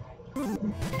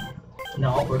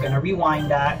 No, we're gonna rewind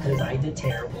that because I did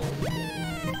terrible.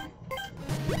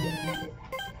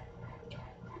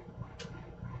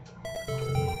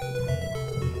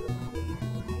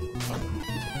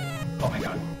 Oh my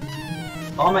god.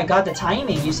 Oh my god, the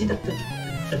timing! You see the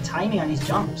timing on these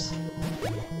jumps.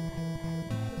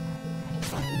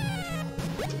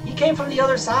 He came from the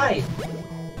other side.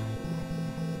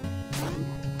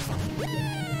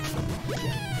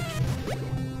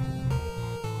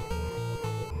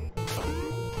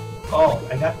 Oh,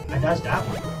 I dodged that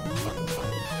one.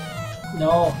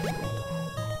 No.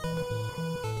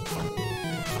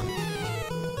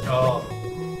 Oh.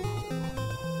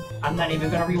 I'm not even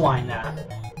gonna rewind that.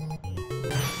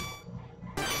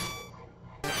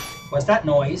 What's that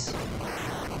noise?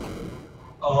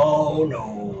 Oh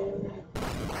no.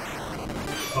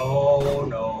 Oh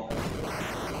no.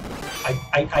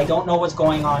 I don't know what's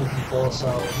going on, people, so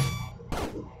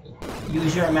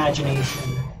use your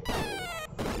imagination.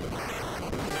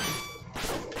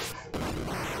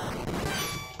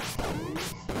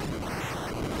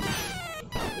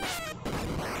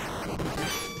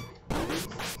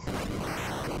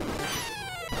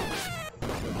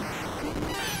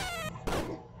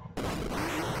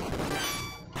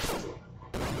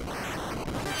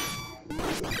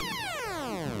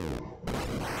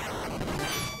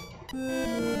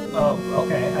 Oh,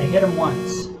 okay, I hit him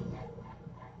once.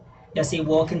 Yes, he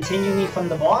will continue me from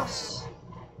the boss?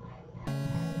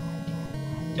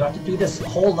 Do I have to do this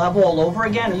whole level all over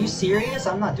again? Are you serious?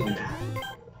 I'm not doing that.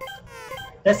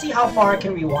 Let's see how far I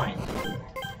can rewind.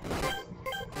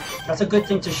 That's a good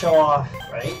thing to show off,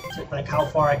 right? Like how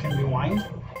far I can rewind.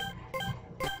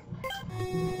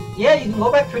 Yeah, you can go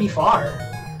back pretty far,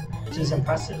 which is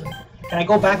impressive. Can I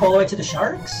go back all the way to the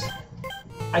sharks?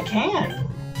 I can.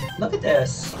 Look at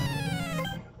this.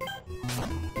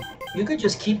 You could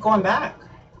just keep going back.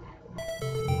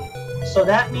 So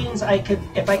that means I could,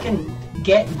 if I can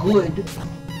get good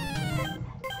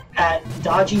at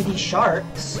dodging these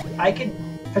sharks, I could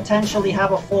potentially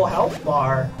have a full health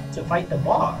bar to fight the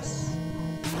boss.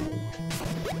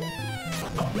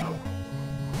 Oh no.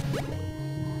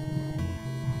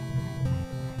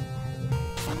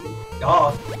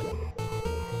 Oh.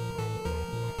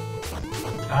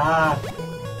 Ah.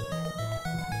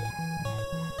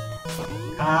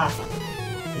 Ah.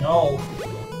 No.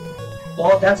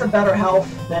 Well, that's a better health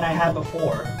than I had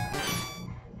before.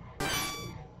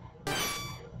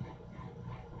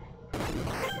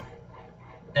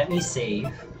 Let me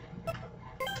save.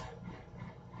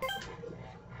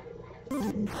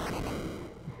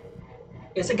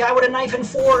 It's a guy with a knife and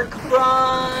fork!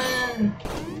 Run!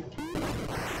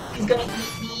 He's gonna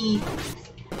eat me!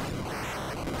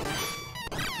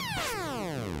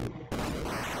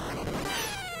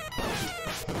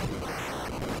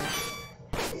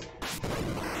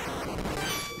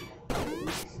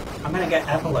 I'm gonna get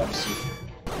epilepsy.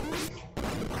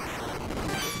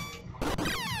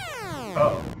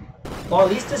 Well, at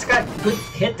least this got good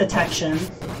hit detection,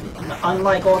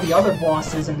 unlike all the other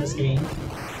bosses in this game.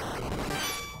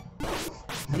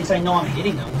 At least I know I'm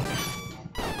hitting them.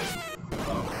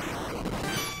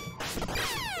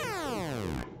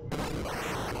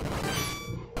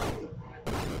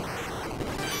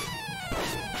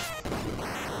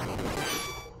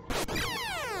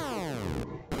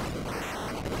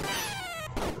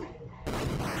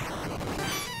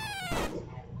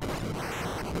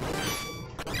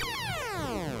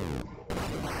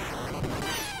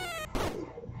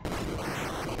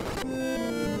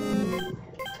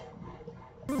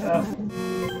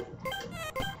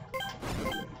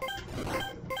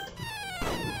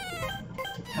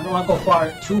 I don't want to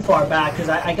go too far back because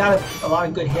I got a lot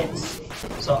of good hits,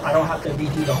 so I don't have to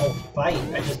redo the whole fight.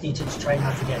 I just need to try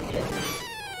not to get hit,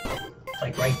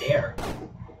 like right there.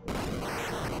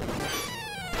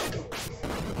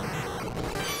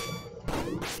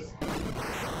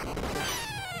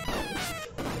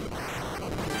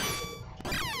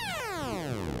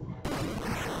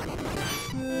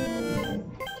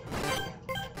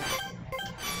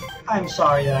 I'm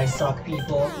sorry that I suck,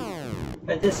 people,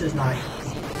 but this is not easy.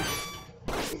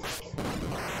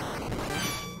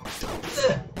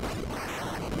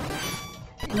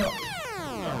 No.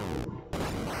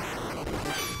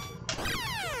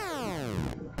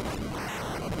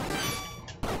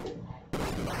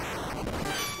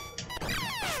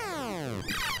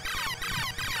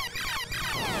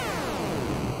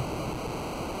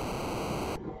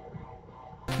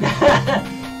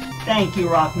 Thank you,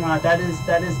 Rocknot. That is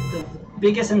the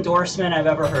biggest endorsement I've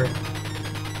ever heard.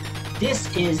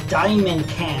 This is Diamond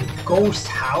Camp Ghost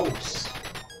House.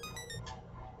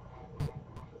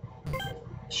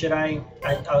 Should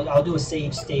I'll do a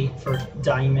save state for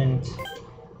Diamond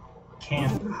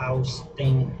Camp House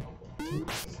thing.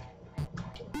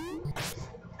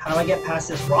 How do I get past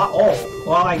this rock? Oh,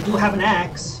 well, I do have an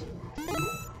axe.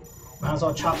 Might as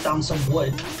well chop down some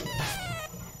wood.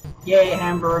 Yay,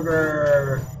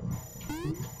 hamburger!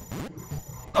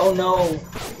 Oh no,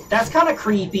 that's kind of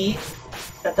creepy,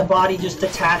 that the body just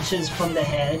detaches from the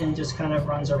head and just kind of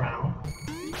runs around.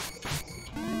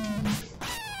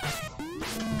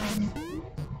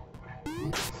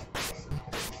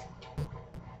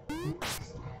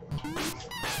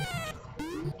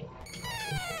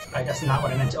 That's not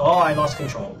what I meant to. Oh, I lost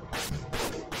control.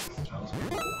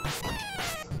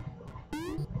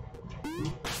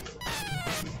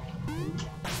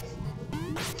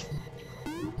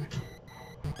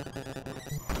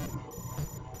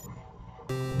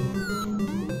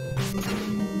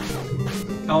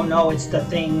 Oh no, it's the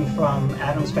thing from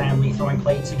Adam's Family throwing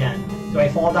plates again. Do I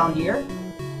fall down here?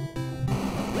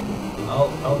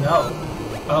 Oh no.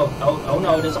 Oh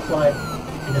no, there's a flood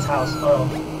in this house. Oh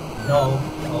no.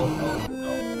 Oh.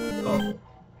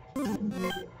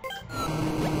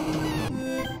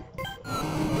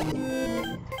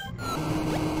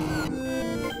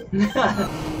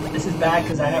 This is bad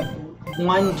because I have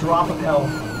one drop of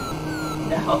health.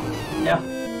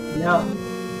 No.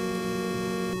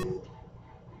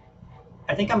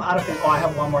 I think I'm out of it. Oh, I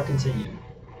have one more continue.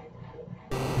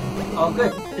 Oh,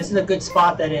 good. This is a good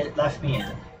spot that it left me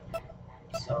in.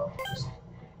 So, just...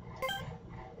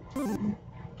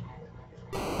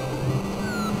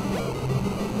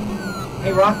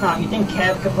 Hey, Rocknot, you think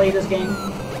Kev could play this game?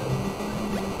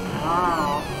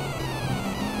 Oh.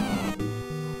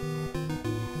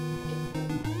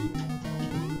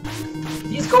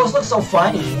 These ghosts look so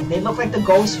funny. They look like the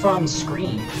ghosts from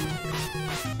Scream.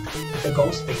 The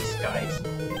ghost face guys.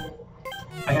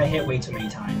 I got hit way too many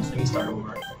times. Let me start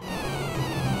over.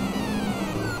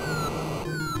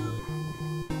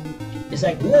 It's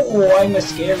like, whoa, I'm a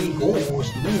scary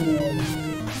ghost. Ooh.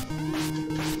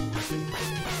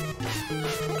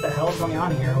 What the hell is going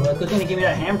on here? Well, good thing to give me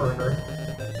that hamburger.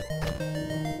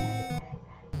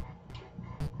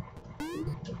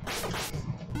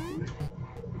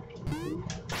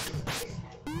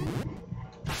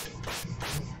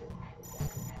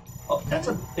 Oh, that's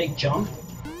a big jump.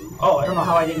 Oh, I don't know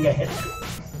how I didn't get hit.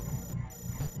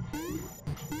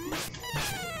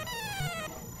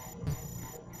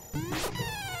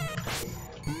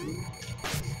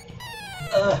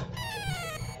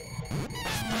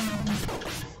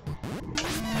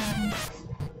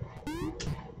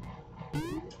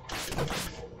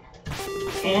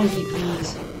 Candy,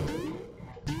 please.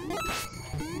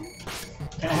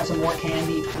 Can I have some more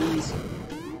candy, please?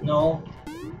 No.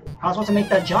 How am I supposed to make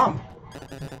that jump?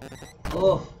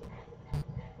 Oh.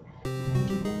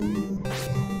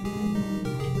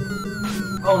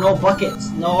 Oh, no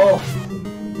buckets. No.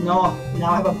 No.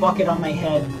 Now I have a bucket on my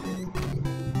head.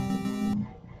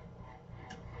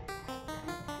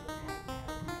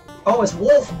 Oh, it's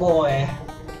Wolf Boy!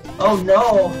 Oh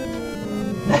no!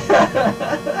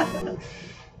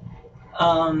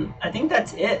 I think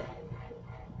that's it.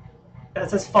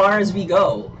 That's as far as we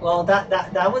go. Well,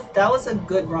 that was a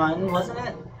good run, wasn't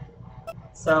it?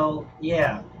 So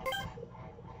yeah.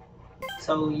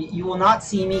 So you will not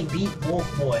see me beat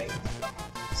Wolf Boy.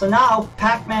 So now,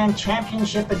 Pac-Man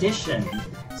Championship Edition.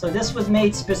 So this was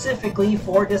made specifically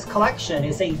for this collection.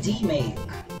 It's a D-make.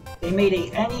 They made a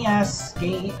NES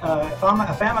game, a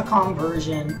Famicom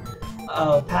version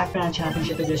of Pac-Man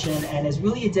Championship Edition, and is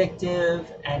really addictive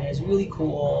and is really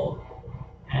cool.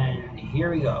 And here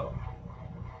we go.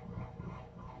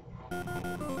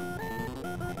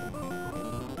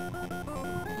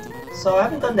 So I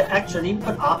haven't done the extra. They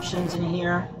put options in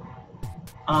here.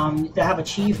 They have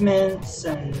achievements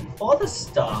and all this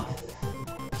stuff.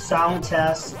 Sound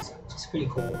test, which is pretty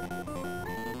cool.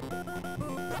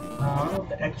 I don't know what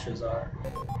the extras are.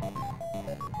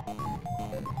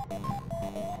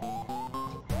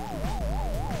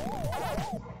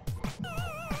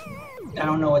 I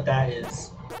don't know what that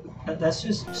is. Let's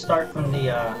just start from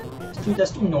the,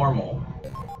 let's do normal.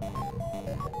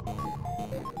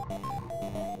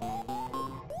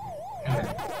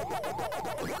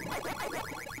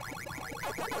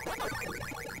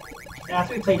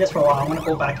 After we play this for a while, I'm gonna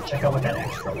go back and check out what that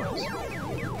extra was.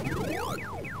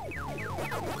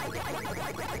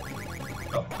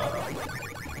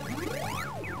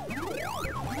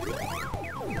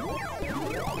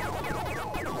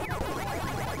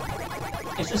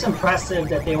 It's just impressive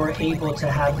that they were able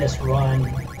to have this run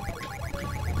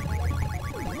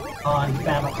on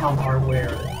Famicom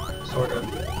hardware, sort of.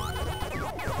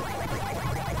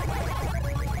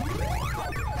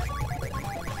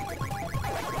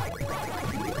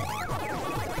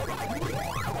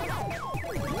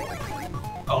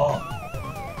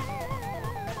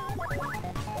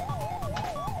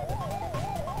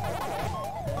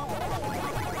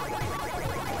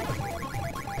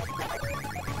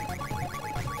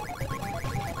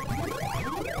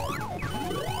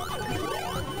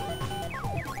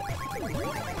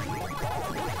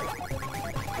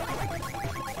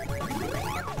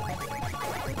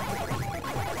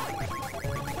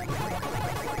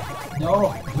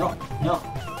 No.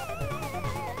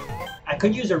 I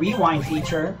could use a rewind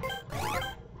feature.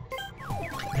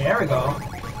 There we go.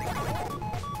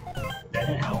 That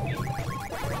didn't help me.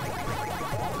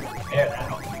 There, that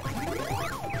helped me.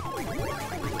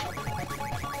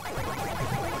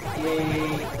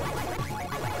 Yay.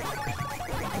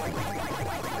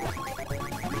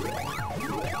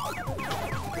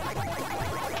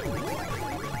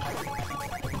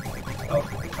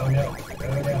 Oh no.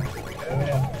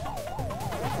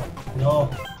 No.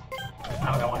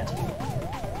 Not what I wanted to do.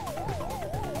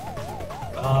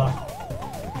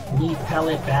 Need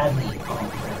pellet badly. Oh.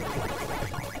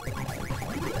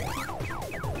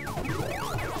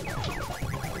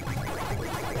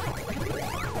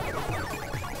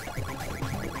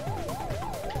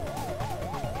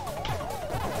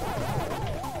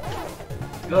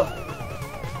 Go.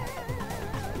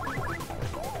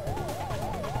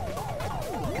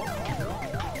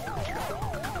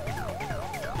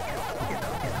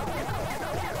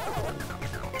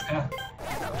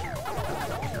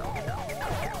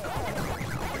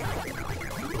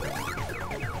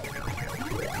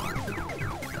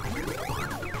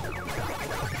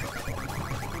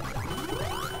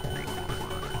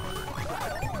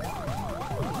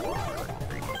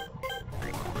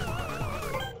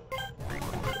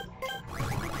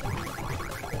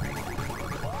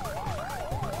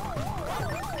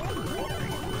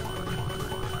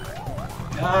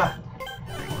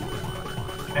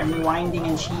 I'm rewinding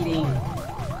and cheating.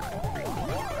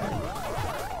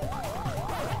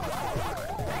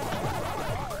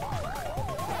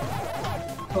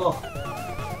 Cool.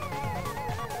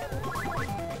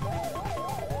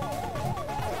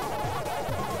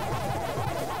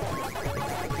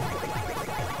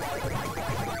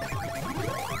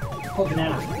 Oh,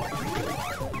 banana.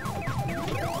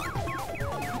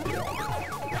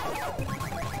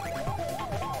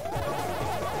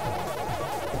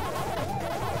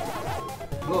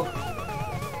 Go.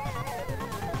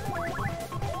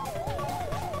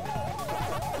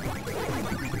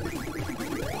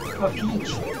 Oh,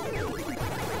 Peach.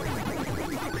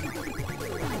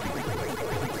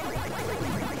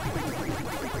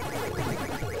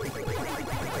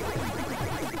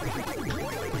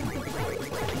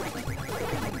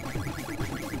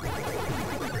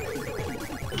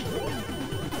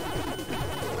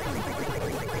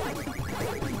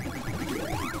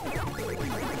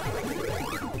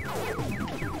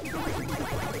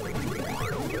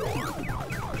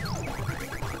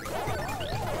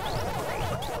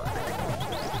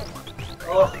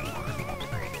 Oh.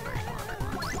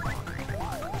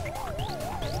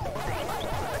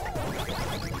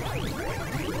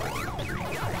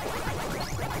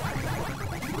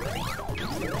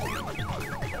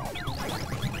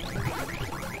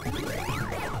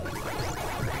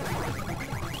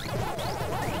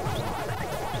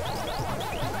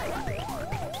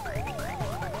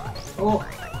 Oh.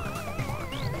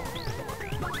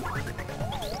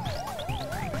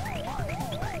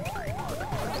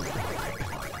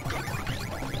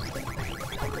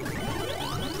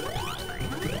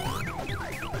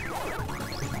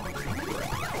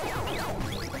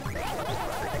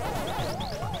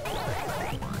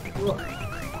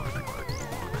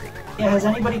 Yeah, has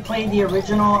anybody played the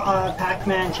original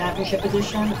Pac-Man Championship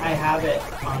Edition? I have it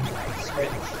on Switch.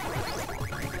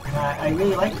 And I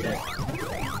really liked it.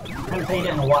 I haven't played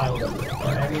it in a while though,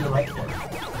 but I really liked it.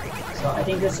 So I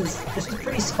think this is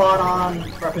pretty spot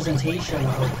on representation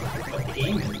of what the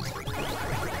game is.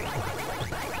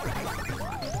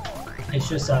 It's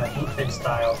just 8-bit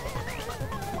style.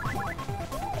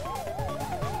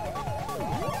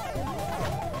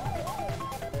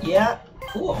 Yeah,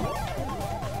 cool.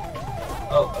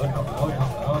 Oh no, oh no,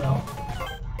 oh no.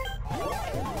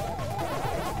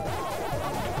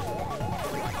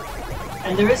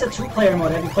 And there is a 2-player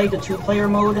mode. Have you played the 2-player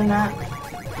mode in that?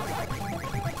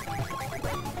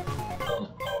 Oh.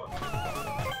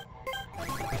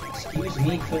 Excuse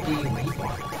me for the wait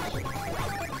marks.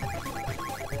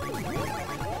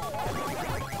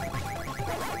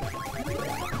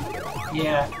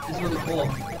 Yeah, this is really cool.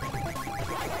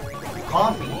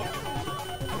 Coffee.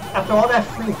 After all that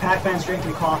free, Pac-Man's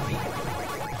drinking coffee.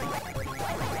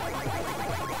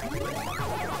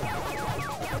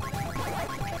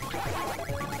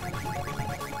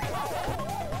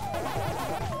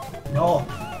 No.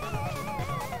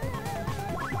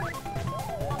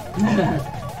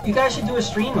 You guys should do a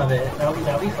stream of it.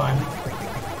 That'll be fun.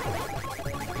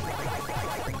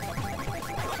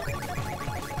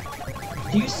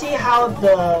 Do you see how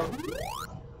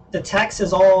the text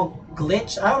is all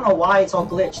glitched? I don't know why it's all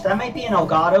glitched. That might be an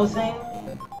Elgato thing.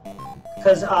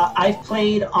 Because I've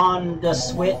played on the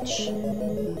Switch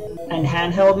and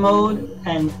handheld mode,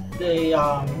 and the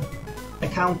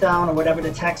countdown or whatever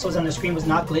the text was on the screen was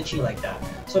not glitchy like that.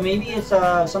 So maybe it's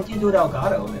something to do with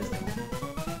Elgato.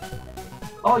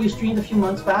 Oh, you streamed a few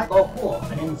months back? Oh, cool.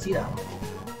 I didn't see that one.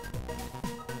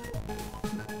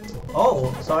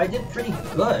 Oh, so I did pretty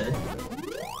good.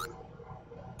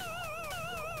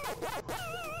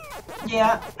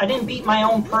 Yeah, I didn't beat my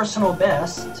own personal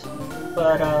best,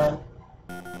 but so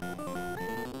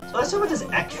let's see what this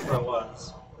extra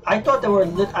was. I thought there were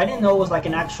I didn't know it was like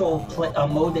an actual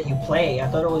mode that you play. I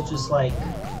thought it was just like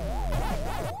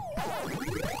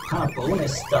kind of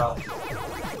bonus stuff.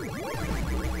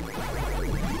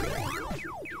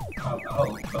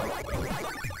 Oh.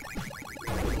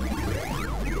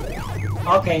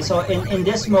 Okay, so in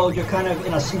this mode you're kind of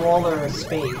in a smaller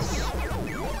space.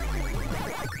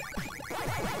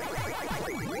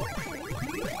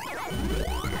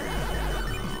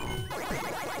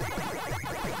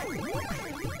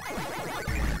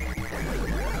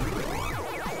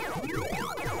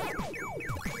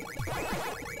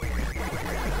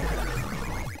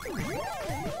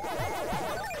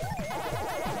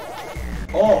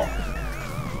 Oh!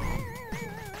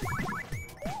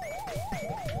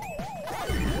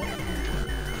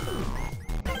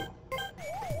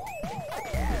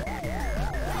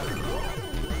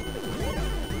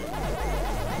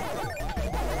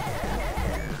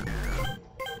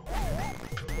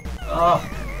 Oh!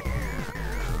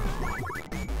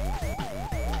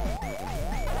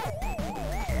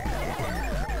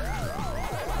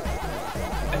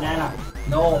 Banana!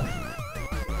 No!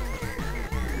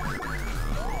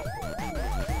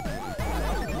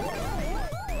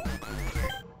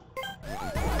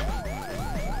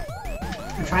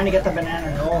 I'm trying to get the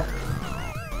banana, no.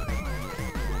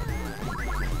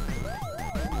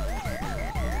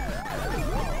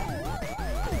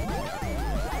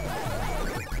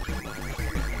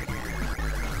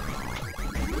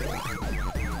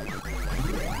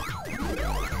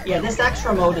 Yeah, this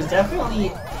extra mode is definitely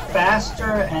faster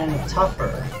and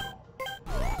tougher,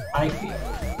 I feel.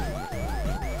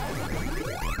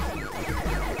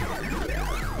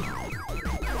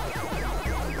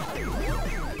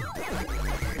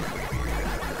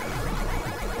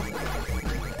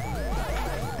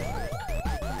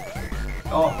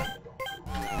 Oh.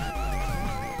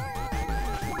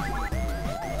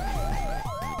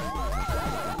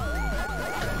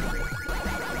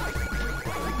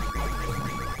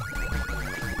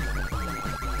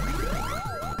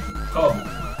 Oh.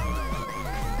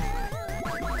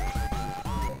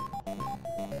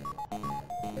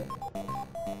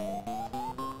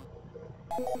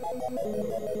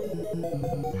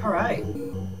 Alright.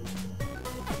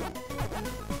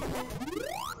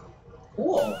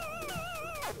 Cool.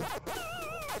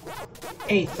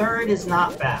 A third is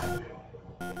not bad.